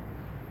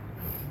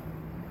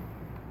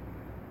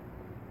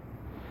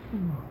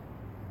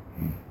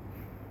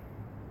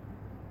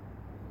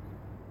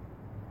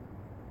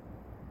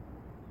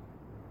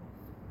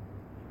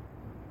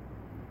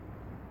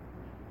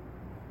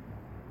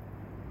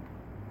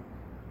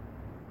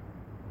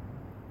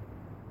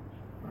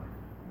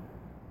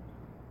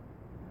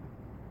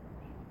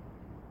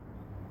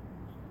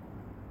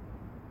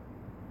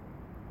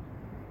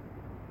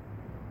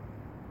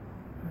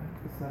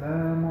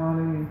 السلام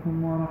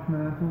عليكم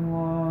ورحمة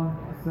الله.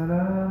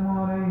 السلام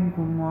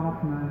عليكم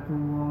ورحمة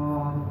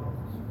الله.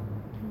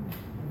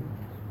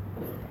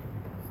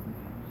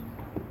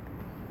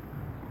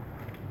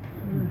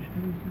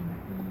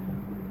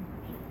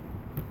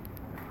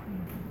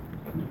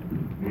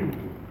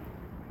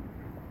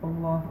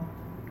 الله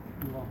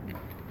الله.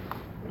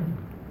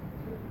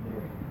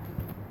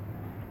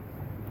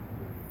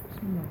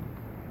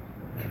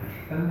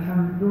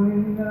 الحمد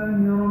لله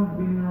رب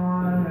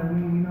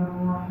العالمين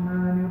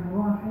الرحمن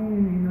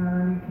الرحيم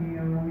مالك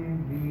يوم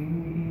الدين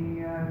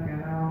إياك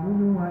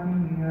نعبد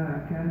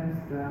وإياك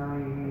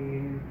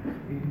نستعين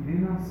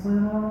اهدنا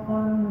الصراط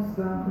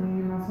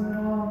المستقيم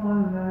صراط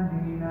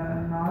الذين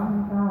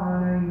أنعمت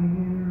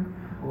عليهم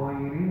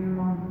غير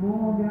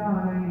المغضوب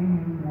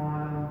عليهم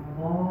ولا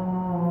الضالين.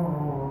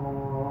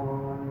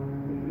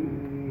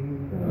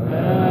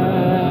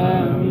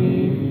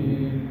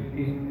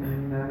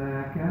 إنما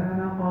كان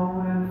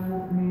قول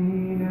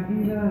المؤمنين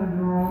إذا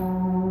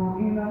دعوا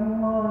إلى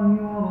الله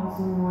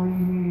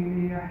ورسوله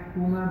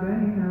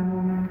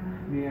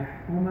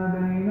ليحكم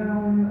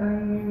بينهم أن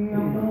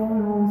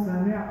يقولوا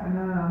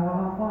سمعنا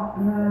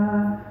وأطعنا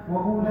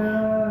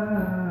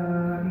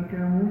وأولئك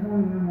هم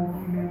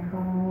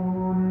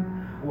المفلحون.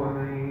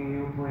 ومن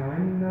يطع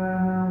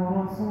الله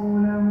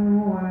ورسوله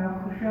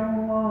ويخشى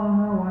الله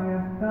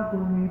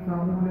ويتقه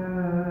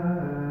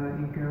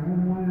فأولئك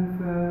هم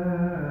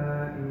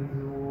الفائزون.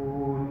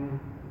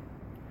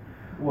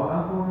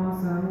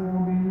 وأقسموا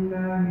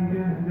بالله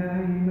جهد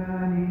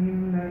أيمانهم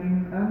لئن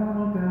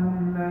أمرتهم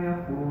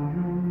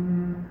ليخرجن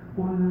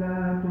قل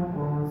لا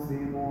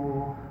تقسموا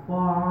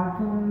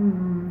طاعة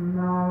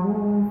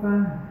معروفة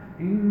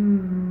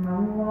إن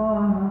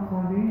الله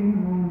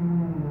خبير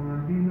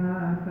بما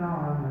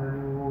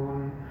تعملون.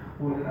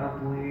 قل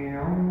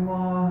أطيعوا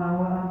الله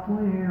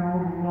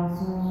وأطيعوا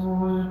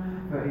الرسول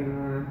فإن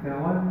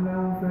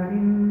تولوا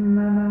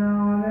فإنما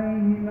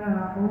عليه ما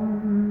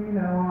حمل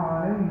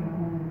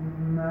وعليكم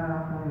ما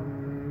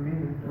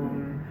حملتم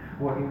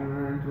وإن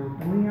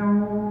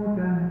تطيعوا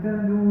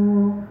تهتدوا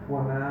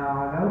وما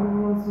على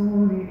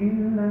الرسول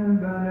إلا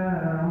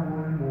البلاغ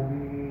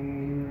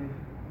المبين.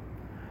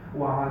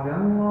 وعد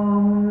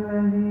الله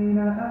الذين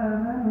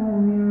آمنوا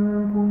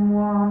منكم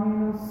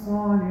وعملوا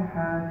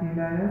الصالحات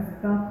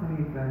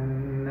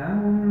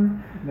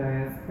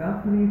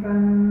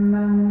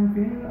ليستخلفنهم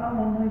في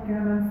الأرض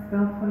كما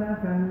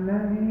استخلف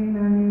الذين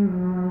من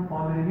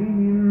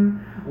قبلهم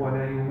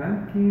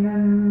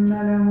وليمكنن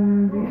لهم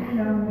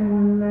دينهم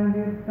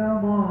الذي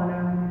ارتضى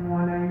لهم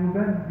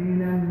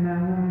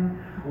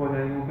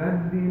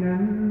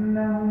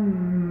وليبدلنهم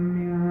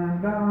من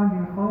بعد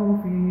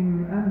خوفهم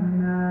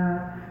أمنا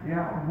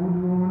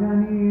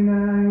يعبدونني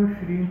لا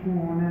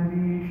يشركون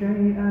بي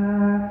شيئا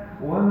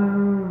ومن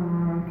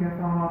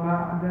كفر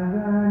بعد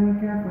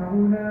ذلك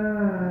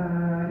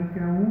فأولئك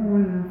هم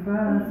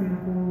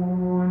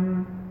الفاسقون.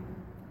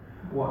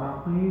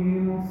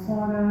 وأقيموا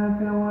الصلاة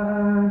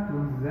وآتوا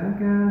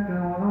الزكاة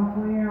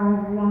وأطيعوا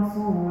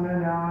الرسول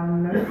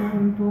لعلكم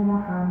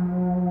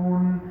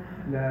ترحمون.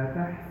 لا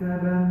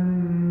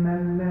تحسبن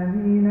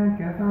الذين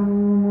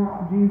كفروا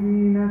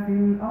معجزين في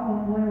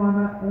الأرض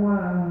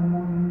ومأواهم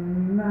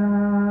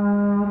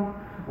النار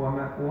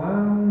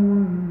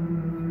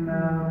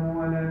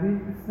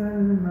ولبئس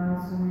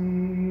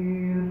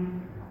المصير.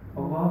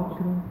 الله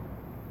أكبر.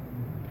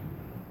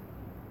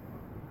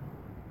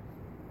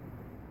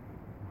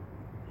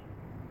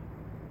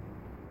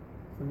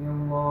 سمع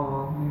الله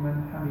لمن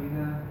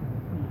حمده.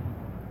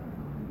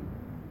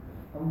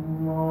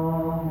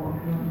 الله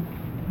أكبر.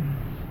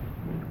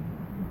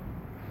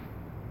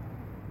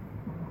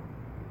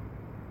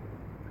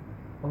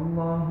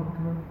 الله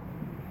أكبر.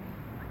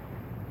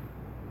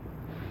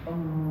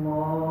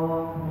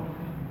 الله أكبر.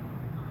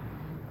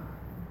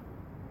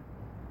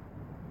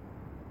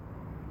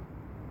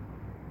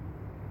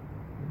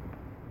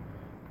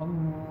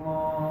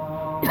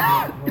 الله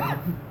أكبر.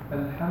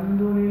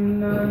 الحمد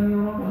لله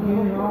رب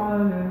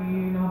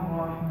العالمين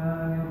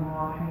الرحمن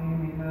الرحيم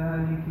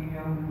مالك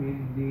يوم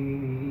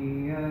الدين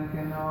إياك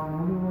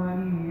نعبد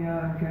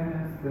وإياك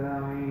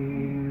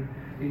نستعين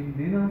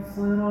اهدنا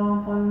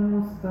الصراط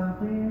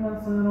المستقيم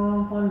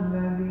صراط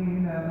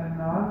الذين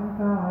أنعمت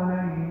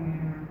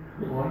عليهم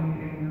غير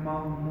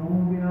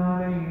المغضوب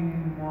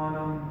عليهم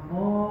ولا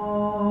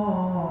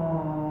الضالين.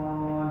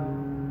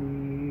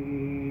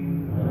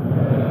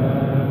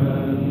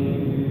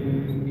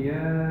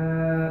 يا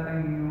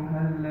أيها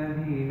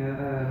الذين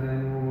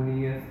آمنوا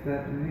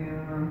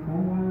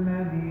ليستأذنكم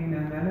الذين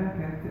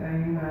ملكت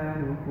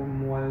أيمانكم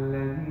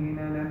والذين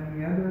لم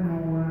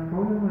يبلغوا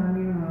الحلم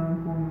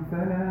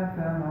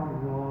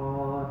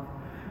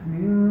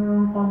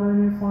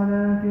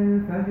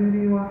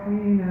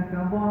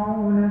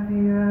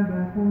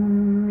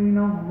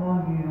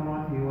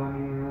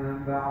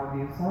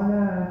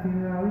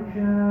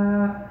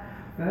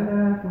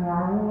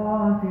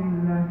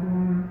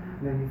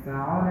ليس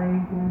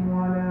عليكم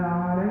ولا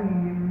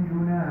عليهم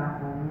جناح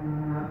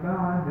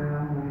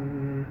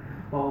بعدهم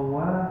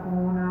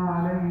طوافون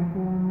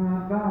عليكم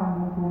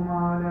بعضكم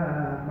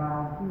على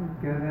بعض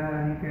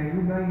كذلك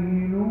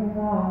يبين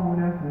الله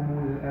لكم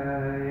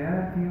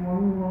الآيات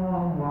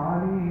والله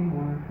عليم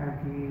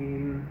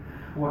حكيم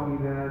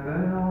وإذا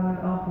بلغ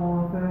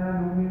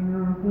الأطفال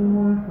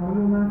منكم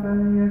الحلم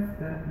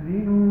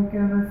فليستأذنوا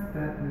كما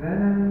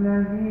استأذن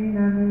الذين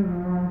من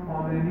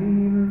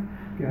قبلهم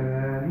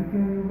كذلك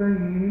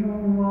يبين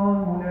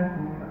الله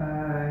لكم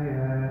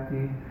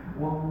آياته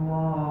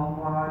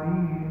والله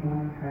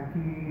عليم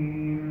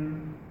حكيم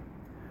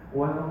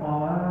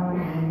والقواعد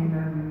من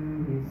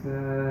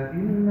النساء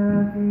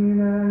اللاتي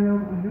لا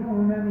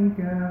يرجون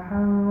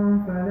نكاحا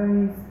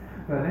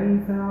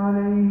فليس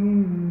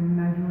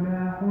عليهن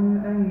جناح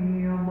أن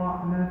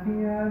يضعن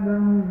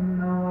ثيابهن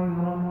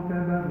غير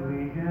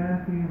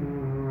متبرجات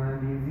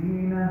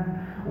بزينة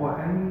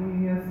وأن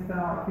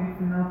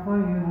يستعففن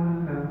خير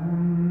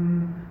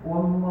لهن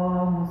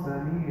والله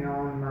سميع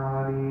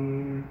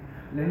عليم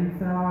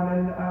ليس على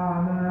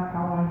الأعمى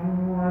حرج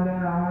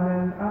ولا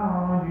على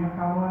الأعرج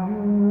حرج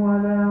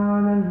ولا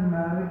على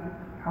المريض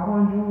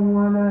حرج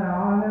ولا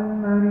على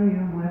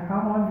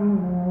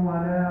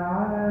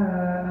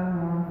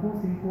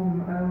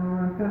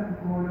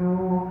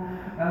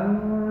أنفسكم أن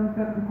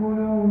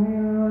تأكلوا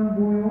من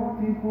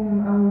بيوتكم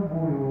أو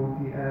بيوت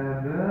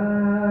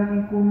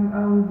آبائكم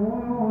أو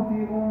بيوت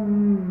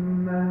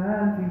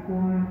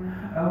أمهاتكم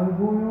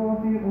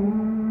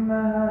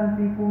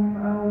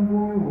أو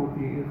بيوت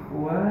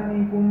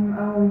إخوانكم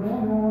أو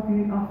بيوت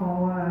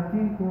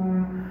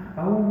أخواتكم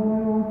أو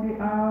بيوت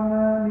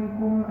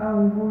أعمامكم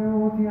أو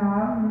بيوت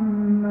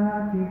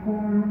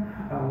عماتكم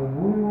أو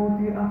بيوت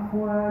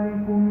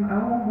أخوالكم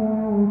أو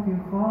بيوت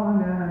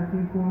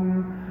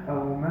خالاتكم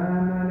أو ما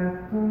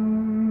ملكتم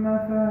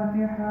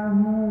مفاتحه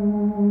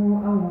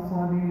أو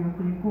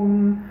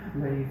صديقكم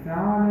ليس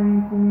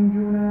عليكم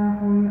جناح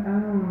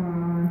أن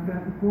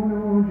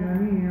تأكلوا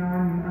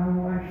جميعا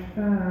أو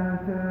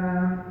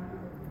أشتاتا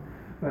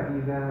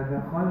فإذا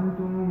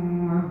دخلتم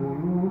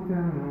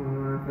بيوتا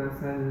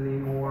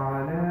فسلموا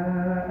على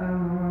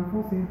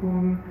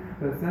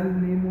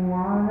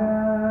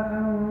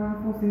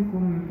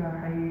أنفسكم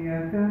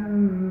تحية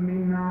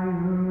من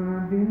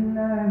عند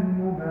الله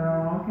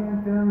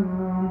مباركة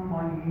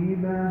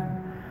طيبة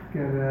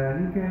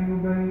كذلك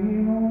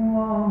يبين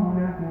الله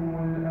لكم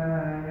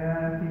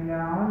الآيات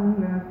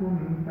لعلكم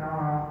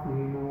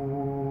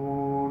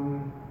تعقلون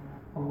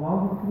الله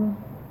أكبر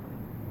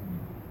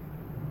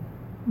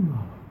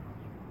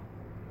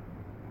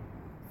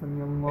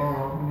سمع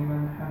الله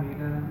لمن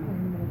حمده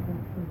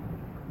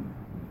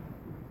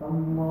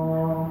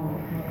الله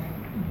أكبر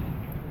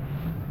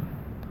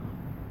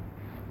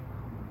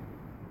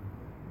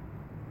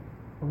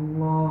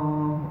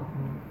الله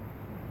أكبر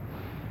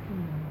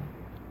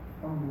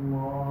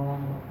الله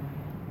أكبر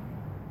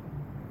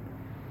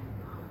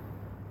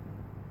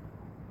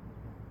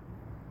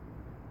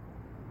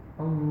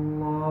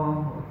الله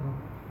أكبر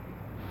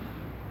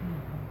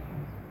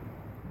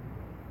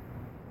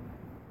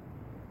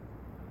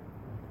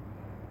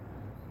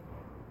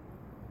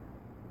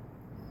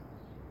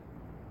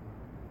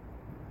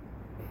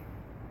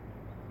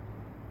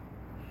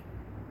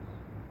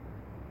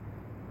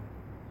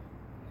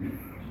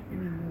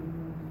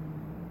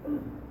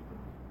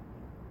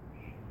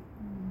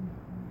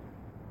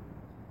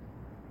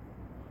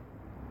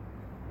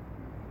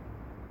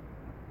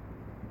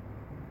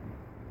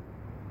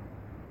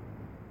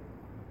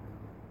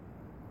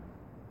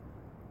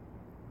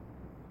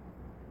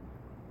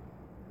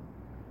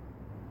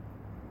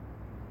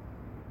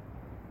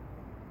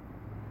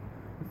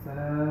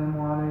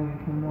السلام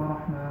عليكم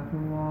ورحمة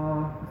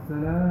الله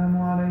السلام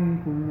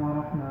عليكم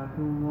ورحمة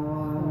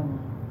الله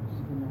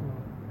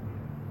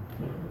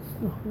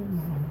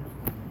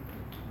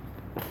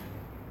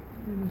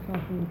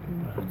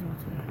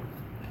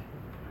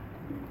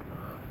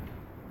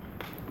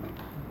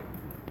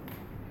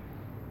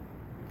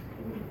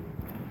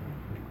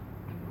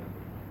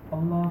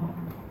الله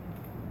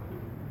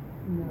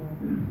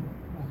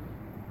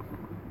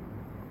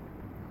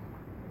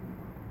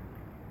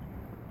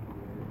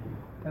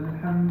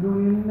الحمد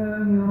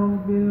لله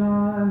رب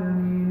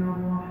العالمين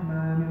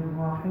الرحمن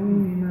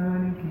الرحيم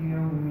مالك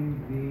يوم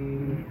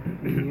الدين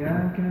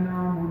إياك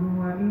نعبد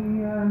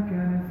وإياك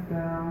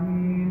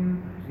نستعين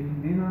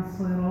اهدنا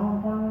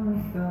الصراط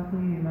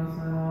المستقيم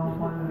صراط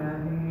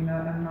الذين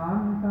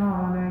أنعمت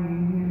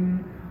عليهم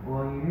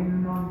غير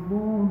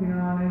المغضوب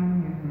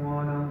عليهم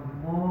ولا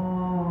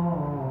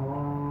الضالين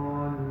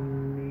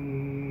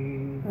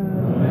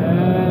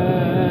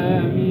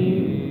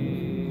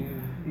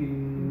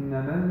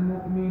إنما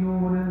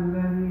المؤمنون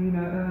الذين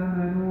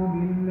آمنوا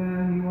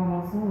بالله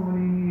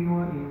ورسوله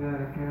وإذا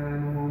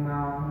كانوا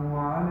معه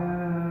على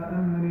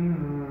أمر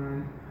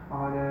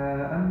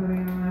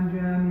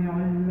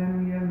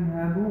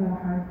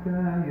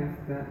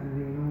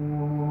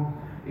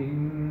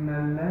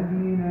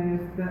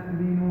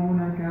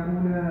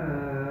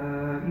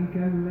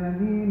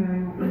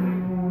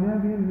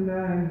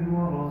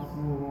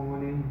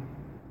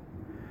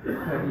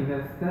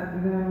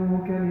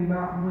يستأذنوك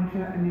لبعض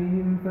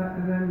شأنهم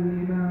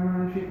فأذن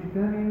لمن شئت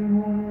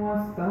منهم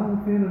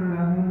واستغفر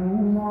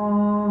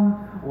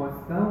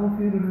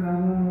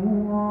لهم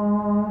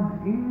الله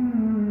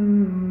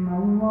إن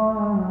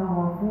الله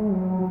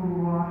غفور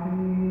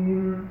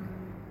رحيم.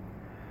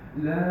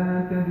 لا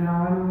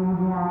تجعلوا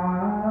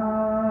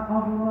دعاء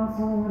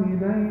الرسول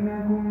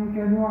بينكم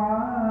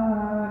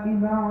كدعاء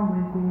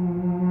بعضكم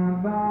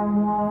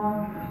بعضا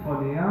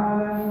قد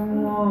يعلم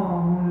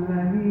الله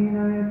الذين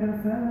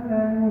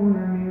يتسللون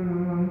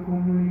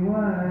منكم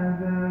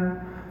لواذا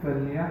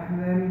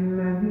فليحذر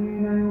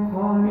الذين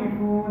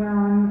يخالفون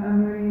عن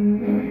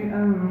أمره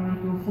أن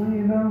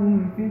تصيبهم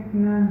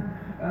فتنة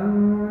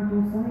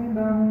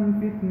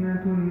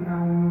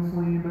أو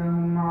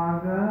يصيبهم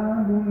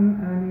عذاب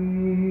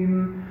أليم.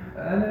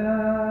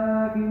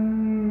 ألا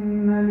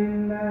إن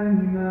لله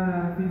ما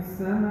في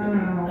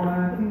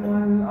السماوات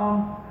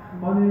والأرض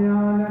قد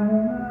يعلم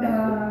ما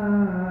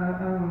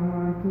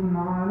أنتم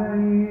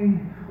عليه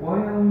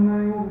ويوم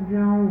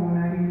يرجعون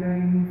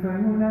إليه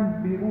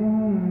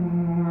فينبئهم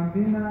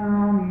بما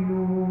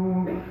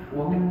عملوا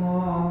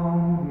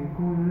والله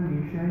بكل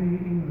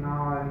شيء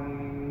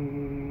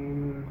عليم.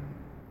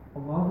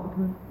 الله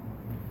أكبر.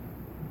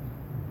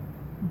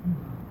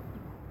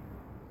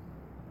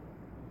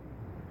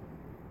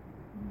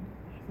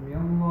 سمع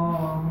الله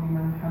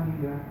لمن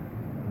حمده.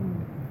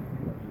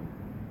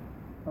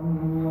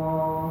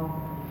 الله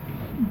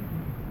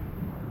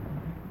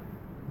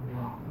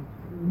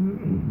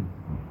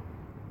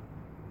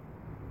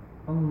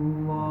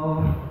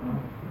الله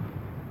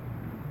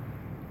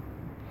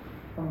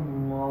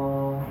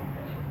الله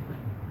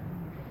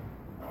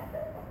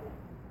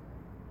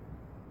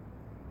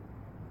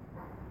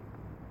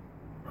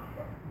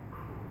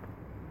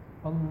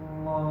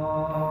الله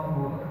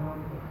أكبر.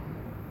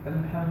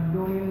 الحمد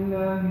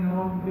لله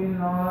رب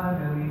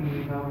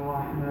العالمين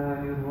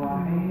الرحمن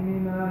الرحيم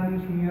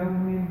مالك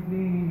يوم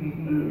الدين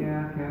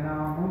إياك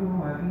نعبد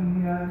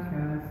وإياك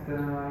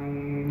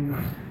نستعين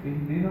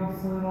اهدنا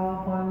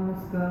الصراط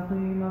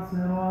المستقيم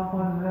صراط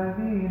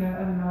الذين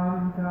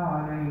أنعمت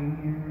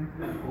عليهم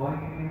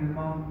غير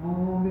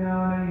المغضوب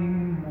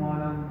عليهم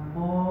ولا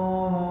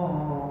الضالين.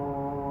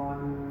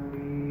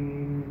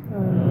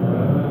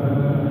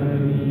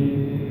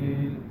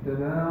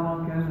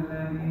 تبارك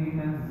الذي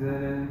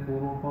نزل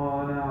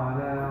الفرقان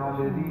على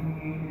عبده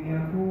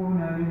ليكون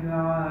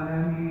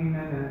للعالمين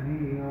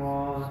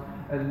نذيرا.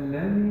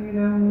 الذي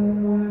له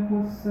ملك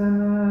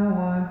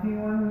السماوات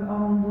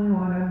والأرض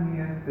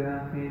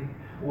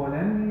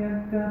ولم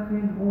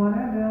يتخذ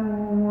ولدا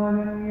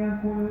ولم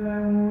يكن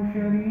له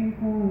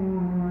شريك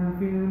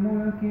في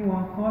الملك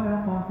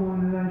وخلق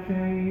كل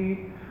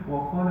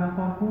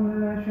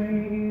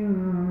شيء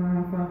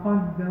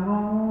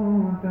فقدره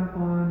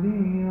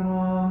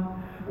تقديرا.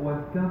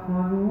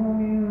 واتخذوا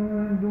من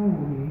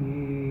دونه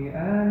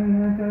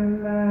آلهة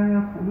لا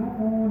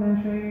يخلقون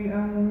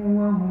شيئا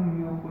وهم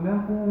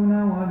يخلقون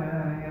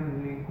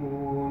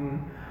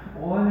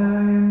ولا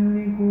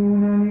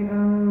يملكون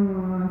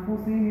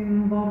لأنفسهم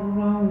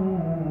ضرا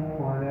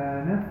ولا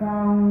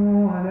نفعا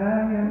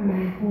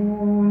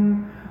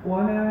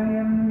ولا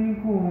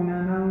يملكون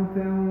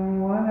موتا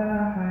ولا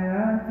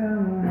حياة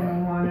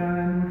ولا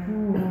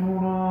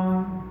نشورا.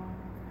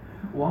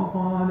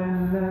 وقال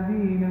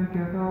الذين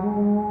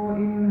كفروا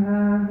إن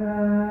هذا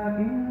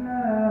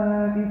إلا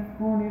إفك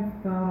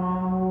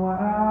افتراه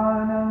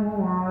وأعانه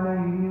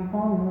عليه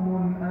قوم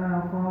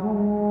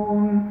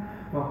آخرون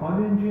فقد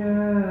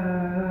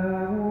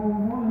جاءوا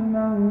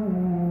ظلما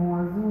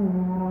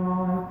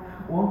وزورا.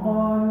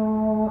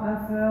 وقالوا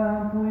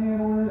أساطير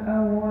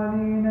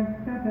الأولين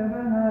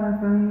اكتتبها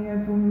فهي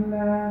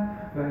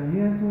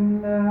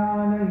تملى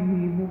عليه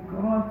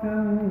بكرة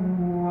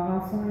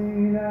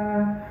وأصيلا.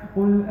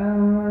 قل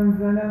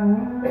أنزله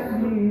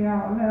الذي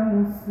يعلم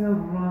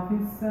السر في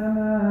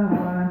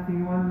السماوات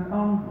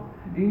والأرض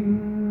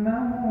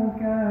إنه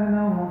كان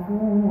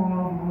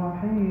غفورا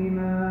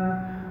رحيما.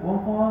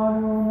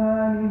 وقالوا ما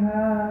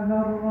لهذا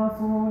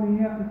الرسول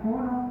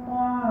يأكل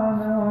الطعام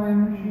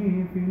ويمشي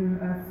في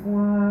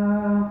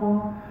الأسواق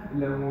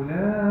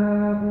لولا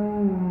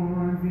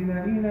أنزل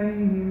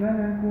إليه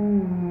ملك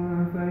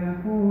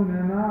فيكون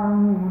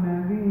معه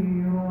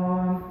نذيرا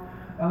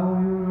أو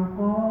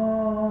يلقى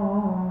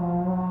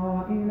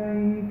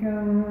إليه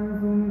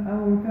كنز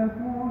أو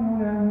تكون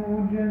له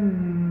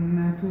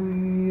جنة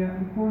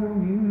يأكل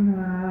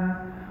منها.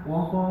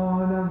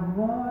 وقال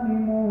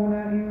الظالمون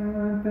إن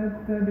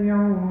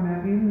تتبعون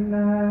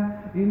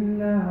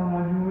إلا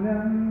رجلا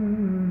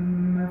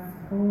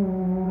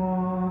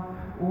مسحورا.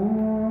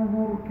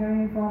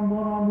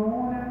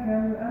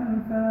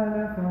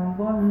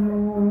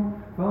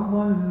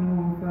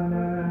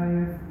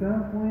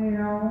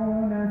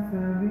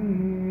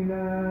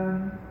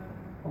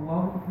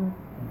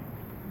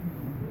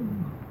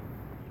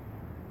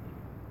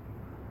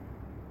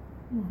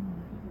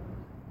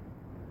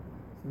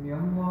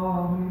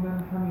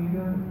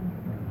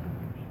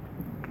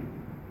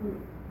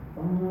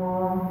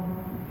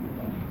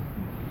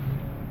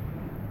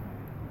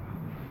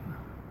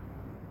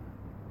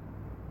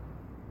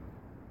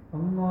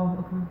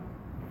 أكبر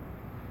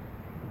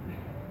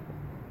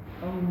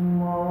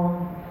الله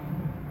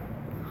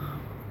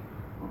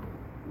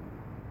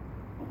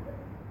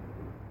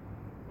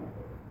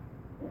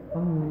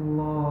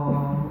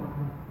الله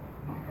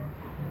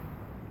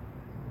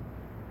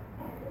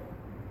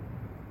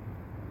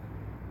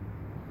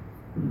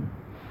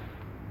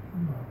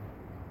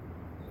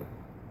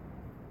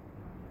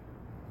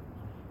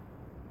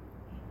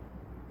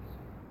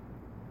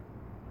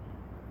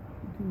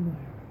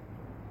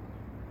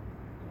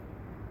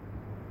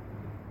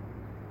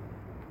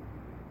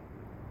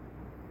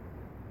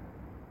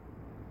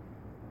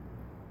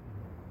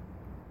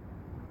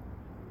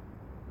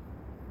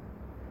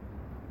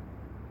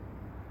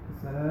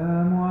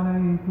السلام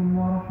عليكم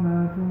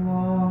ورحمة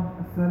الله.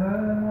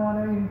 السلام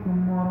عليكم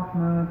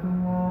ورحمة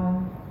الله.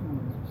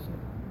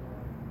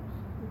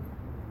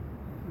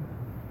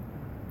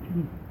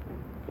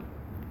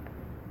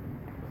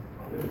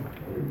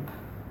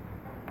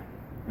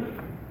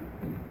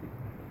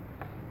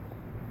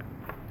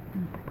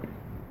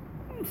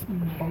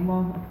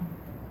 الله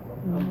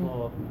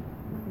الله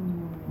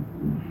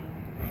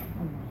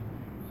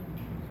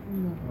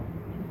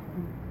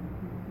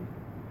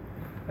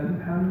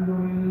الحمد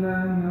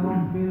لله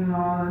رب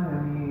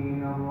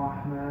العالمين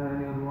الرحمن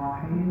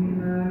الرحيم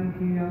مالك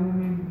يوم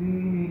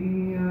الدين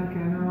إياك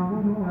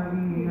نعبد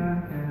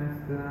وإياك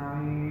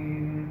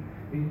نستعين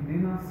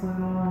اهدنا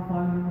الصراط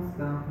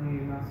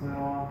المستقيم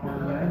صراط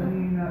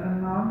الذين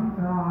أنعمت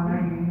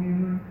عليهم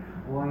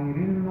غير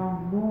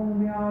المغضوب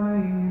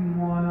عليهم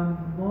ولا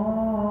الضالين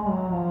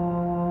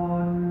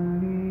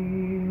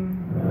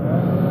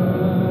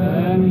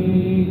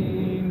آمين.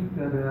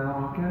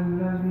 تبارك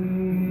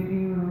الذي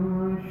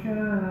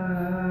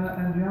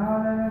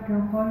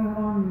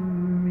خيرا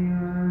من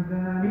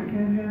ذلك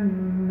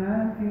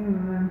جنات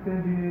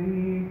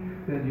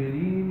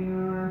تجري من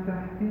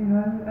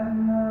تحتها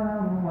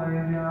الأنهار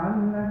ويجعل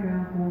لك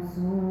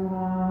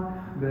قصورا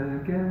بل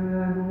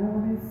كذبوا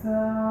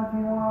بالساعة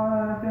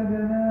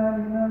وعاتدنا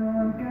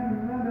لمن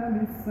كذب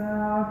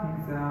بالساعة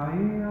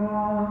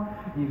سعيرا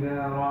إذا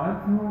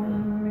رأتهم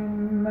من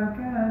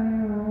مكان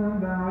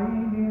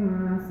بعيد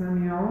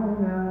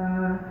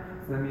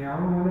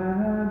سمعوا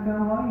لها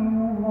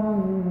تغيظا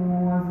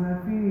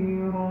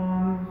وزفيرا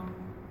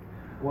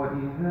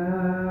وإذا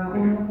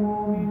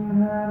ألقوا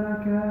منها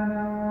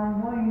مكانا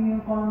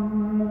ضيقا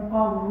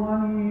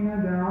مقرنين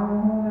دعوا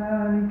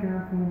هنالك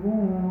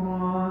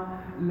ثبورا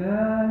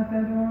لا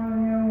تدعوا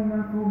اليوم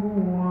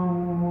ثبورا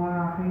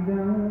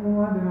واحدا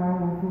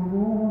وادعوا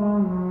ثبورا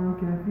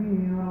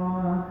كثيرا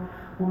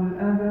قل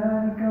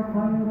أذلك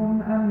خير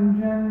أم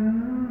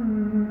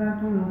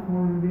جنة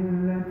الخلد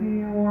التي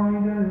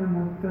وعد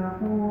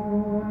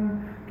المتقون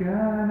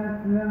كانت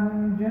لهم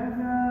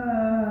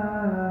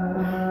جزاء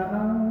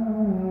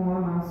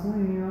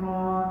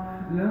ومصيرا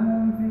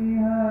لهم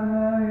فيها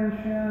ما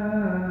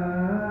يشاءون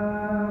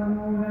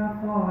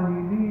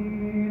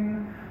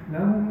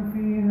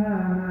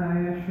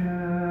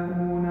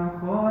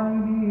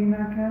خالدين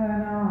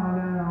كان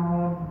على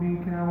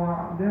ربك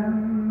وعدا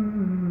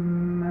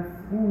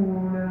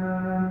مسئولا.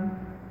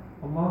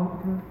 الله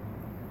أكبر.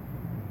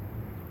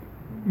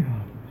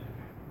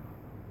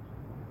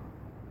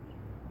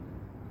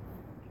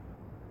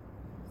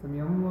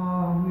 سمع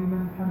الله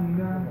لمن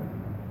حمده.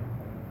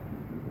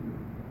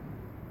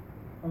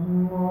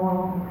 الله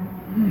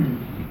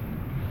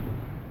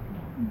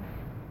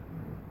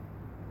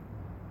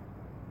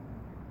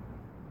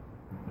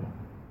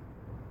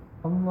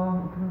الله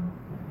أكبر.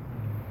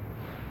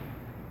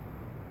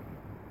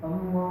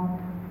 الله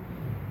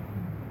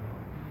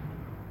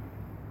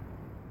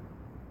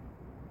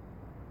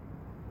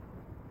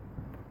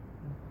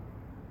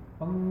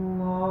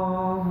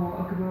الله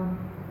أكبر.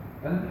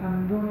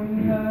 الحمد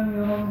لله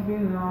رب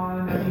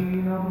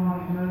العالمين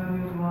الرحمن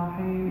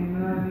الرحيم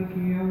مالك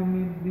يوم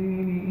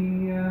الدين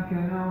إياك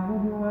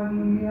نعبد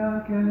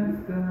وإياك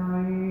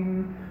نستعين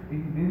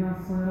اهدنا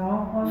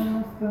الصراط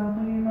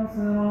المستقيم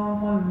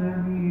صراط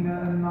الذين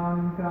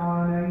أنعمت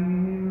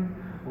عليهم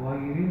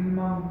غير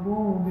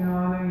المغضوب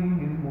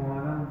عليهم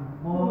ولا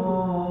الضالين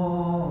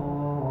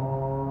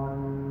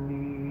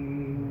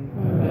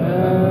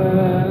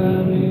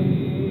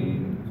آمين.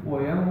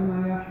 ويوم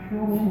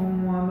يحشرهم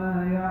وما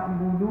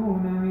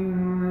يعبدون من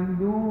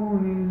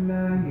دون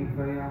الله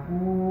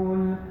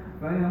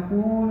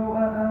فيقول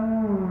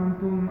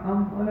أأنتم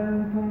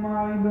أضللتم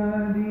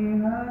عبادي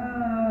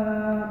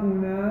هؤلاء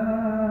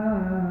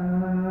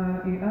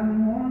أم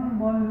هم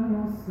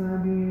ضلوا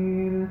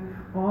السبيل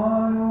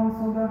قالوا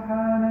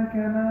سبحانك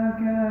ما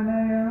كان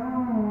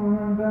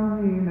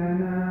ينبغي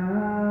لنا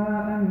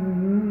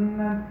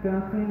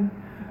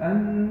أن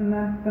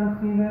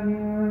نتخذ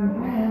من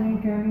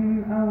دونك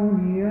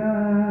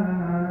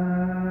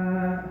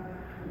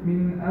من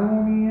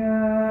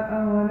أولياء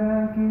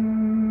ولكن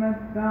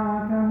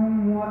متعتهم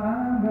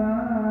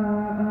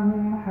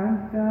وآباءهم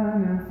حتى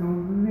نسوا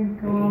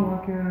الذكر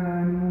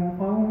وكانوا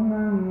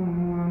قوما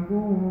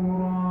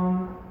بورا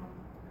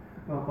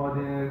فقد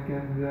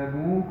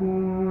كذبوكم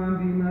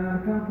بما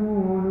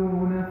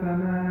تقولون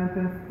فما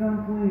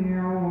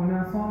تستطيعون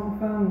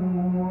صرفا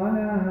ولا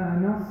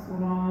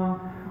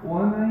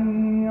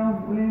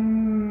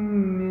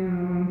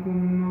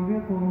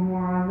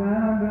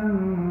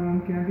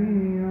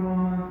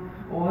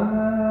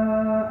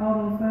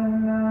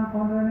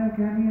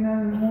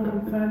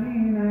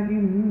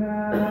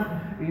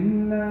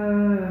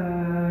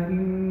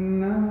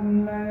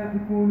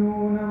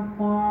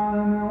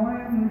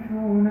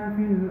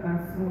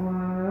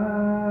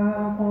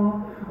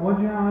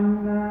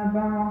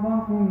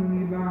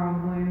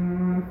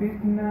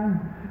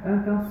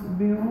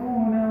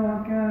يصبرون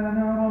وكان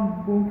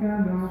ربك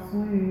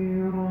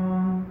بصيرا.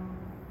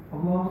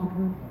 الله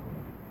أكبر.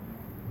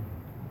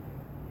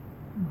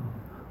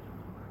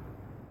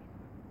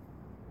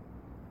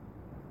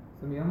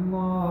 سمع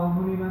الله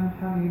لمن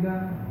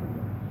حمده.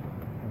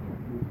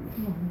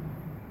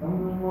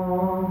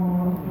 الله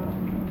أكبر.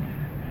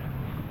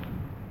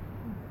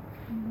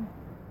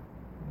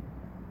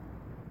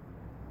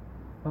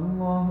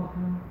 الله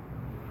أكبر.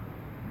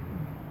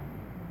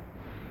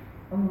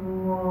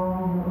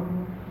 الله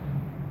أكبر.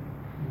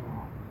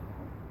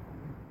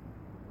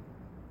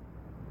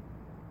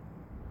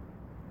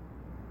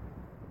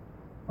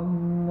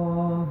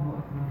 الله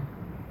أكبر.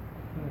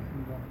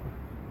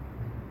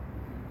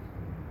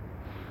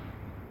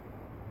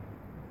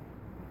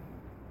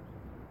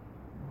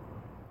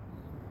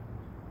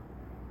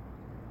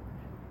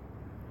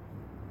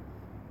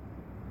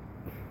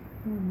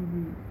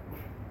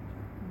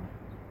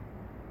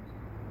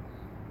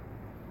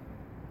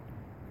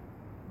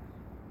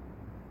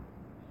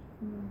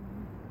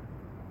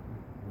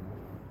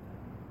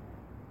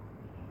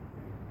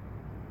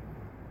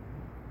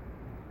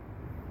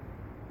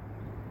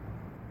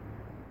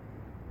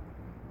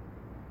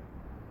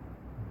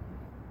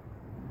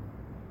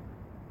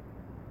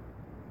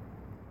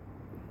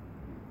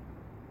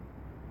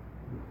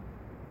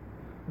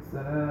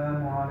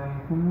 السلام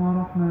عليكم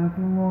ورحمة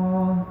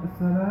الله.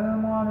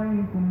 السلام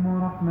عليكم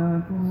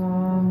ورحمة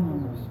الله.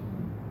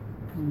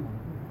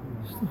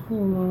 استغفر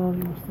الله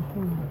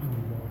استغفر الله.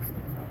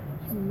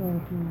 بسم الله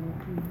الرحمن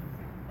الرحيم.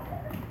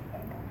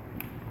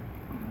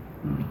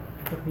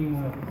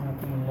 استقيموا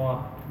يرحمكم الله.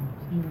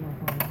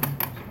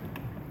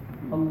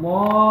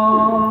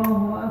 الله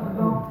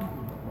أكبر.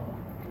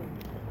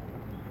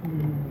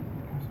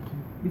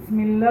 بسم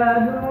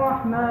الله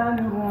الرحمن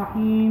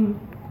الرحيم.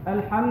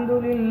 الحمد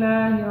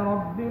لله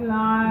رب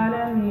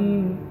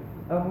العالمين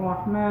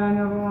الرحمن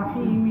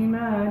الرحيم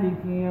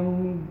مالك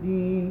يوم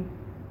الدين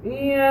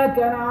إياك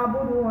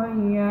نعبد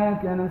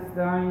وإياك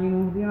نستعين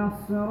اهدنا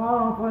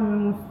الصراط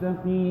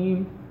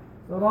المستقيم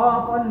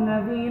صراط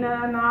الذين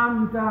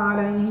أنعمت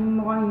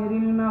عليهم غير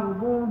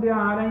المغضوب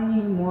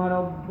عليهم ولا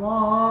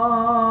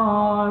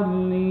الضالين.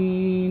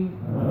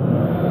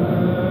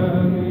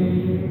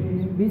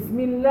 بسم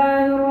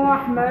الله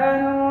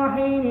الرحمن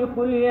الرحيم.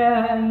 قل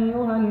يا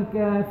أيها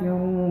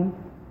الكافرون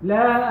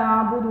لا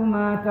أعبد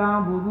ما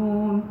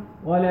تعبدون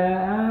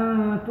ولا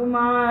أنتم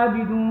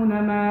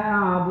عابدون ما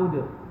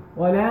أعبد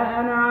ولا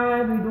أنا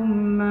عابد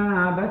ما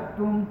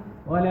عبدتم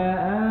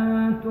ولا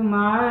أنتم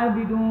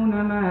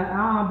عابدون ما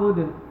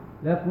أعبد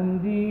لكم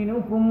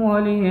دينكم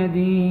ولي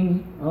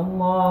دين.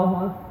 الله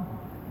أكبر.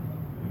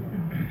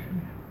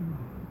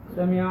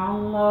 سمع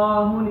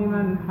الله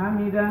لمن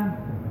حمده.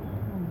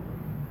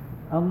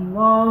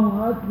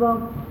 الله أكبر.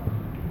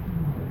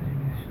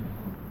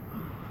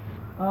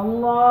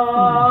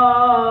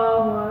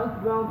 الله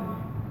أكبر.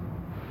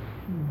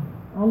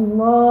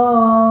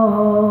 الله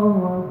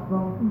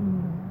أكبر.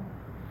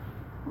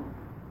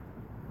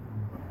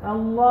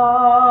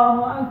 الله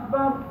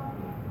أكبر.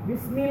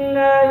 بسم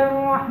الله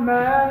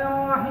الرحمن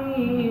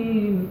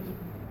الرحيم.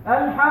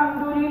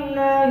 الحمد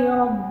لله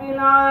رب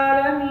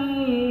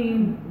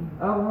العالمين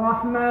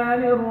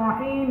الرحمن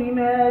الرحيم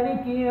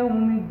مالك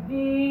يوم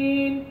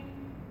الدين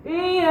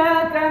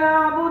إياك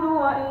نعبد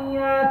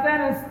وإياك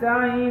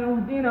نستعين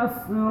اهدنا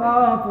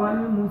الصراط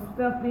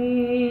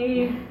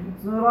المستقيم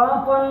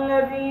صراط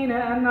الذين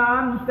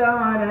أنعمت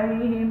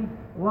عليهم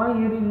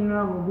غير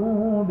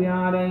المغضوب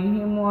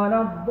عليهم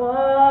ولا الضالين.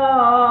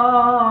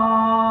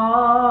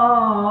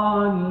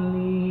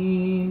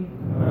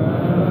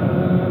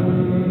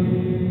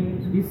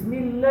 بسم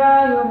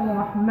الله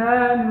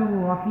الرحمن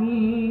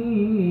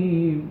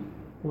الرحيم.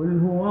 قل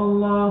هو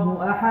الله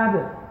أحد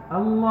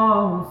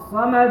الله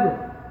الصمد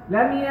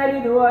لم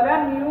يلد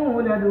ولم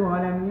يولد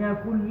ولم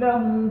يكن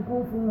له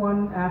كفوا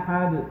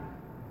أحد.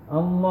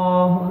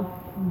 الله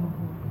أكبر.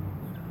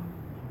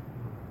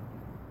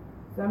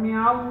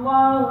 سمع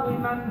الله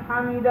لمن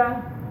حمده.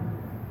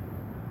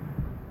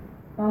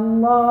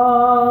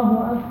 الله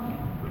أكبر.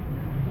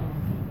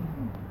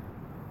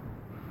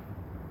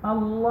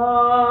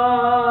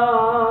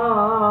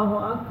 الله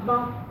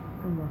أكبر.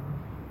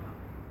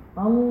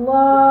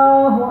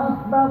 الله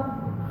أكبر.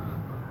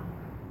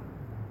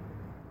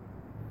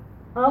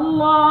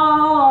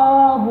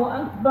 الله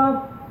أكبر.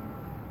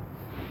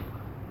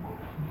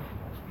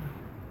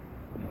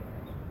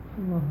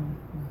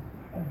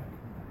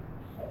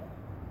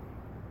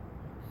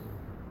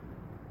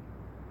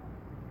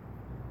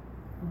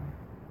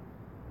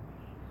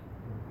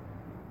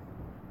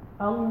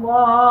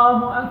 الله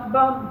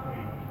أكبر.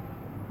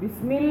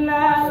 بسم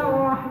الله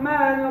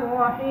الرحمن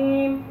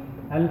الرحيم.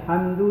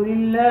 الحمد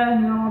لله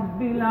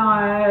رب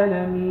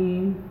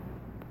العالمين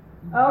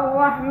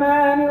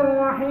الرحمن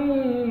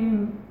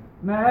الرحيم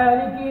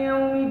مالك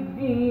يوم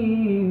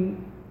الدين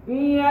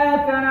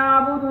إياك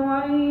نعبد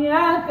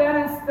وإياك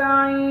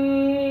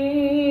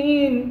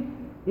نستعين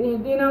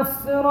اهدنا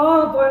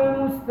الصراط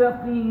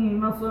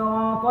المستقيم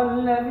صراط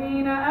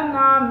الذين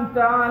أنعمت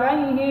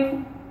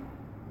عليهم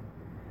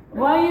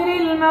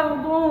غير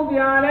المغضوب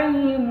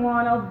عليهم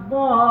ولا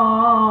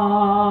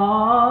الضالين.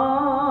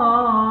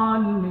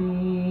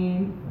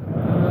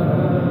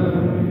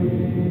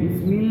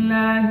 بسم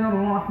الله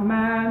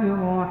الرحمن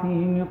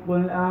الرحيم.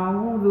 قل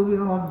أعوذ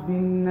برب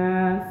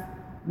الناس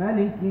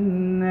ملك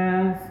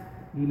الناس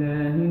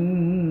إله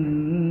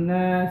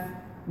الناس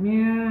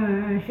من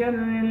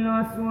شر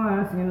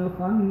الوسواس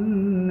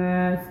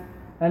الخناس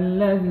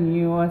الذي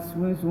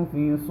يوسوس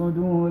في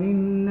صدور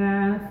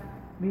الناس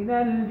من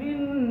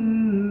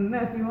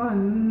الجنة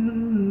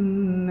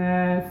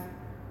والناس.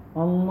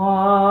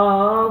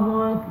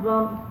 الله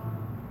أكبر.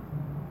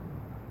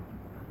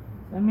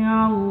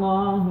 سمع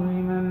الله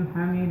لمن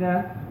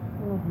حمده.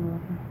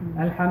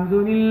 الحمد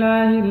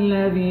لله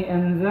الذي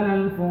أنزل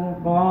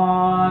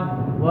الفرقان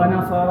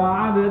ونصر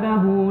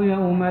عبده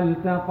يوم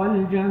التقى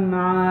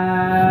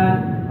الجمعان.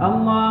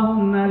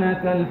 اللهم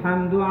لك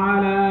الحمد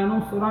على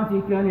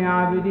نصرتك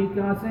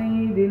لعبدك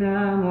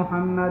سيدنا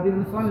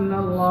محمد صلى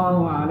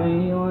الله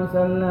عليه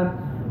وسلم.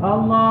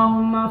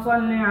 اللهم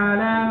صل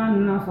على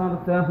من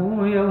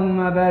نصرته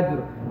يوم بدر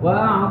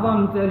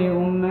وأعظمت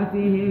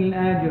لأمته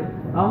الأجر.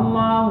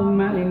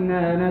 اللهم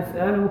إنا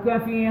نسألك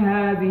في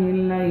هذه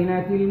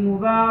الليلة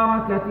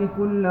المباركة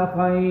كل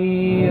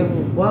خير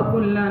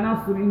وكل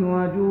نصر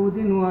وجود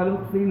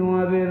ولطف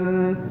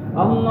وبر.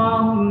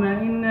 اللهم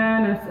إنا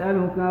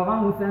نسألك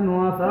غوثا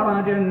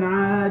وفرجا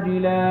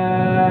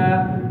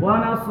عاجلا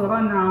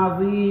ونصرا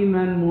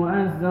عظيما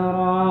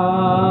مؤزرا.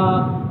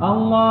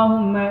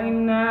 اللهم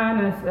إنا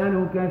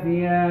نسألك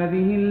في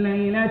هذه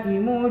الليلة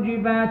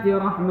موجبات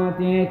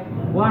رحمتك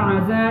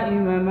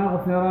وعزائم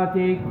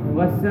مغفرتك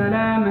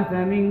والسلامة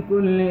من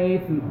كل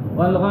إثم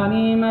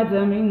والغنيمة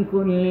من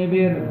كل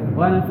بر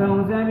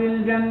والفوز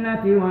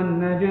بالجنة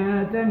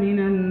والنجاة من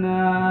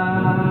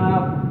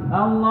النار.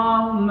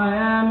 اللهم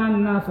يا من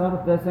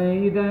نصرت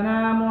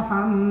سيدنا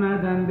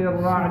محمدا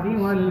بالرعد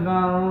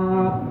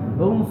والبرق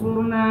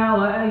انصرنا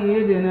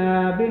وأيدنا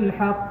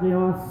بالحق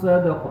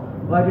والصدق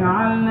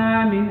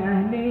واجعلنا من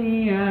أهله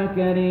يا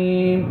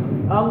كريم.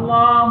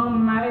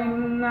 اللهم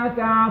إنك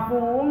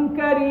عفو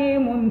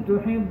كريم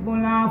تحب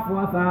العفو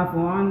فاعف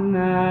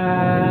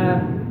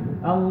عنا.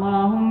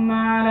 اللهم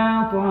على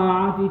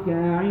طاعتك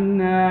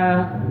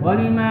أعنا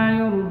ولما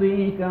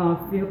يرضيك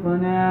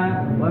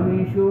وفقنا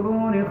ومن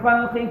شرور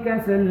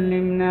خلقك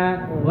سلمنا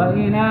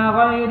وإلى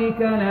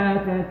غيرك لا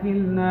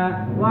تكلنا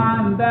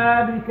وعن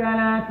بابك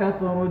لا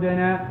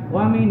تطردنا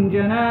ومن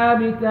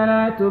جنابك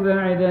لا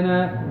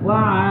تبعدنا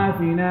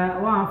وعافنا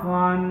واعف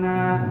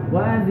عنا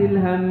وأزل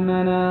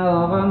همنا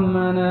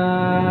وغمنا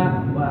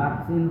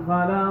وأحسن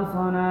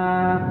خلاصنا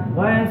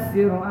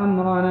ويسر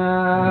أمرنا.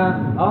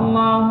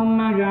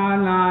 اللهم اجعل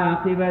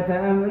عاقبة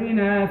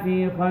أمرنا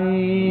في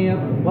خير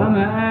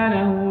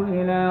ومآله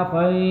إلى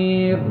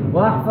خير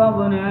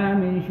واحفظنا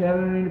من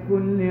شر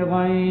كل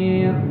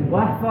غير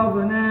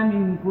واحفظنا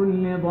من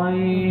كل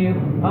ضير.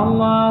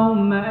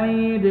 اللهم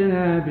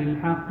أيدنا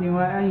بالحق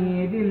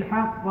وأيد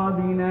الحق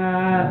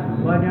بنا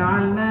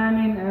واجعلنا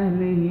من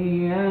أهله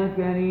يا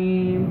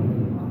كريم.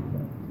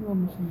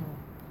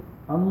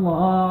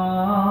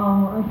 الله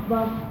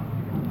أكبر.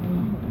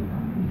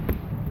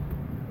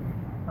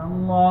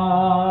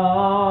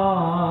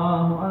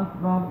 الله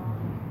أكبر.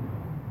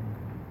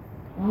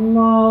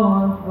 الله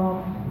أكبر.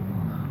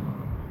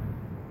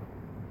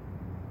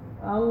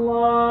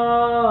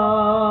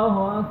 الله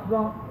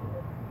أكبر.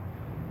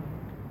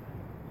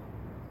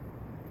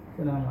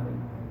 السلام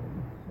عليكم.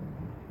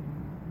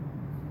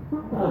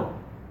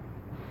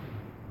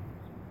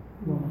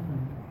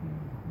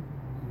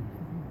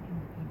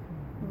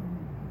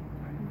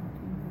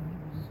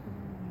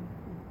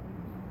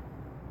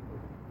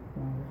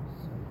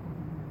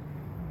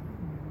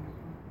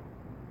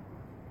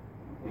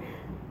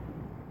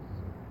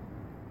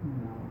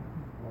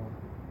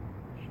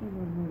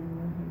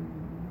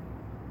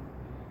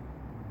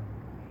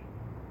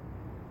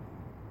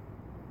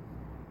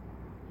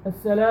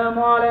 السلام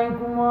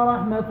عليكم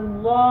ورحمة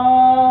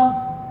الله.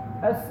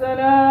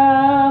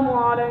 السلام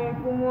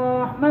عليكم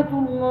ورحمة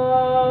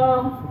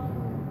الله.